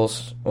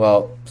rivals,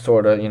 well,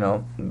 sort of,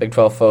 Big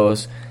 12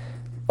 foes.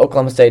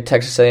 Oklahoma State,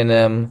 Texas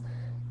A&M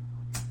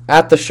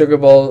at the Sugar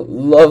Bowl.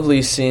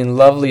 Lovely scene,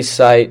 lovely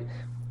sight.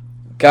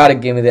 Got to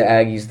give me the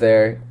Aggies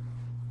there.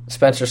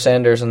 Spencer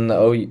Sanders and the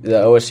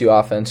OSU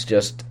offense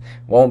just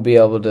won't be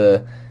able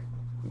to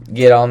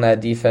get on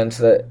that defense.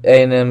 The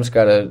A&M's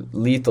got a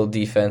lethal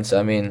defense.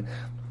 I mean,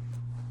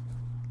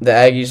 the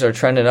Aggies are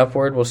trending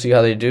upward. We'll see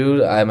how they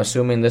do. I'm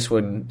assuming this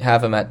would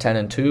have them at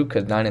 10-2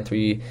 because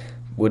 9-3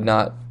 would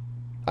not,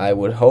 I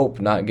would hope,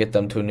 not get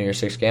them to a New Year's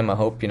Six game. I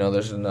hope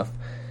there's enough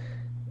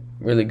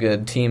really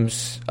good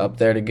teams up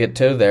there to get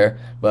to there.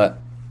 But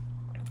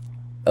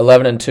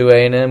 11-2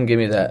 A&M, give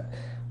me that.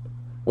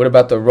 What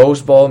about the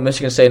Rose Bowl,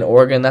 Michigan State and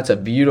Oregon? That's a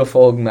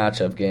beautiful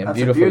matchup game. That's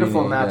a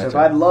beautiful matchup.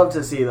 I'd love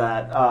to see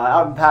that.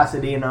 Out in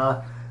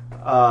Pasadena,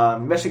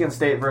 Michigan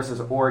State versus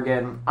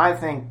Oregon. I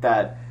think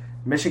that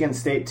Michigan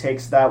State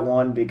takes that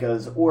one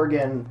because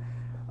Oregon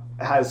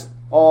has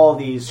all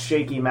these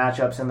shaky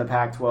matchups in the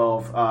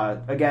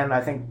Pac-12. Again,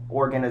 I think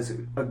Oregon is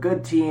a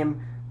good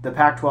team. The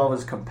Pac-12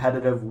 is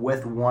competitive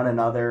with one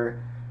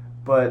another.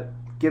 But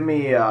give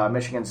me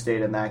Michigan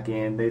State in that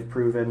game. They've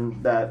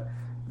proven that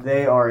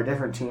they are a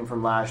different team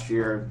from last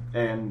year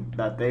and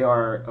that they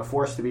are a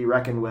force to be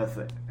reckoned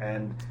with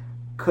and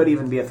could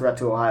even be a threat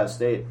to Ohio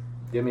State.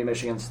 Give me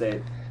Michigan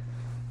State.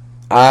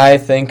 I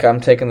think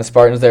I'm taking the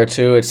Spartans there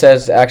too. It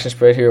says action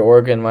spread here,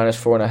 Oregon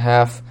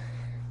 -4.5.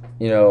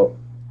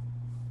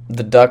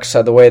 The Ducks,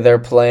 the way they're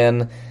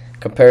playing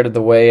compared to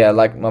the way I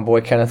like my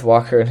boy Kenneth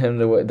Walker and him,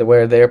 the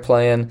way they're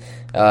playing.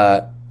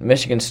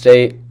 Michigan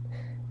State,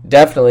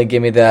 definitely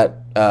give me that.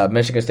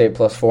 Michigan State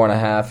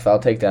 +4.5. I'll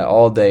take that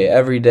all day,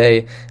 every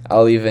day.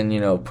 I'll even,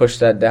 push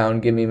that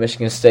down. Give me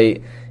Michigan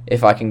State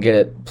if I can get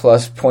it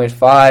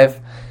 +0.5.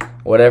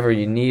 Whatever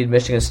you need.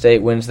 Michigan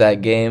State wins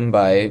that game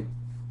by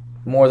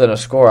more than a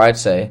score, I'd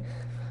say.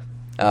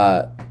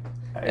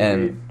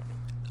 And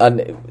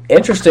an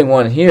interesting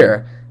one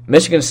here.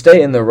 Michigan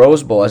State in the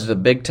Rose Bowl as the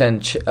Big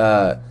Ten,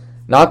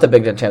 not the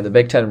Big Ten champ, the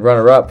Big Ten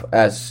runner-up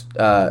as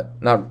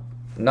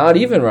not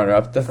even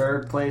runner-up. The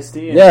third place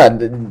team. Yeah,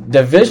 the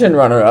division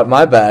runner-up,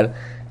 my bad.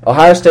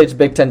 Ohio State's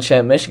Big Ten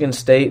champ. Michigan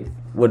State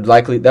would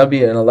likely, that would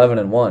be an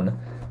 11-1.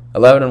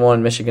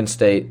 11-1 Michigan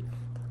State.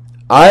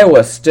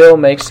 Iowa still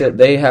makes it,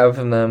 they have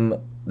them,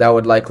 that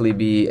would likely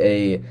be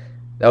a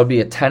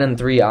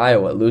 10-3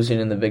 Iowa, losing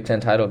in the Big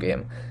Ten title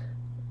game.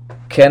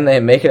 Can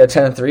they make it a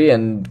 10-3,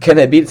 and can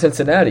they beat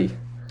Cincinnati?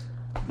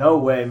 No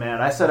way,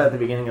 man. I said at the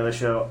beginning of the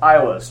show,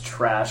 Iowa's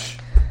trash.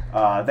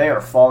 They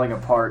are falling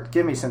apart.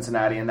 Give me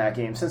Cincinnati in that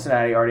game.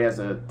 Cincinnati already has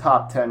a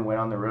top 10 win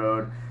on the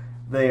road.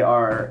 They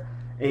are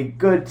a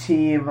good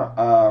team.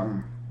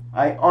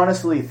 I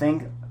honestly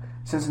think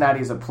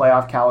Cincinnati is a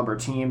playoff caliber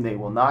team. They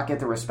will not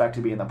get the respect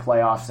to be in the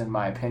playoffs, in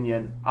my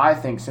opinion. I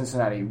think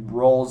Cincinnati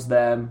rolls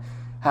them,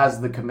 has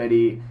the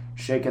committee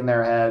shaking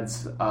their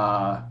heads.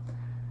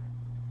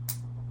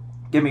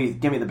 Give me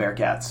the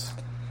Bearcats.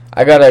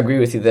 I gotta agree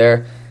with you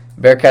there.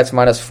 Bearcats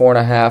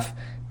 -4.5.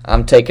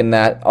 I'm taking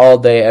that all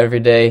day, every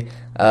day.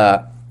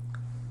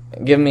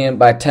 Give me it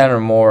by 10 or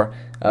more.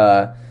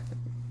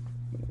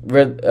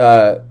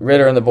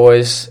 Ritter and the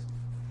boys.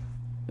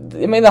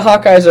 I mean, the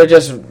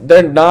Hawkeyes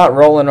they're not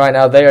rolling right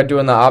now. They are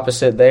doing the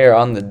opposite. They are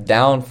on the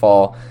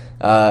downfall.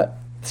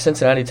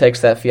 Cincinnati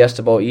takes that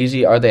Fiesta Bowl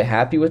easy. Are they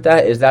happy with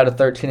that? Is that a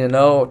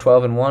 13-0,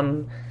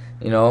 12-1?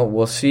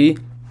 We'll see.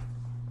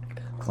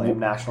 Claim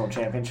national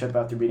championship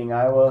after beating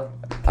Iowa?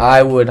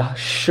 I would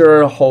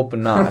sure hope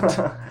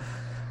not.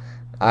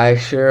 I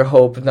sure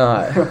hope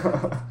not.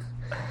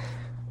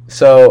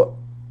 So,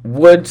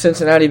 would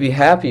Cincinnati be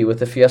happy with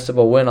the Fiesta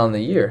Bowl win on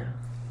the year?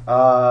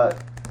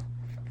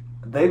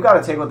 They've got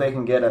to take what they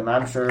can get, and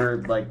I'm sure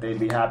they'd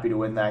be happy to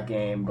win that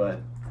game, but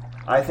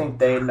I think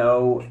they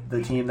know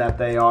the team that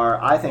they are.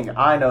 I think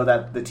I know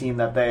that the team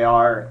that they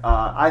are.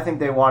 I think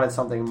they wanted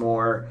something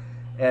more,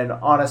 and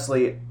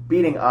honestly,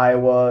 beating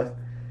Iowa,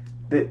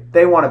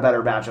 they want a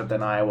better matchup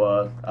than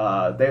Iowa.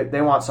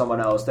 They want someone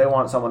else. They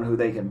want someone who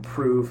they can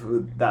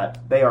prove that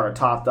they are a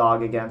top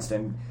dog against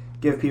and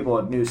give people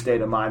a new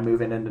state of mind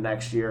moving into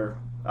next year.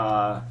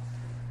 I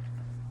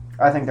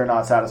think they're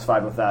not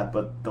satisfied with that,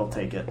 but they'll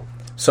take it.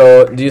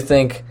 So do you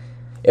think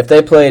if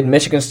they played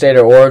Michigan State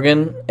or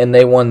Oregon and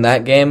they won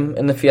that game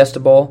in the Fiesta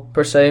Bowl,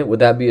 per se, would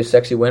that be a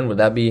sexy win? Would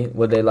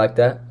they like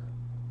that?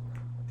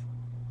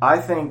 I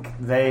think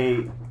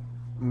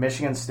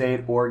Michigan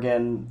State,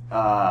 Oregon,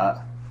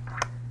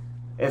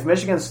 if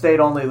Michigan State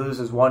only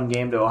loses one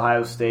game to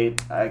Ohio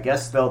State, I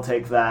guess they'll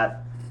take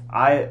that.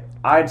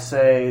 I'd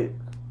say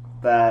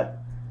that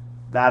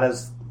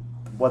is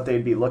what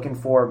they'd be looking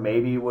for.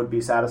 Maybe would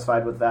be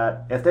satisfied with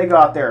that. If they go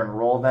out there and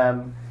roll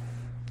them,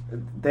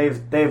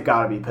 they've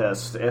got to be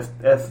pissed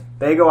if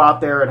they go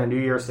out there in a New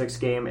Year's Six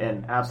game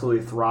and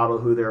absolutely throttle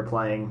who they're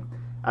playing.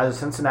 As a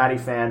Cincinnati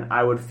fan,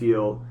 I would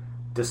feel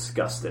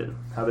disgusted.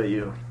 How about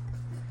you?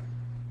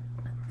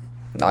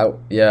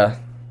 Yeah,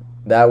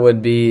 that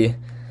would be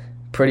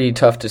pretty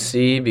tough to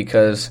see,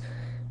 because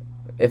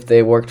if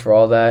they worked for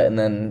all that and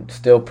then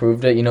still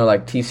proved it,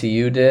 like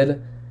TCU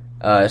did,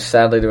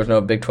 sadly there was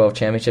no Big 12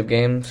 championship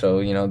game,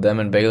 so them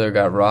and Baylor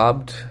got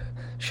robbed.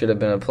 Should have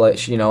been a play.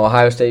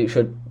 Ohio State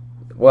should,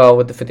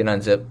 with the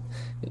 59 zip.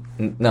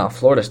 No,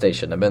 Florida State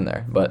shouldn't have been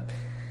there, but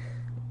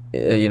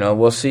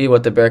we'll see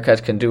what the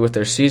Bearcats can do with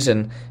their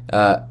season.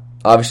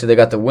 Obviously, they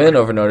got the win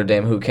over Notre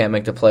Dame, who can't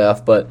make the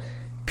playoff, but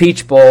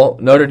Peach Bowl,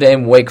 Notre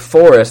Dame, Wake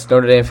Forest,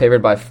 Notre Dame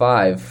favored by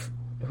 5.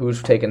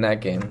 Who's taking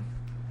that game?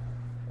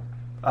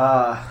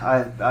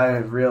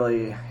 I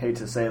really hate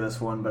to say this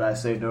one, but I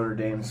say Notre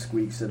Dame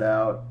squeaks it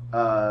out.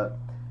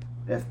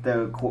 If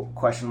the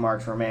question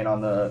marks remain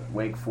on the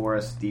Wake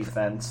Forest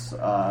defense,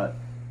 that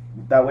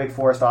Wake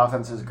Forest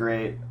offense is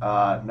great.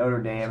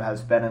 Notre Dame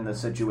has been in this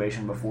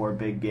situation before,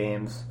 big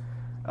games.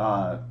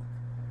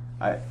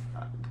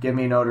 Give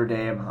me Notre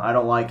Dame. I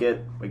don't like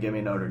it, but give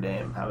me Notre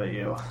Dame. How about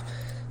you?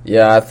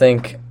 Yeah, I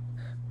think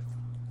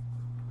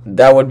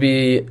that would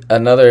be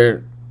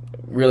another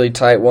really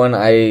tight one.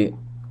 I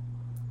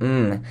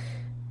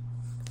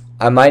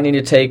might need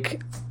to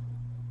take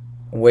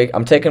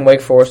I'm taking Wake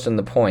Forest in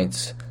the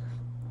points.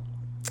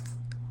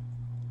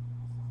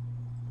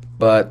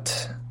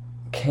 But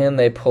can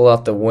they pull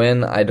out the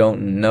win? I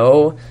don't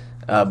know.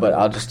 But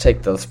I'll just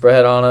take the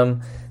spread on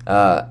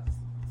them.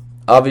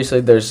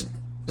 Obviously, there's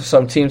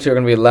some teams who are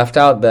going to be left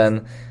out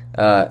then.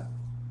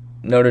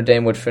 Notre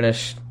Dame would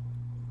finish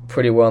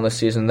pretty well in the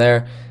season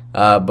there.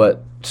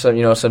 But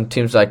some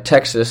teams like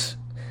Texas,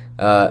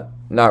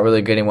 not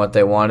really getting what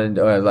they wanted,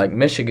 or like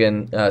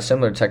Michigan,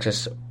 similar to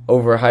Texas,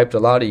 overhyped a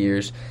lot of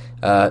years.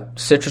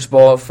 Citrus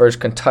Bowl, first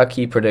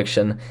Kentucky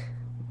prediction.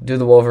 Do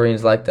the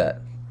Wolverines like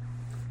that?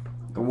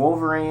 The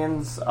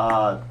Wolverines,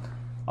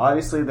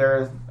 obviously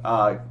they're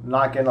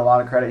not getting a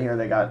lot of credit here.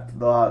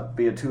 They'll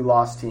be a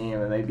 2-loss team,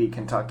 and they beat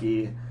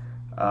Kentucky.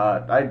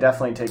 I'd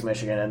definitely take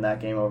Michigan in that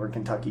game over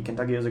Kentucky.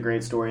 Kentucky is a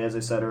great story, as I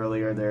said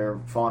earlier. They're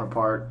falling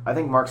apart. I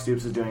think Mark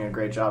Stoops is doing a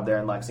great job there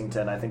in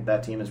Lexington. I think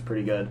that team is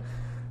pretty good.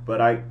 But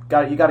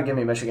you got to give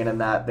me Michigan in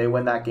that. They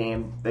win that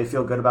game. They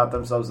feel good about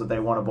themselves that they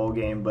won a bowl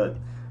game, but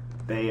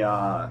they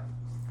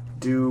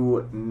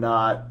do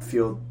not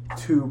feel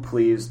too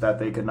pleased that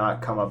they could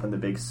not come up in the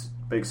big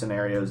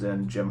scenarios,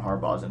 and Jim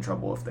Harbaugh's in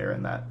trouble if they're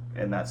in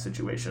that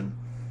situation.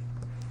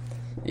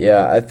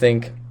 Yeah, I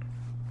think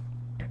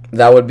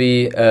that would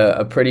be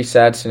a pretty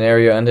sad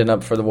scenario ending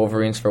up for the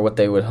Wolverines for what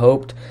they would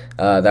hoped.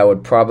 That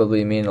would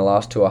probably mean a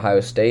loss to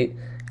Ohio State,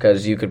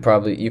 because you could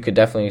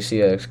definitely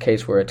see a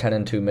case where a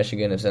 10-2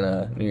 Michigan is in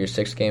a New Year's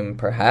Six game,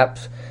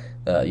 perhaps.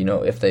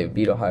 If they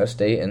beat Ohio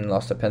State and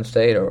lost to Penn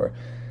State, or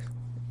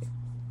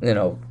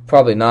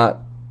probably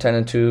not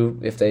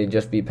 10-2 if they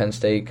just beat Penn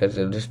State, because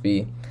it'll just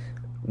be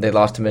they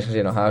lost to Michigan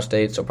and Ohio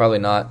State, so probably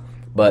not.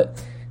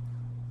 But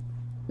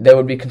they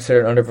would be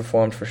considered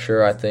underperformed for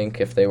sure, I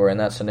think, if they were in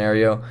that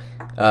scenario.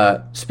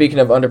 Speaking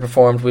of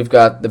underperformed, we've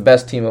got the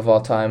best team of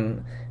all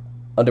time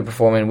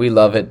underperforming. We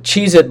love it.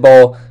 Cheez-It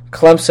Bowl,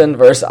 Clemson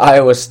versus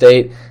Iowa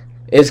State.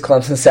 Is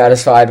Clemson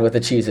satisfied with the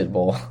Cheez-It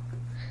Bowl?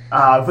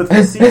 With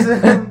the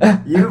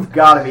season, you've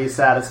got to be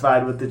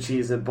satisfied with the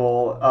Cheez-It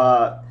Bowl.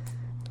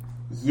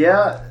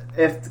 Yeah,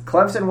 if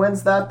Clemson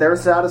wins that, they're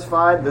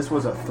satisfied. This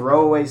was a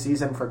throwaway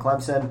season for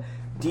Clemson.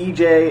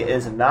 DJ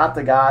is not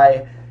the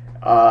guy.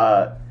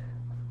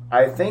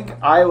 I think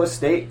Iowa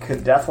State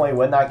could definitely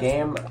win that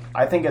game.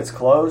 I think it's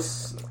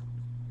close.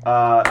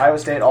 Iowa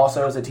State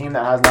also is a team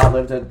that has not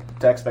lived up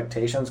to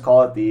expectations.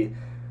 Call it the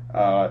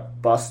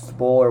Bust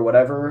Bowl or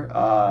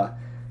whatever.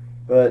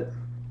 But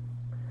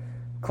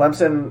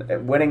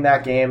Clemson winning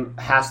that game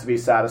has to be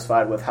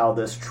satisfied with how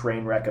this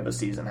train wreck of a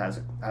season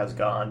has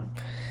gone.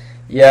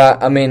 Yeah,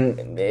 I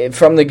mean,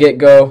 from the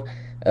get-go,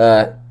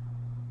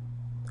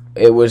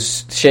 it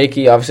was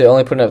shaky. Obviously,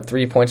 only putting up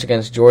 3 points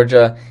against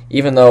Georgia,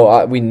 even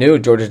though we knew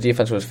Georgia's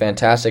defense was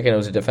fantastic and it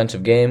was a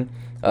defensive game.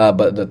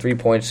 But the 3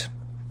 points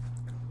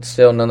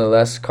still,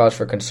 nonetheless, cause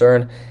for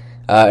concern.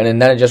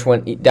 And then it just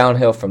went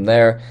downhill from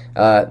there.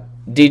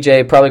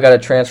 DJ probably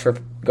got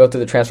to go through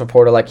the transfer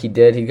portal like he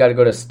did. He got to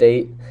go to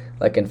state,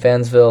 like in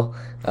Fansville.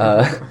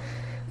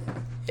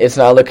 It's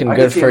not looking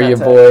good for your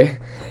boy.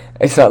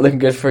 It's not looking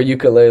good for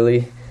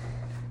ukulele.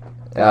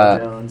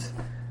 Jones.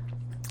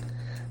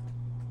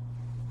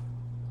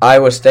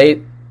 Iowa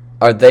State,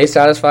 are they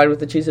satisfied with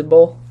the Cheez-It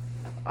Bowl?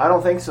 I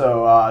don't think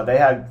so. They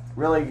had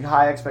really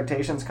high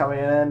expectations coming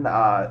in.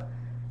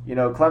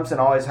 Clemson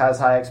always has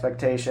high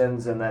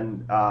expectations, and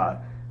then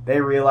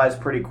they realized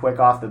pretty quick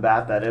off the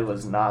bat that it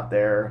was not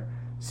their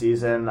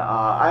season.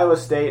 Iowa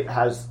State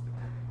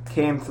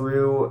came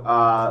through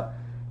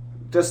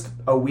just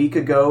a week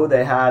ago.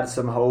 They had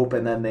some hope,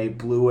 and then they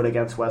blew it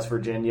against West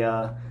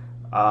Virginia.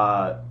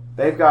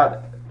 They've got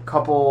a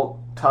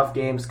couple tough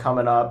games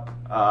coming up.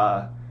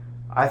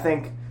 I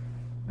think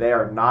they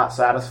are not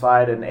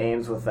satisfied in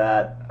Ames with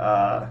that.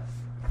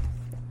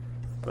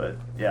 But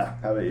yeah,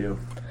 how about you?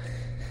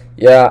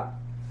 Yeah,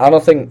 I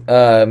don't think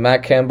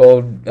Matt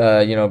Campbell,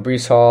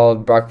 Breece Hall,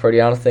 Brock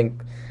Purdy, I don't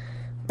think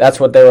that's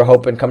what they were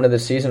hoping coming to the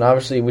season.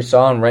 Obviously, we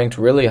saw them ranked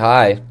really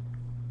high,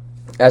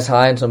 as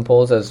high in some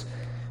polls as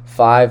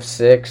 5,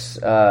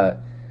 6. I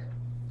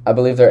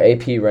believe their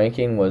AP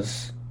ranking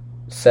was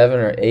 7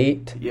 or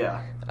 8.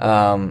 Yeah.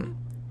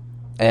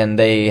 And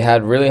they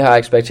had really high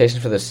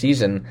expectations for the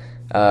season.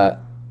 They're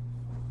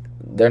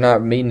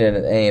not meeting it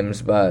at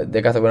Ames, but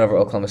they got the win over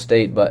Oklahoma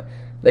State, but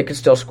they could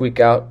still squeak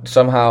out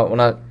somehow.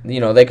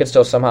 Well, they could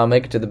still somehow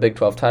make it to the Big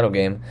 12 title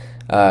game,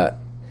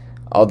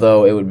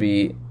 although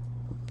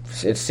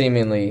it's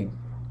seemingly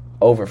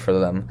over for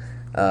them.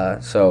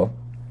 So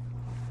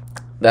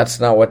that's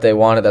not what they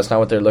wanted. That's not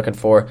what they're looking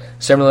for.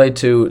 Similarly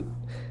to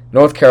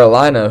North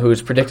Carolina,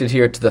 who's predicted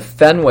here to the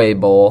Fenway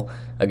Bowl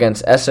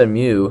against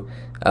SMU.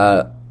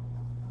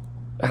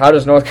 How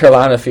does North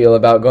Carolina feel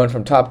about going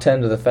from top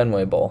 10 to the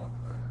Fenway Bowl?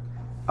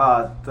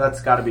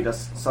 That's got to be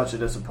just such a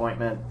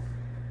disappointment.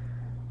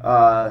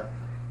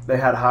 They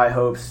had high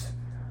hopes.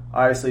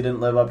 Obviously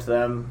didn't live up to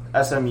them.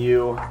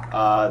 SMU,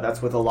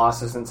 that's with a loss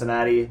to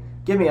Cincinnati.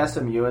 Give me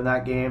SMU in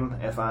that game,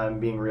 if I'm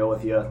being real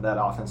with you. That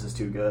offense is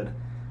too good.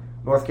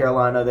 North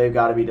Carolina, they've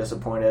got to be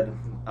disappointed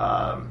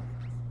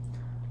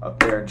up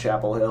there in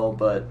Chapel Hill,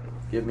 but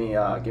give me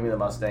the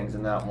Mustangs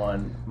in that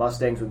one.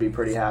 Mustangs would be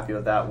pretty happy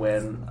with that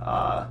win.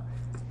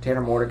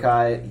 Tanner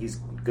Mordecai, he's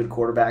a good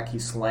quarterback. He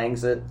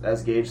slangs it,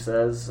 as Gage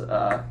says.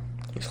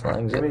 He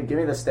slangs it. Give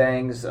me the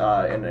Stangs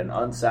and an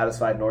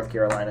unsatisfied North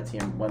Carolina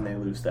team when they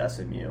lose to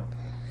SMU.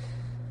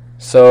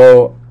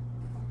 So,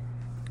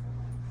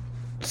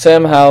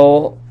 Sam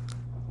Howell,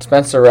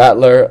 Spencer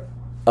Rattler,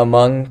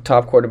 among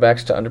top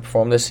quarterbacks to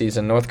underperform this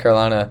season. North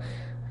Carolina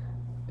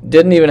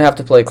didn't even have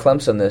to play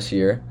Clemson this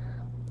year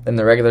in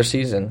the regular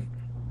season.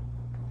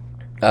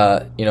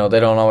 They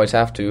don't always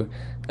have to.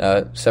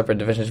 Separate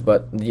divisions,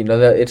 but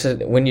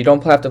when you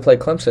don't have to play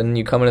Clemson,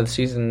 you come into the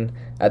season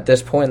at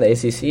this point in the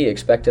ACC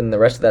expecting the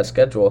rest of that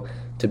schedule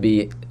to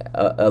be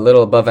a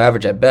little above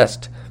average at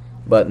best,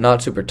 but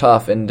not super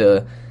tough. And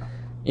they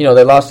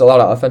lost a lot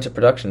of offensive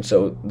production,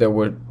 so there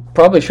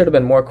probably should have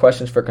been more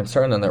questions for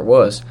concern than there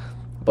was.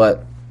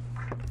 But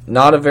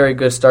not a very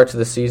good start to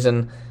the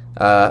season.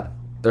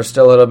 There's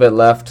still a little bit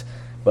left,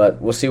 but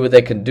we'll see what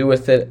they can do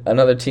with it.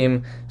 Another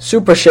team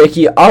super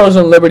shaky.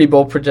 AutoZone Liberty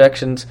Bowl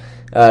projections.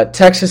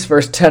 Texas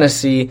versus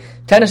Tennessee.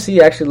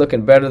 Tennessee actually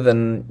looking better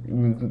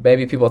than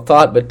maybe people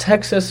thought, but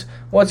Texas,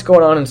 what's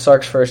going on in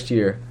Sark's first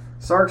year?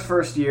 Sark's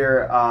first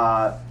year,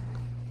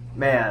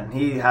 man,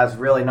 he has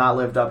really not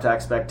lived up to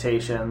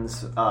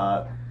expectations.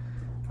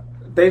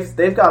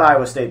 They've got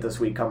Iowa State this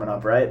week coming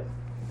up, right?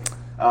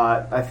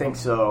 I think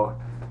so.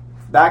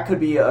 That could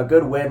be a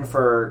good win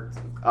for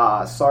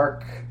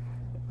Sark,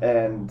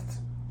 and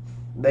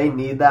they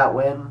need that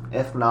win.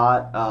 If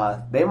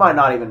not, they might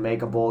not even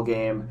make a bowl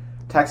game.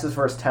 Texas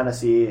versus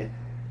Tennessee,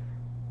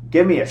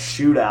 give me a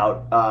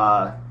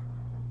shootout,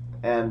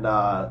 and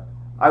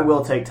I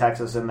will take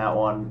Texas in that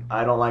one.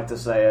 I don't like to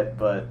say it,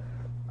 but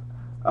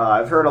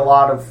I've heard a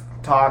lot of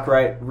talk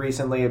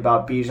recently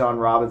about Bijan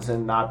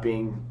Robinson not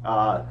being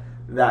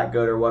that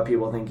good or what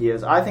people think he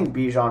is. I think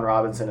Bijan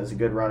Robinson is a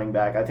good running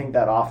back. I think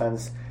that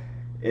offense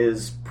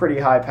is pretty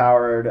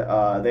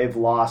high-powered. They've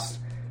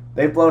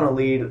blown a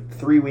lead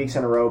 3 weeks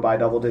in a row by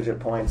double-digit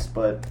points,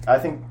 but I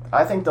think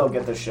they'll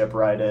get the ship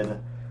righted.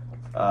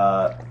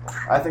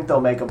 I think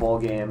they'll make a bowl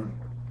game,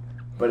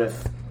 but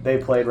if they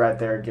played right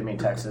there, give me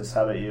Texas.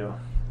 How about you?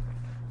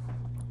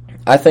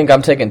 I think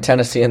I'm taking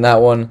Tennessee in that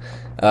one.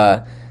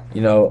 The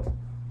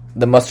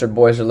Mustard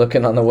Boys are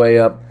looking on the way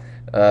up.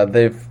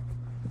 They've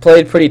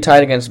played pretty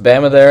tight against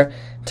Bama there.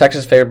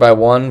 Texas favored by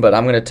 1, but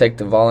I'm going to take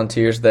the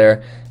Volunteers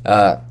there.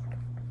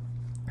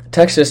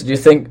 Texas, do you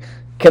think,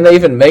 can they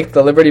even make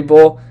the Liberty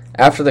Bowl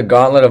after the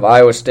gauntlet of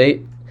Iowa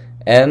State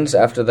ends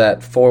after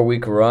that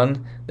 4-week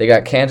run? They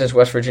got Kansas,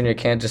 West Virginia,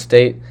 Kansas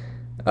State.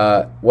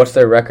 What's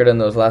their record in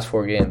those last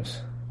 4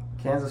 games?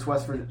 Kansas,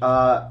 West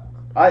Virginia.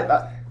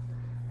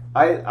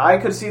 I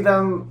could see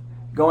them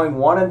going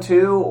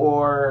 1-2,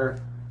 or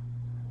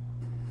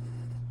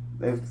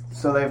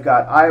they've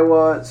got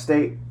Iowa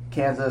State,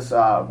 Kansas,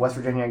 West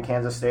Virginia, and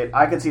Kansas State.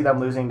 I could see them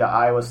losing to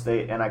Iowa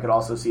State, and I could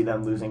also see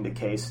them losing to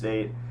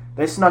K-State.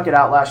 They snuck it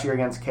out last year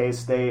against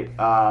K-State.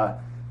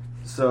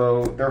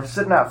 So they're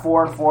sitting at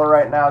 4-4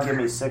 right now. Give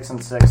me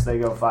 6-6. They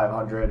go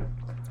 500.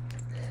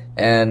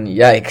 And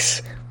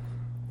yikes.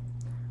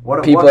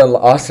 People in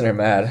Austin are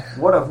mad.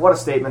 What a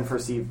statement for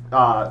Steve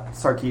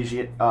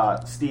Sarkisian.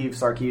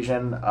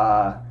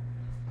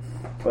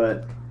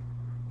 But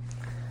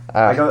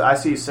I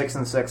see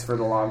 6-6 for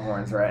the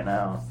Longhorns right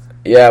now.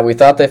 Yeah, we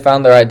thought they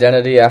found their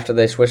identity after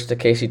they switched to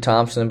Casey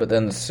Thompson, but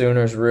then the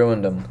Sooners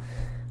ruined them,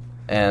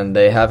 and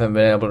they haven't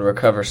been able to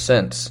recover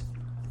since.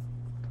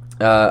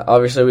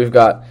 Obviously, we've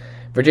got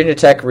Virginia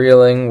Tech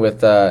reeling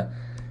with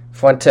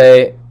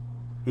Fuente.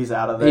 He's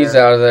out of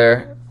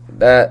there.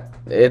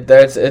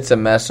 It's a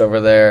mess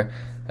over there.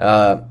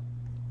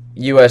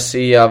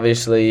 USC,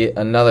 obviously,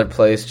 another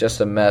place, just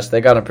a mess.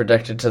 They got them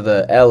projected to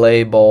the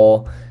LA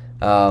Bowl.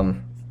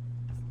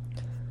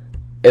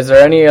 Is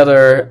there any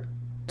other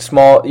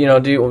small,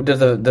 does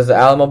the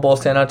Alamo Bowl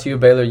stand out to you,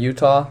 Baylor,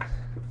 Utah?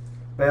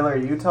 Baylor,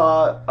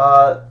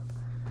 Utah,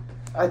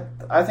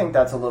 I think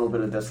that's a little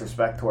bit of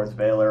disrespect towards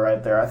Baylor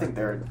right there. I think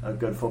they're a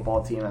good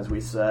football team, as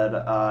we said.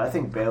 I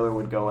think Baylor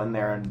would go in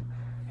there and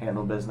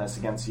handle business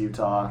against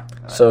Utah.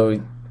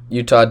 So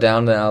Utah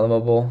down to the Alamo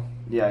Bowl?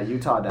 Yeah,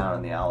 Utah down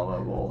in the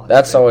Alamo Bowl.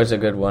 That's always a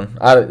good one.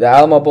 The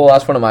Alamo Bowl,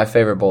 that's one of my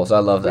favorite bowls. I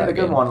love that game. We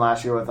had a good one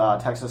last year with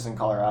Texas and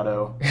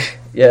Colorado.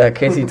 Yeah,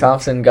 Casey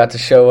Thompson got to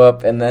show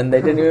up, and then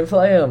they didn't even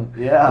play him.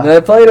 Yeah. And then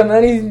they played him,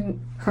 and then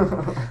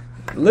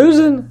he's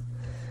losing.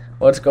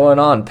 What's going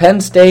on?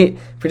 Penn State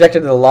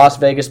projected to the Las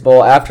Vegas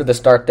Bowl after the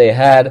start they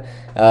had.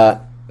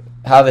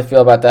 How do they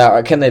feel about that?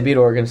 Or can they beat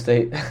Oregon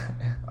State?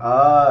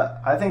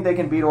 I think they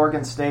can beat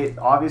Oregon State.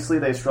 Obviously,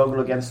 they struggled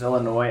against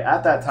Illinois.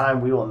 At that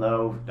time, we will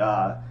know.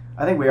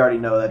 I think we already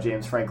know that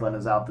James Franklin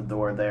is out the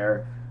door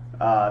there.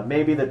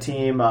 Maybe the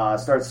team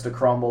starts to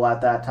crumble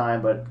at that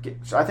time, but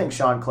I think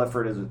Sean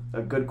Clifford is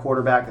a good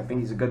quarterback. I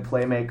think he's a good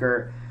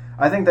playmaker.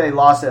 I think they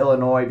lost to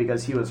Illinois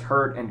because he was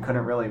hurt and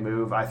couldn't really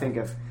move. I think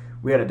if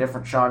we had a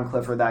different Sean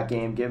Clifford that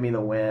game, give me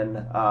the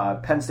win.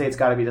 Penn State's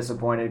got to be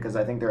disappointed because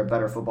I think they're a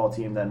better football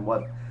team than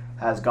what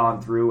has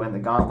gone through in the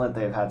gauntlet.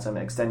 They've had some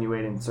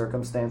extenuating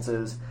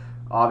circumstances.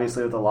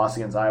 Obviously, with the loss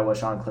against Iowa,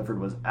 Sean Clifford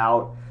was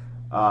out.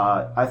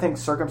 I think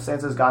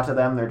circumstances got to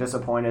them. They're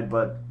disappointed,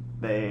 but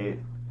they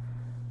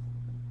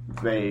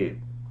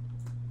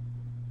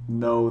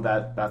know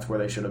that that's where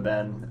they should have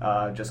been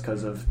just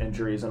because of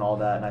injuries and all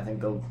that, and I think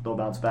they'll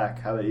bounce back.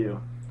 How about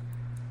you?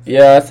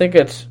 Yeah, I think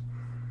it's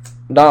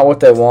not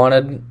what they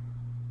wanted,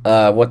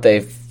 what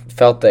they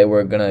felt they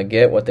were going to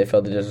get, what they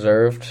felt they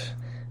deserved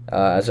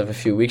as of a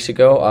few weeks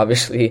ago.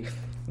 Obviously,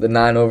 the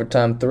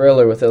 9-overtime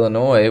thriller with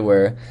Illinois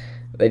where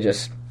they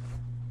just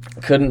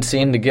couldn't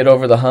seem to get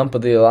over the hump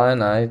of the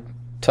Illini.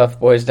 Tough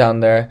boys down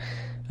there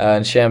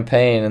in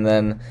Champaign. And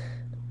then,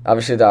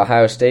 obviously, the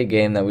Ohio State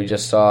game that we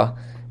just saw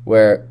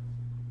where,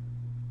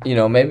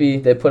 maybe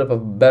they put up a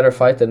better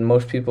fight than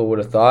most people would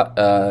have thought.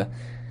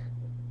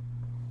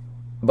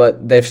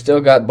 But they've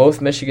still got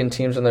both Michigan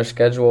teams on their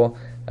schedule,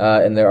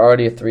 and they're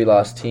already a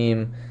 3-loss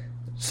team.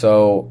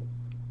 So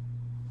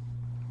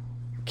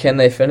can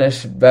they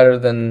finish better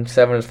than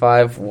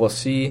 7-5? We'll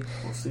see.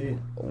 We'll see.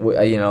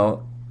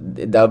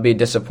 That would be a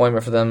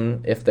disappointment for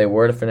them if they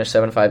were to finish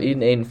 7-5.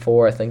 Even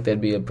 8-4, I think they'd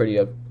be pretty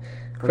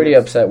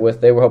upset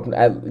with. They were hoping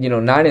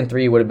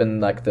 9-3 would have been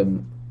like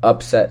the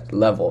upset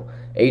level.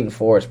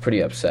 8-4 is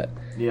pretty upset.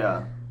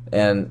 Yeah.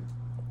 And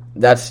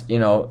that's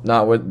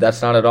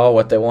that's not at all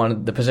what they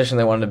wanted, the position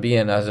they wanted to be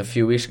in as a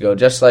few weeks ago.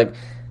 Just like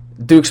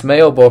Duke's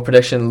Mayo Bowl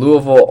prediction,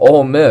 Louisville,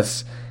 Ole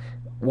Miss.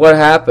 What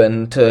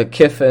happened to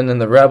Kiffin and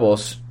the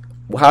Rebels?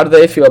 How do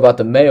they feel about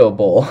the Mayo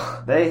Bowl?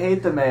 They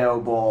hate the Mayo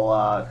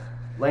Bowl.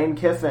 Lane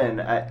Kiffin,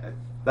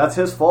 that's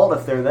his fault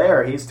if they're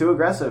there. He's too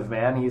aggressive,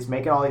 man. He's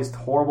making all these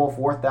horrible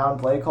fourth down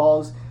play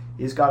calls.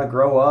 He's got to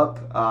grow up.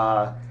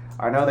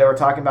 I know they were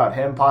talking about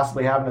him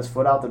possibly having his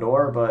foot out the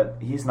door, but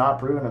he's not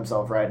proving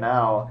himself right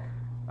now.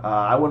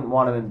 I wouldn't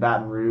want him in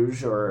Baton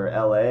Rouge or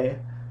L.A.,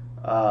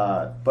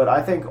 but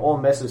I think Ole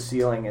Miss's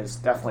ceiling is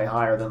definitely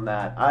higher than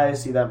that. I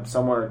see them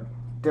somewhere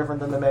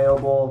different than the Mayo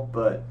Bowl,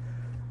 but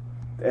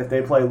if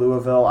they play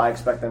Louisville, I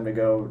expect them to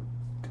go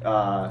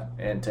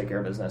and take care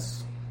of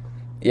business.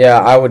 Yeah,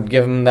 I would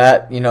give them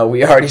that.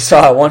 We already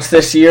saw it once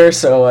this year,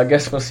 so I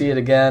guess we'll see it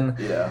again.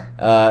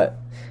 Yeah.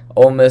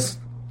 Ole Miss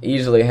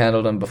easily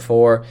handled them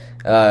before.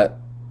 The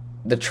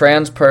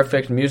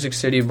Trans-Perfect Music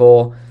City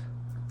Bowl,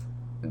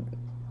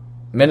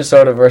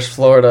 Minnesota versus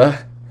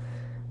Florida.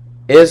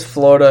 Is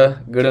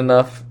Florida good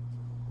enough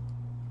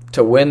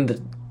to win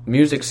the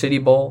Music City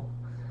Bowl?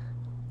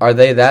 Are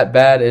they that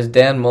bad? Is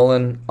Dan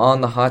Mullen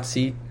on the hot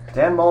seat?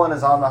 Dan Mullen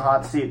is on the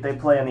hot seat. They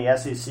play in the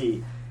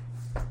SEC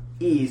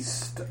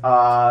East.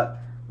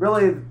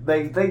 Really,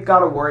 they got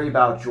to worry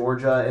about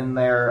Georgia in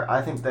there.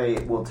 I think they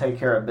will take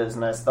care of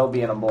business. They'll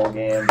be in a bowl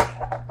game,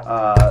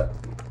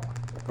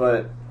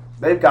 but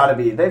they've got to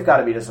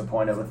be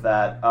disappointed with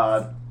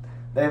that.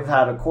 They've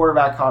had a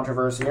quarterback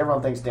controversy.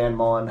 Everyone thinks Dan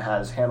Mullen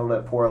has handled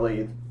it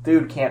poorly.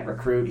 Dude can't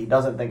recruit. He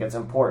doesn't think it's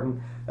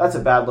important. That's a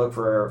bad look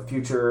for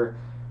future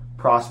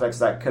prospects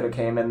that could have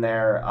came in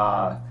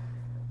there.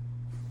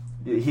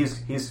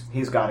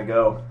 He's got to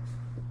go.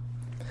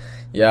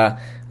 Yeah,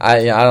 I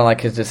don't like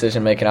his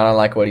decision making. I don't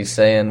like what he's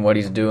saying, what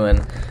he's doing.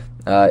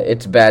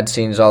 It's bad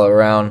scenes all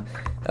around.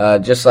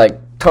 Just like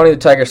Tony the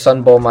Tiger,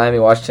 Sun Bowl, Miami,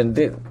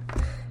 Washington.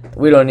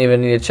 We don't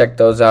even need to check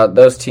those out.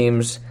 Those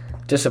teams,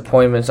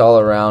 disappointments all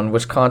around.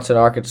 Wisconsin,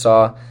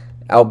 Arkansas,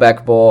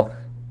 Outback Bowl.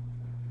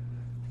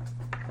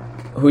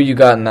 Who you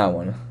got in that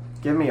one?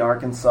 Give me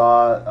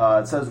Arkansas.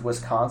 It says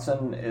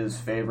Wisconsin is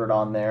favored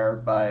on there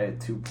by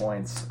 2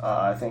 points.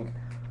 I think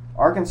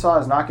Arkansas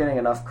is not getting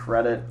enough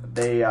credit.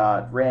 They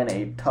ran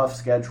a tough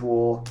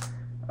schedule.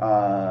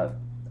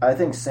 I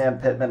think Sam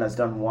Pittman has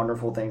done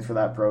wonderful things for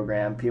that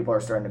program. People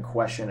are starting to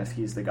question if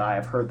he's the guy.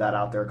 I've heard that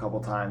out there a couple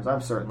times.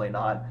 I'm certainly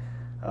not.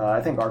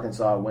 I think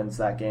Arkansas wins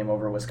that game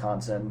over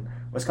Wisconsin.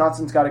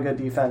 Wisconsin's got a good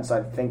defense.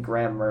 I think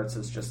Graham Mertz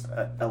is just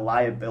a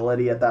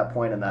liability at that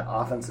point, and that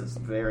offense is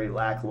very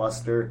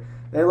lackluster.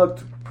 They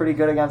looked pretty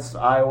good against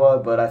Iowa,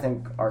 but I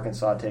think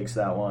Arkansas takes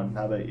that one.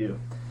 How about you?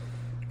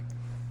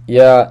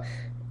 Yeah,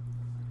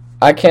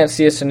 I can't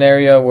see a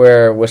scenario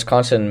where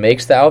Wisconsin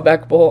makes the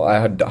Outback Bowl.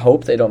 I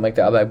hope they don't make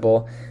the Outback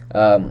Bowl.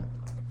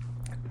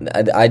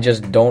 I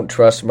just don't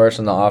trust Mertz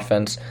in the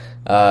offense.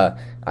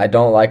 I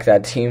don't like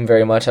that team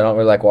very much. I don't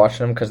really like watching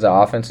them because the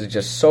offense is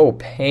just so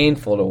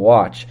painful to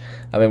watch.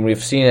 I mean,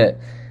 we've seen it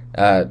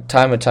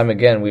time and time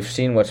again. We've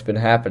seen what's been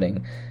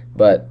happening,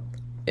 but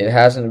it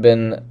hasn't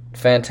been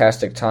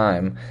fantastic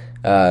time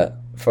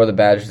for the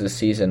Badgers this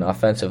season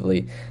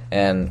offensively,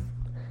 and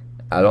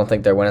I don't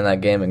think they're winning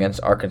that game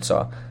against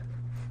Arkansas.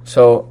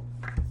 So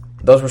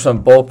those were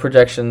some bold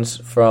projections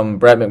from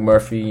Brett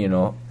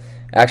McMurphy,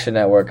 Action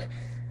Network.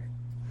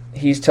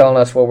 He's telling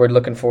us what we're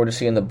looking forward to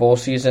see in the bowl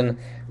season.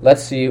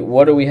 Let's see,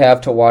 what do we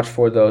have to watch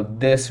for, though,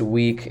 this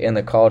week in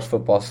the college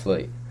football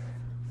slate?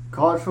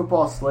 College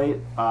football slate,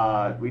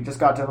 we just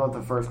got done with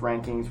the first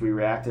rankings. We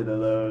reacted to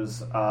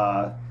those.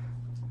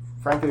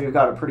 Frankly, we've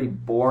got a pretty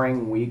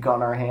boring week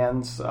on our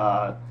hands.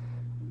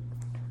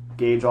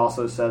 Gage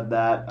also said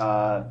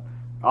that.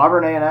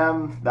 Auburn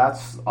A&M,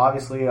 that's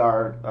obviously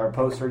our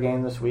poster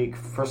game this week.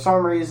 For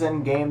some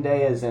reason, game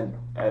day is at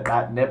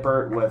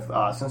Nippert with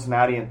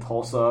Cincinnati and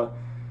Tulsa.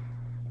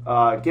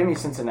 Give me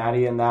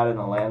Cincinnati in that in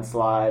a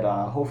landslide.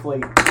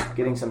 Hopefully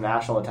getting some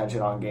national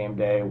attention on game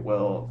day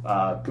will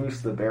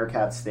boost the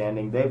Bearcats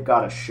standing. They've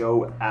got to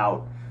show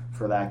out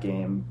for that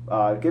game.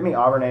 Give me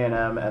Auburn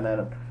A&M, and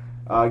then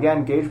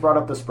again, Gage brought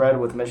up the spread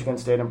with Michigan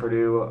State and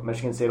Purdue.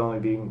 Michigan State only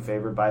being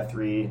favored by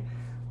 3.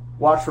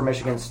 Watch for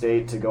Michigan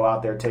State to go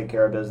out there, take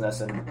care of business,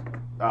 and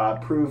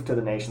prove to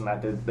the nation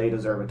that they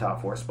deserve a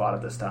top 4 spot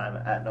at this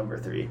time at number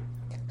 3.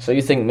 So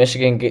you think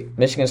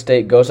Michigan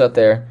State goes out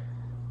there,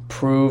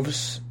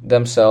 proves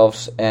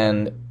themselves,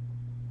 and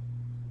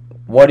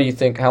what do you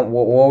think?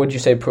 What would you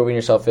say proving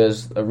yourself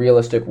is a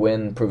realistic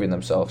win? Proving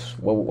themselves,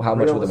 how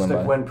much would they win by?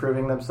 Realistic win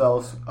proving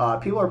themselves.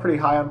 People are pretty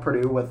high on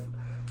Purdue with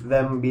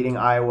them beating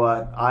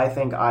Iowa. I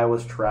think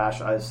Iowa's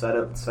trash. I've said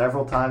it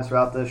several times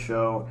throughout this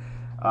show.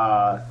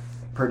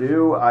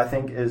 Purdue, I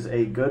think, is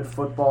a good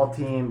football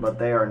team, but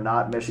they are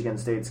not Michigan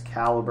State's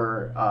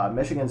caliber.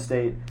 Michigan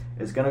State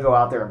is going to go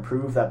out there and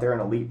prove that they're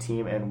an elite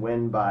team and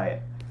win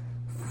by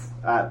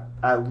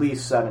at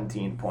least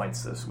 17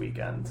 points this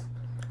weekend.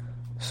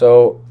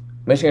 So,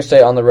 Michigan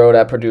State on the road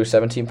at Purdue,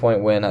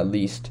 17-point win at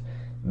least.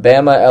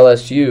 Bama,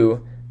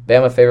 LSU,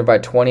 Bama favored by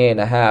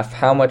 28.5.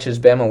 How much is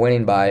Bama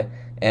winning by?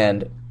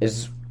 And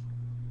is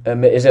it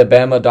a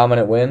Bama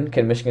dominant win?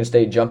 Can Michigan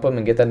State jump them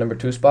and get that number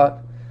 2 spot?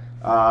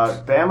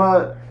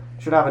 Bama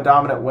should have a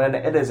dominant win.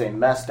 It is a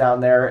mess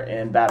down there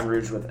in Baton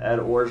Rouge with Ed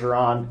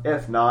Orgeron.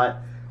 If not,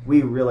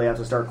 we really have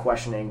to start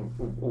questioning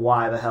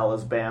why the hell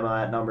is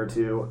Bama at number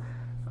 2.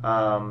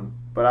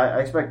 But I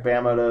expect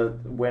Bama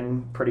to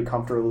win pretty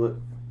comfortably.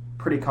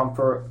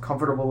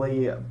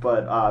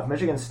 But if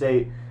Michigan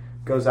State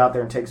goes out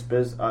there and takes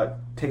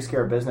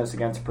care of business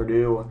against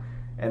Purdue,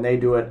 and they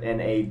do it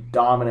in a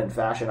dominant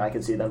fashion, I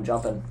could see them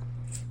jumping.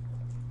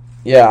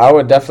 Yeah, I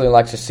would definitely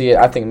like to see it.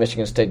 I think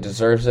Michigan State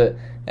deserves it,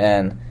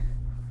 and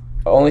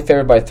only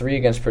favored by 3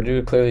 against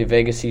Purdue. Clearly,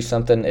 Vegas sees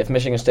something. If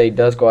Michigan State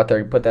does go out there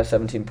and put that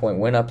 17-point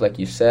win up, like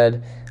you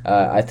said,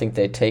 I think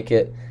they take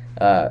it,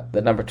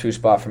 the number 2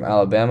 spot from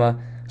Alabama.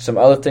 Some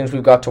other things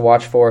we've got to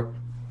watch for.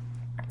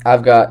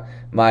 I've got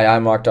my eye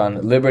marked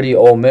on Liberty,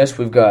 Ole Miss.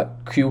 We've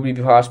got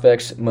QB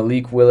prospects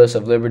Malik Willis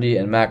of Liberty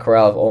and Matt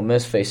Corral of Ole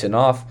Miss facing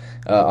off.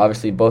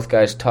 Obviously, both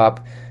guys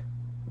top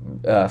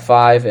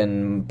 5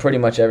 and pretty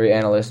much every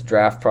analyst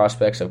draft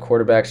prospects of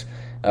quarterbacks.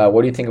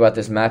 What do you think about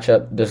this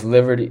matchup? Does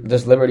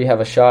Liberty have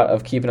a shot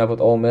of keeping up with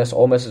Ole Miss?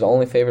 Ole Miss is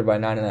only favored by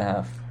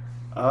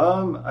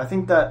 9.5. I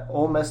think that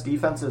Ole Miss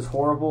defense is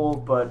horrible,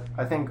 but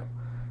I think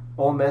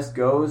Ole Miss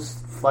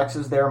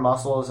flexes their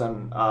muscles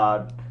and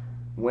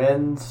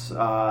wins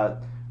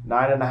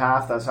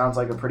 9.5. That sounds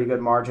like a pretty good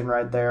margin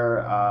right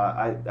there.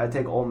 I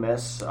take Ole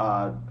Miss.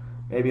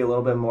 Maybe a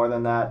little bit more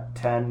than that,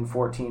 10,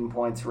 14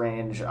 points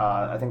range.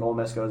 I think Ole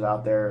Miss goes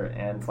out there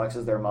and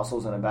flexes their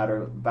muscles in a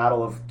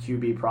battle of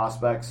QB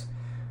prospects.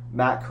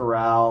 Matt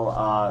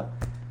Corral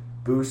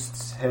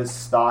boosts his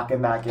stock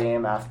in that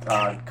game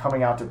after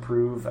coming out to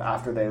prove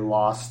after they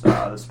lost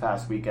this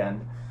past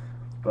weekend.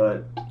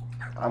 But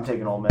I'm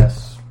taking Ole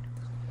Miss.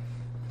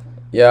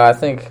 Yeah, I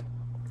think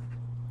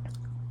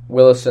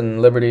Willis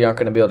and Liberty aren't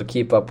going to be able to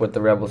keep up with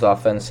the Rebels'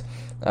 offense.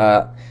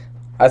 I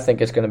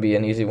think it's going to be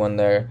an easy one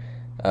there.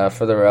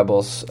 For the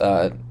Rebels.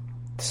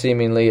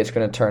 Seemingly it's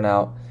going to turn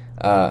out.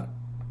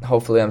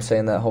 Hopefully I'm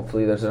saying that.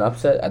 Hopefully there's an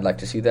upset. I'd like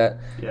to see that.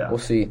 Yeah. We'll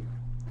see.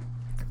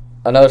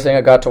 Another thing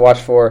I got to watch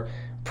for,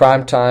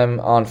 primetime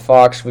on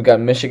Fox, we got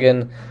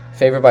Michigan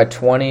favored by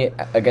 20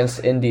 against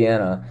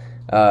Indiana.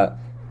 Are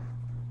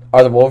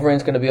the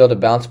Wolverines going to be able to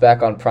bounce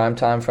back on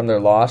primetime from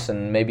their loss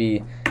and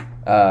maybe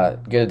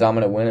get a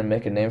dominant win and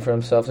make a name for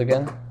themselves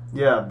again?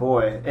 Yeah,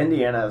 boy,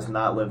 Indiana has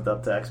not lived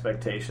up to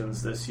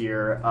expectations this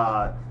year.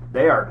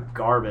 They are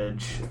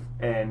garbage,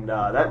 and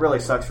that really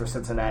sucks for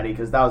Cincinnati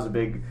because that was a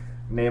big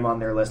name on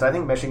their list. I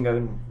think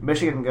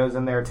Michigan goes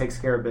in there, takes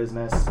care of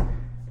business,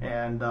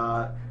 and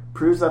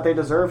proves that they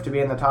deserve to be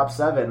in the top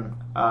 7,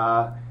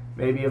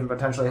 maybe even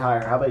potentially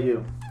higher. How about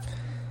you?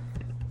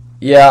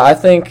 Yeah,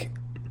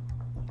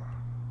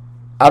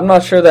 I'm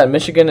not sure that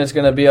Michigan is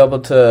going to be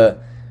able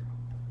to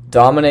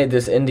dominate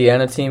this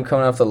Indiana team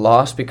coming off the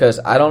loss because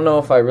I don't know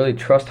if I really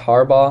trust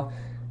Harbaugh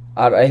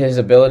at his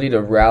ability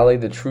to rally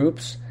the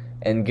troops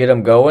and get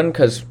them going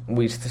because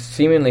we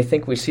seemingly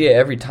think we see it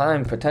every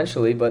time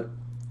potentially, but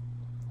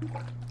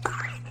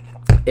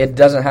it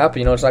doesn't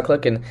happen. It's not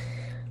clicking.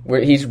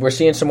 We're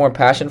seeing some more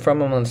passion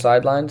from him on the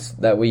sidelines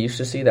that we used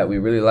to see, that we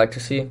really like to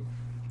see.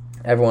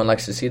 Everyone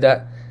likes to see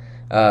that,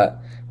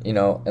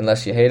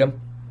 unless you hate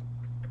him.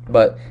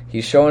 But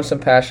he's showing some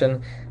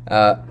passion.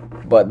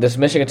 But this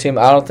Michigan team,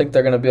 I don't think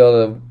they're going to be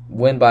able to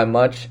win by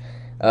much.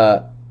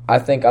 I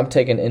think I'm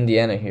taking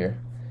Indiana here,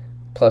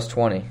 plus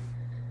 20.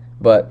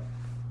 But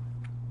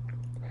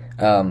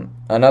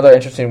another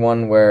interesting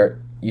one where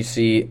you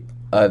see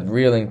a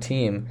reeling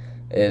team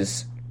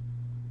is,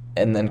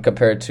 and then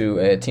compared to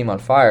a team on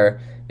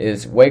fire,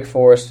 is Wake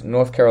Forest,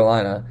 North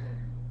Carolina.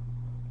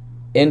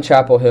 In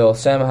Chapel Hill,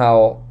 Sam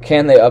Howell,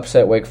 can they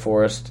upset Wake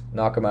Forest,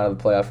 knock them out of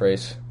the playoff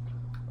race?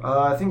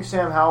 I think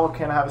Sam Howell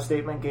can have a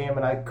statement game,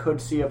 and I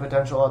could see a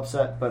potential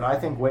upset, but I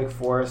think Wake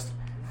Forest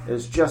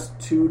is just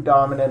too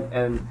dominant,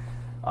 and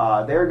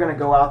they're going to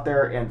go out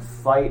there and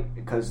fight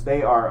because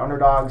they are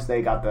underdogs.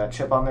 They got that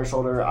chip on their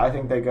shoulder. I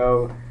think they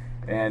go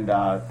and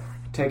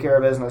take care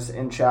of business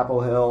in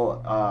Chapel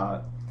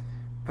Hill,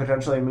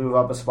 potentially move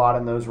up a spot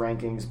in those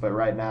rankings, but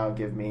right now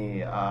give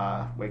me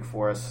Wake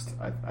Forest.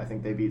 I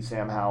think they beat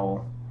Sam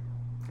Howell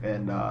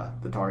and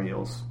the Tar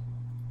Heels.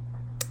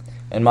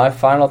 And my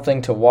final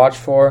thing to watch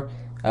for,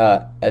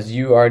 as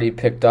you already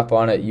picked up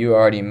on it, you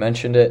already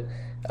mentioned it,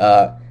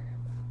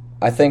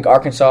 I think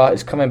Arkansas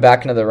is coming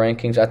back into the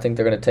rankings. I think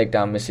they're going to take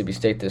down Mississippi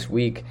State this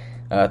week,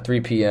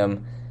 3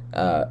 p.m.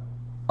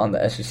 On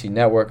the SEC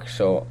Network.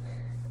 So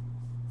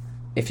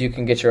if you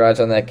can get your eyes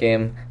on that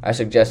game, I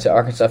suggest it.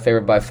 Arkansas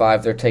favored by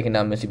 5. They're taking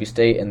down Mississippi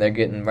State, and they're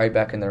getting right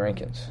back in the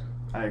rankings.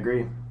 I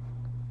agree.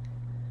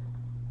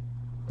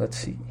 Let's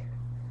see.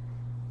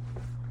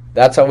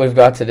 That's all we've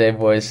got today,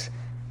 boys.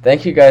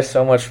 Thank you guys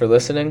so much for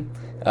listening.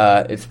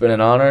 It's been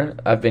an honor.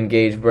 I've been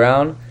Gage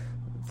Brown.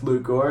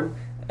 Luke Gordon.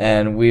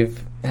 And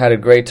we've had a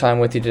great time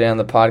with you today on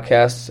the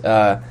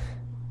podcast.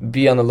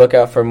 Be on the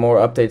lookout for more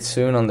updates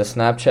soon on the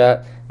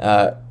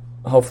Snapchat.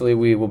 Hopefully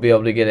we will be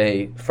able to get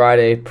a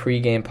Friday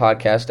pregame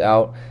podcast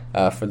out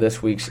for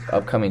this week's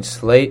upcoming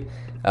slate.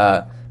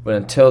 But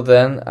until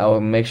then, I will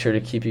make sure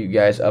to keep you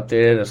guys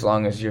updated as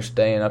long as you're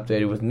staying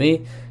updated with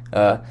me.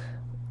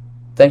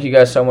 Thank you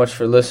guys so much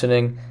for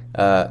listening.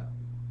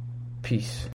 Peace.